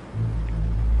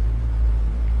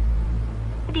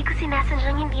 Hindi ko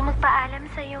sinasadyang hindi magpaalam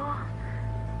sa'yo.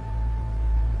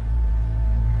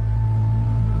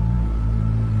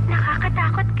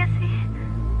 Nakakatakot kasi.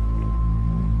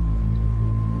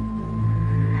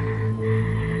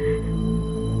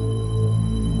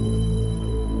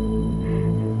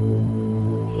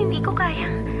 Hindi ko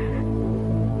kayang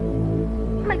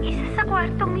mag-isa sa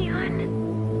kwartong yun.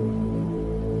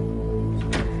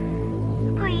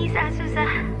 Please, Azusa.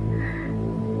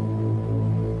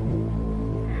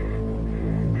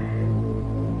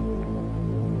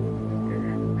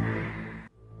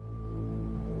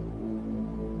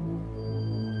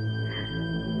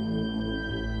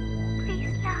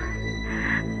 Please lang.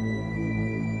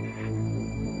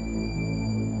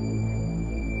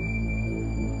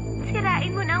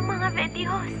 Sirain mo na ang mga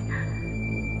videos.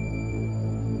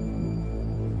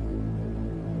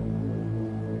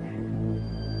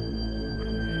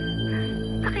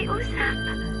 Pakiusap.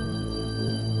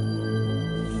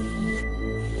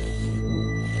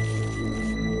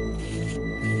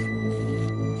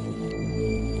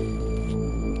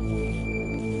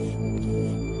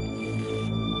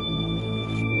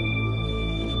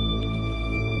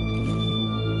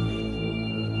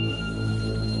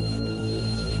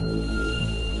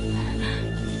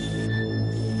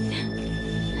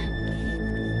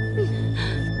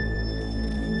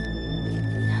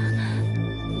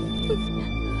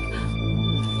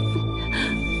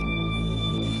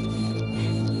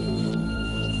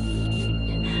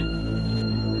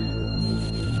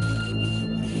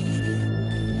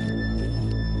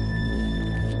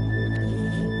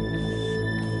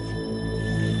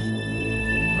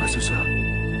 Azusa.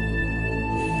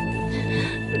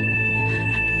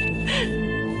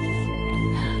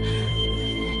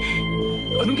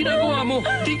 Anong ginagawa mo?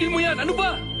 Itigil mo yan! Ano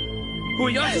ba?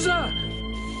 Hoy, Azusa!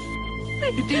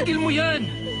 Itigil mo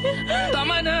yan!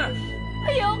 Tama na!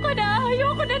 Ayoko na!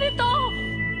 Ayoko na nito!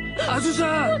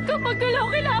 Azusa! Huwag kang maggalaw.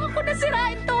 Kailangan ko na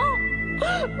sirain to!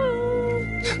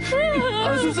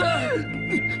 Azusa!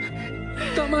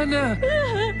 Tama na!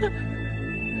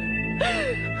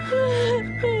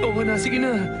 Oo na, sige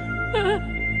na.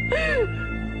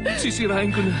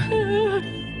 Sisirain ko na.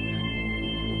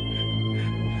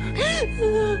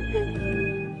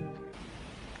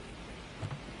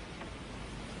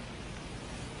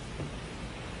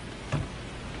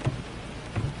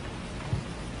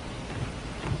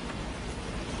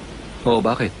 Oo,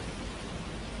 bakit?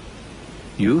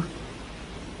 You?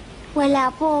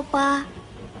 Wala po, Pa.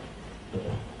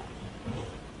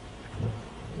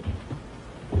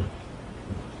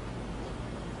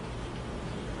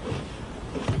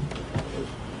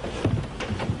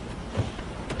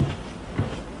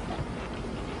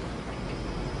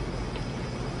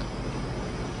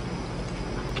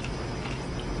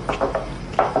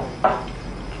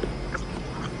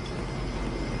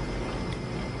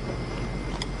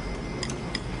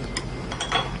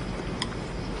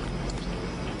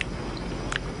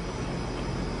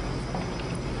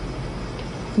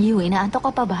 Yu, inaantok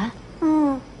ka pa ba?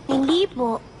 Hindi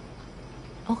po.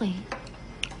 Okay.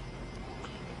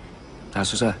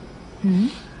 Azusa,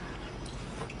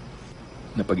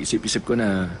 napag-isip-isip ko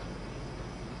na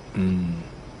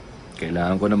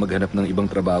kailangan ko na maghanap ng ibang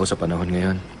trabaho sa panahon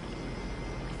ngayon.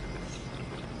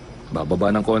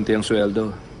 Bababa ng konti ang sweldo,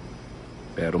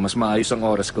 pero mas maayos ang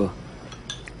oras ko.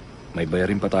 May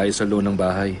bayarin pa tayo sa loan ng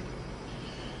bahay.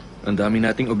 Ang dami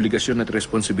nating obligasyon at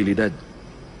responsibilidad.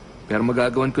 Pero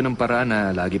magagawan ko ng paraan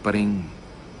na lagi pa rin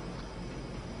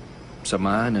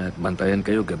samahan at bantayan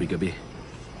kayo gabi-gabi.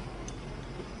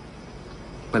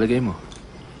 Palagay mo?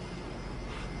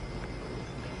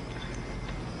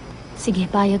 Sige,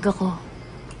 payag ako.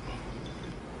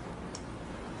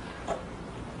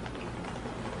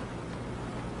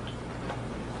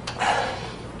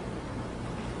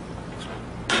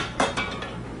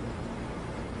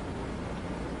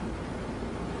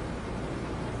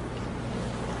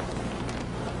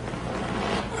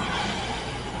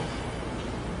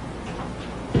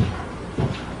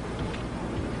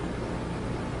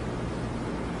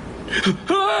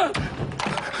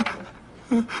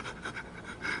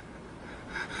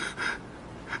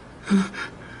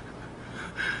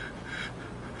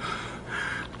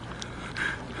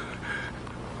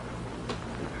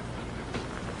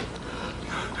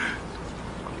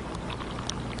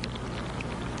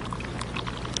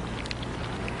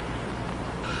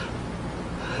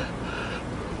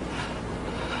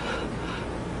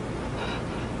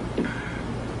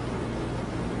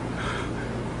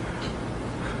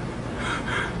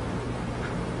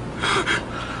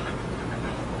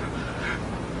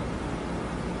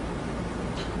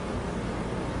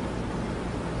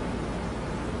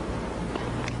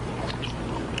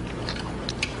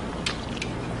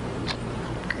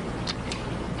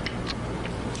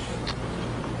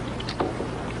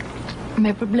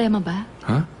 May problema ba?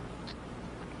 Ha?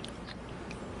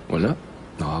 Wala.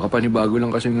 Nakakapanibago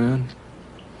lang kasi ngayon.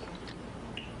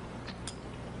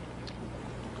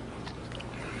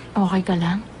 Okay ka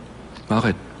lang?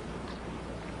 Bakit?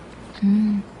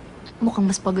 Mukhang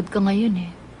mas pagod ka ngayon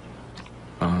eh.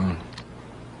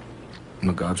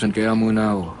 Mag-absent kaya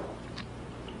muna ako.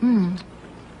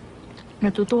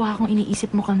 Natutuwa akong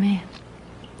iniisip mo kami.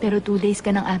 Pero 2 days ka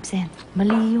nang absent.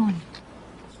 Mali yun.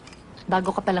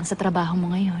 Bago ka pa lang sa trabaho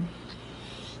mo ngayon.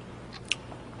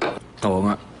 Oo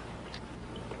nga.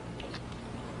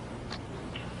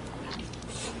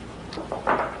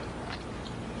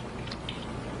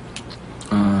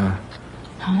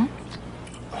 Ha?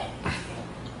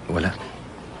 Wala.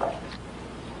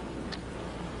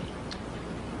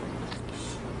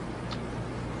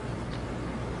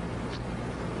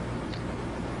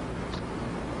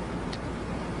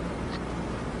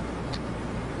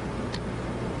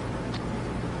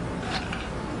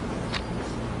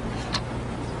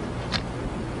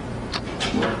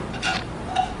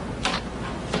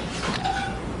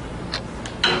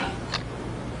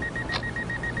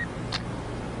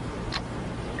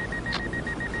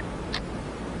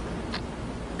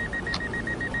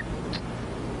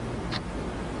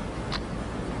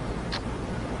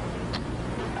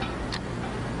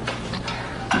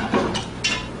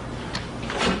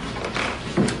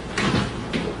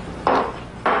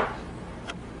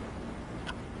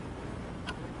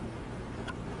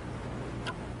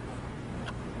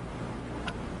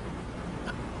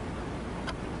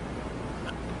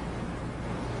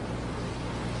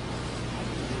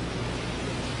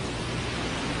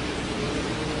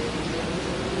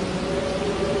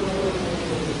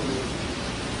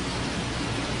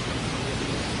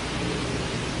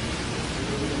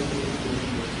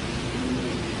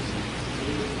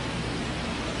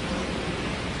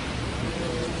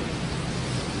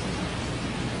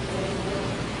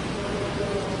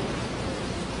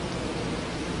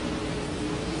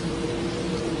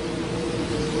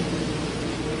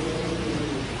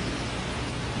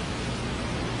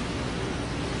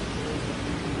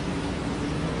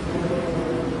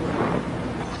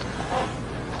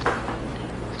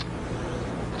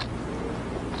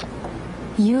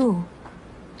 You,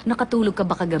 nakatulog ka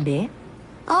ba kagabi?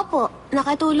 Opo,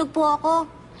 nakatulog po ako.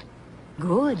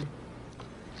 Good.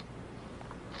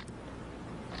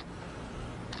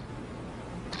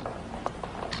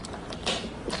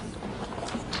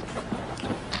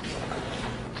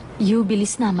 You,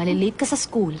 bilis na. Malilate ka sa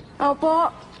school. Opo.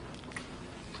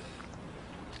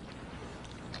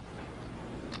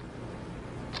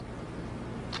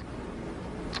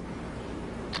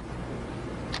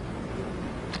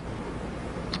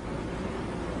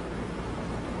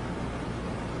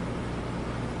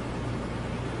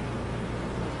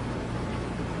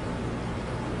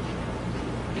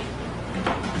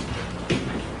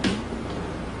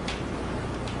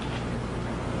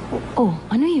 Oh,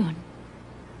 ano yun?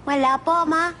 Wala po,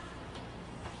 Ma.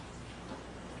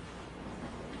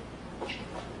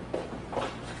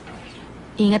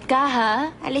 Ingat ka, ha?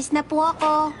 Alis na po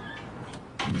ako.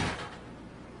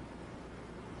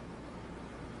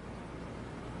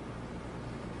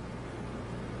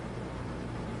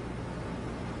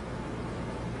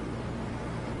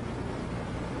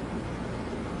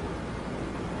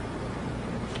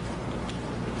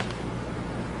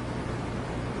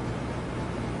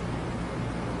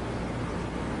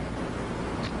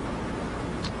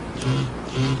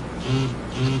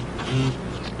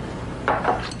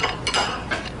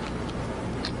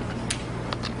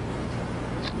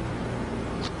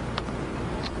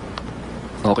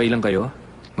 Okay lang kayo?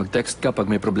 Mag-text ka pag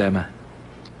may problema.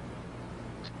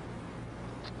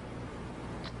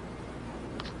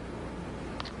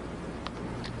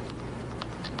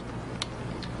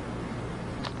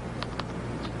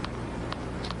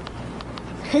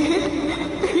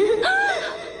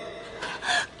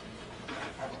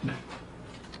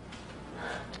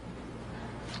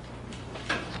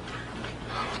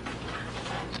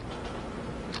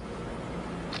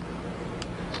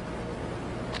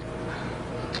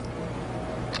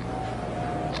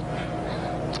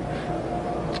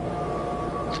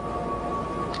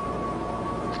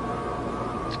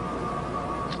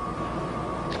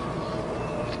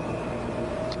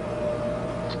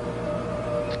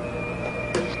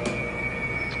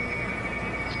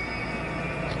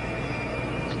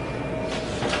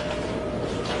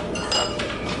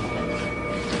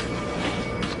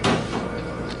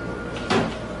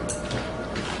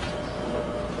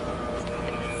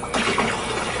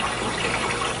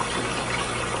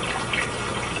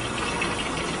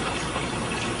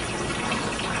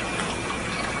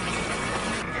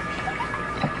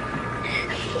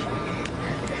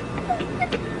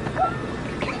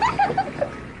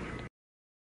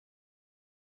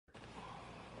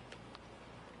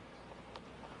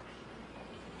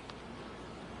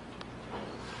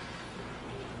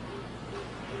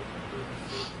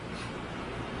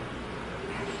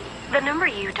 The number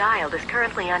you dialed is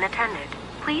currently unattended.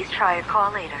 Please try a call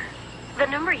later. The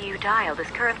number you dialed is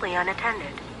currently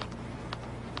unattended.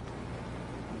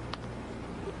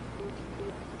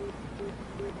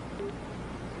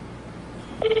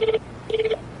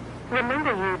 The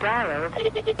number you dialed.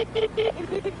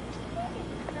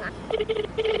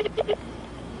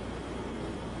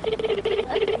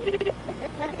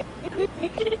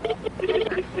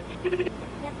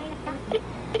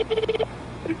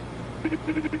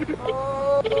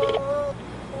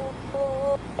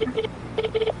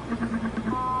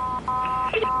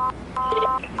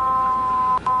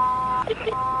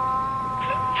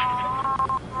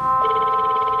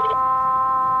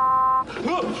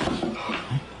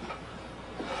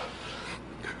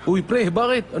 Uy, pre,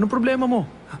 bakit? Anong problema mo?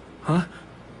 Ha?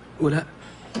 Wala.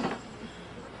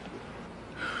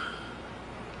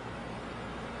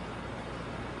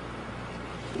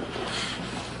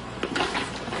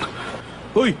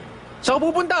 Uy! Saan ka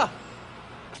pupunta?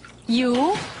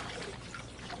 You?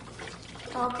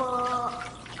 Opo.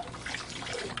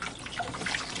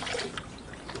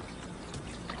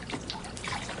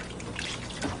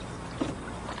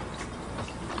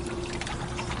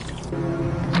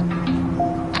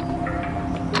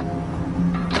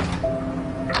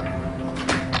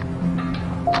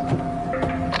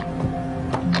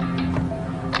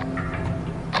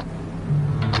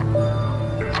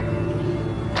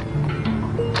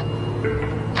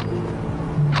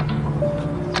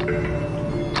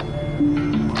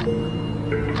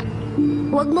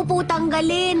 Huwag mo po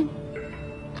tanggalin.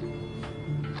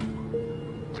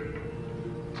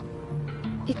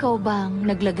 Ikaw bang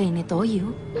naglagay nito,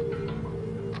 You?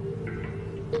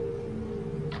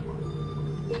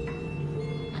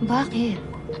 Bakit?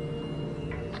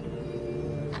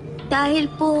 Dahil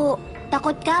po,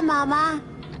 takot ka, Mama.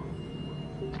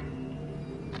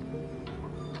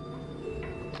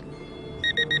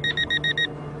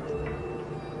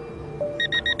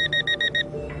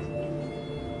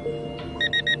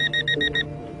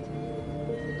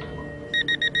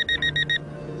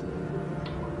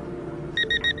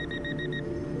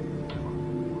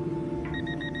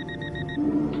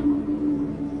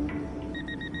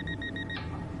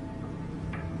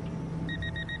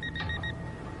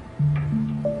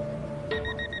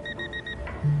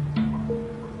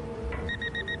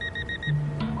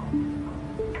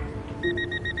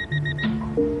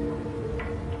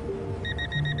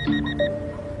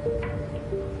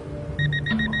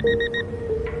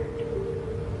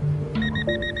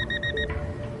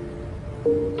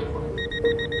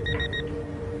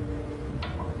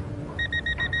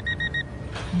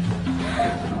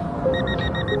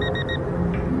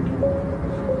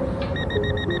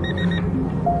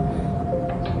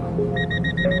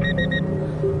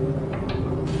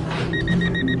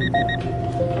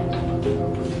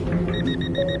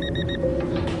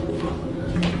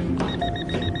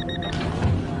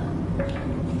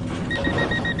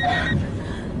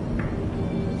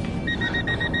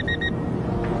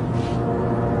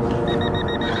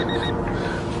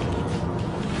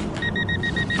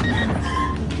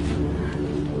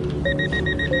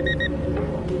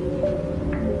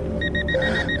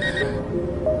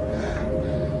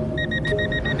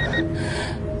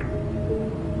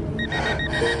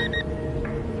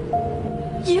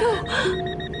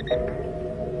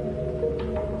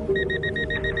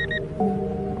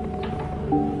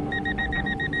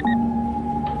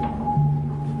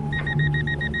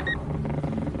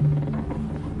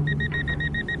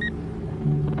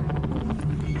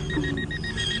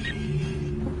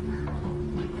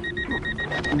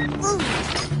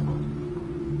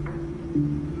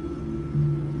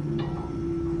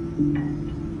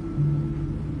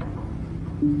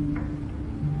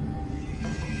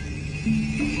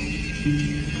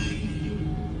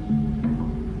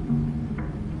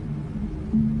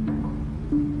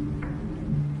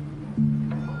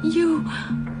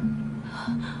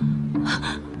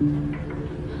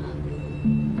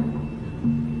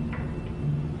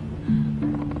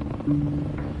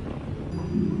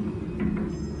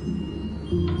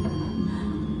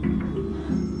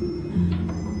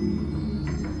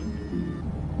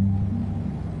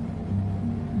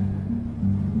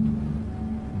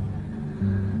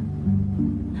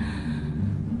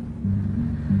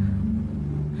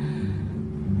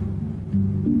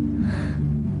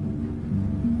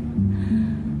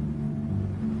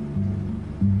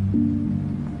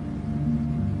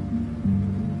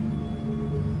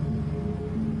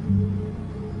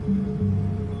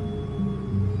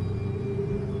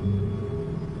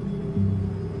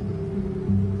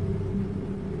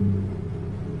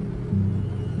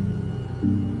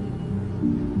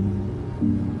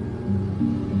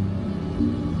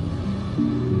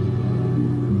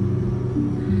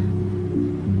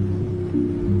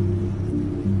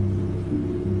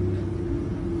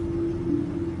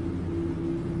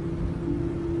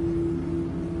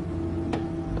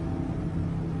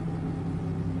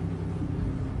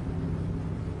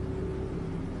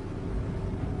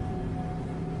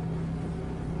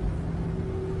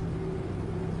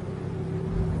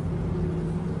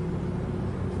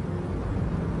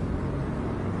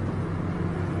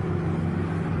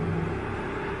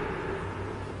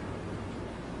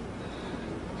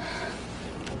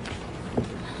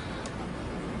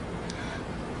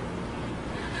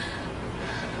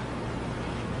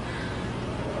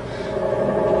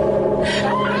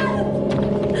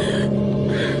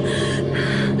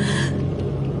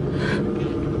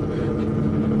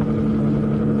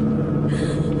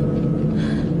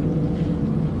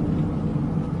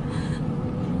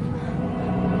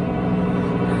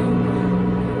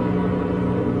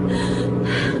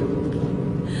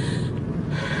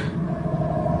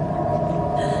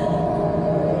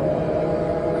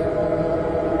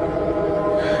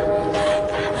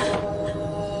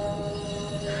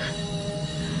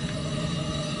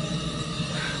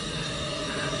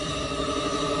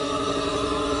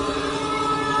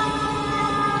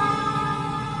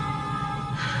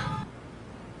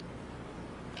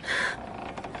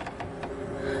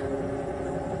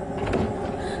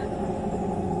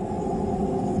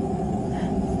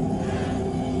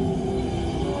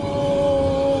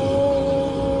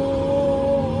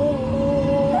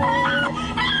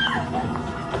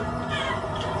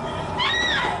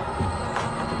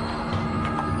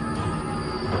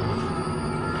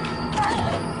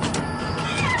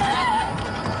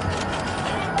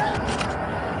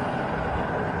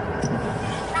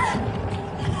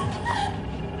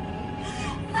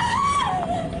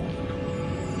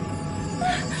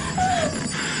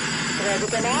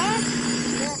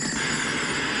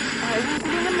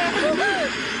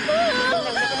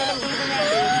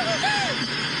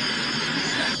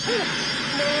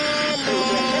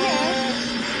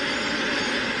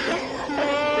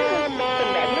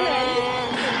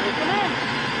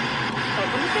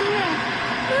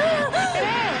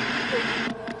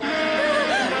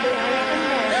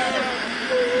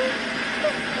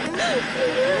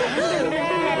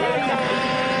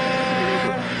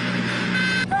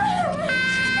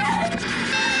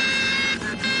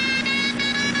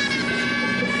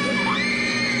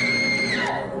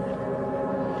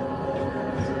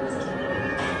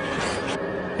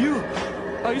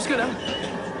 ka lang.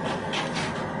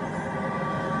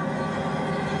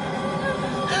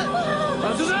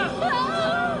 Azusa!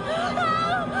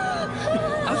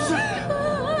 Azusa!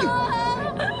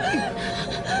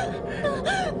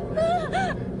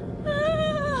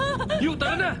 Yu,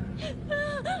 tara na!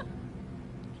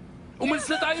 Umalis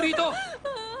na tayo rito!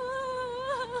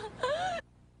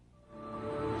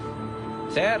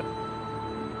 Sir!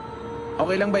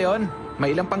 Okay lang ba yon?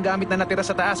 May ilang panggamit na natira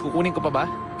sa taas. Kukunin ko pa ba?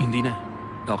 Hindi na.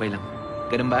 Okay lang.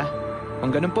 Ganun ba?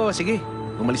 Kung ganun po, sige.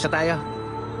 Umalis na tayo.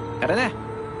 Tara na!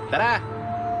 Tara!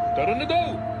 Tara na daw!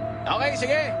 Okay,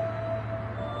 sige!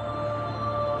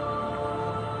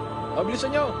 O,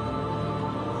 bilisan nyo!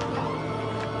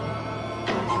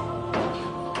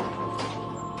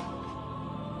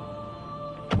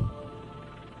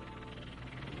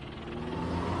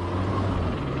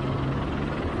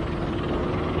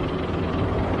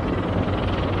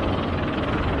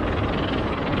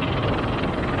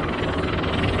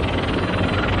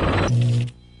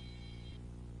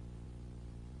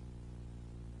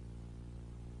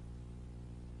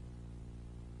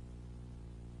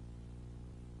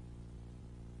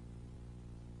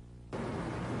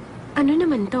 Ano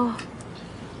naman to?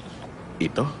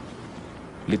 Ito?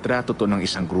 Litrato to ng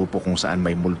isang grupo kung saan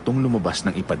may multong lumabas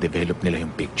nang ipadevelop nila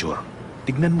yung picture.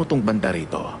 Tignan mo tong banda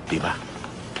rito, di ba?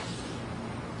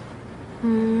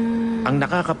 Ang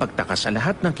nakakapagtaka sa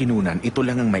lahat ng kinunan, ito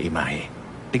lang ang may imahe.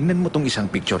 Tingnan mo tong isang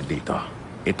picture dito.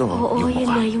 Ito, Oo, yung yan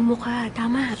mukha. na yung mukha.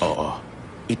 Tama. Oo.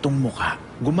 Itong mukha,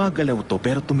 gumagalaw to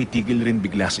pero tumitigil rin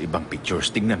bigla sa ibang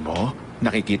pictures. Tingnan mo,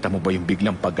 nakikita mo ba yung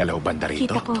biglang paggalaw banda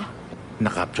rito? Kita ko.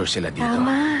 Na-capture sila dito.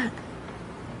 Tama.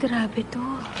 Grabe to.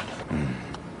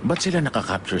 Ba't sila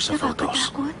nakakapture sa photos?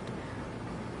 Nakakatakot.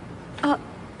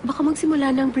 Baka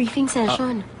magsimula ng briefing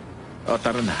session. O,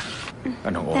 tara na.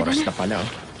 Anong Tara oras na. na pala, oh?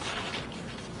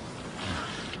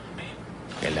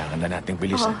 Kailangan na nating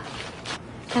bilisan. Oo.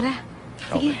 Tara.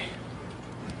 Sige. Okay.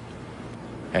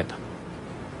 Eto.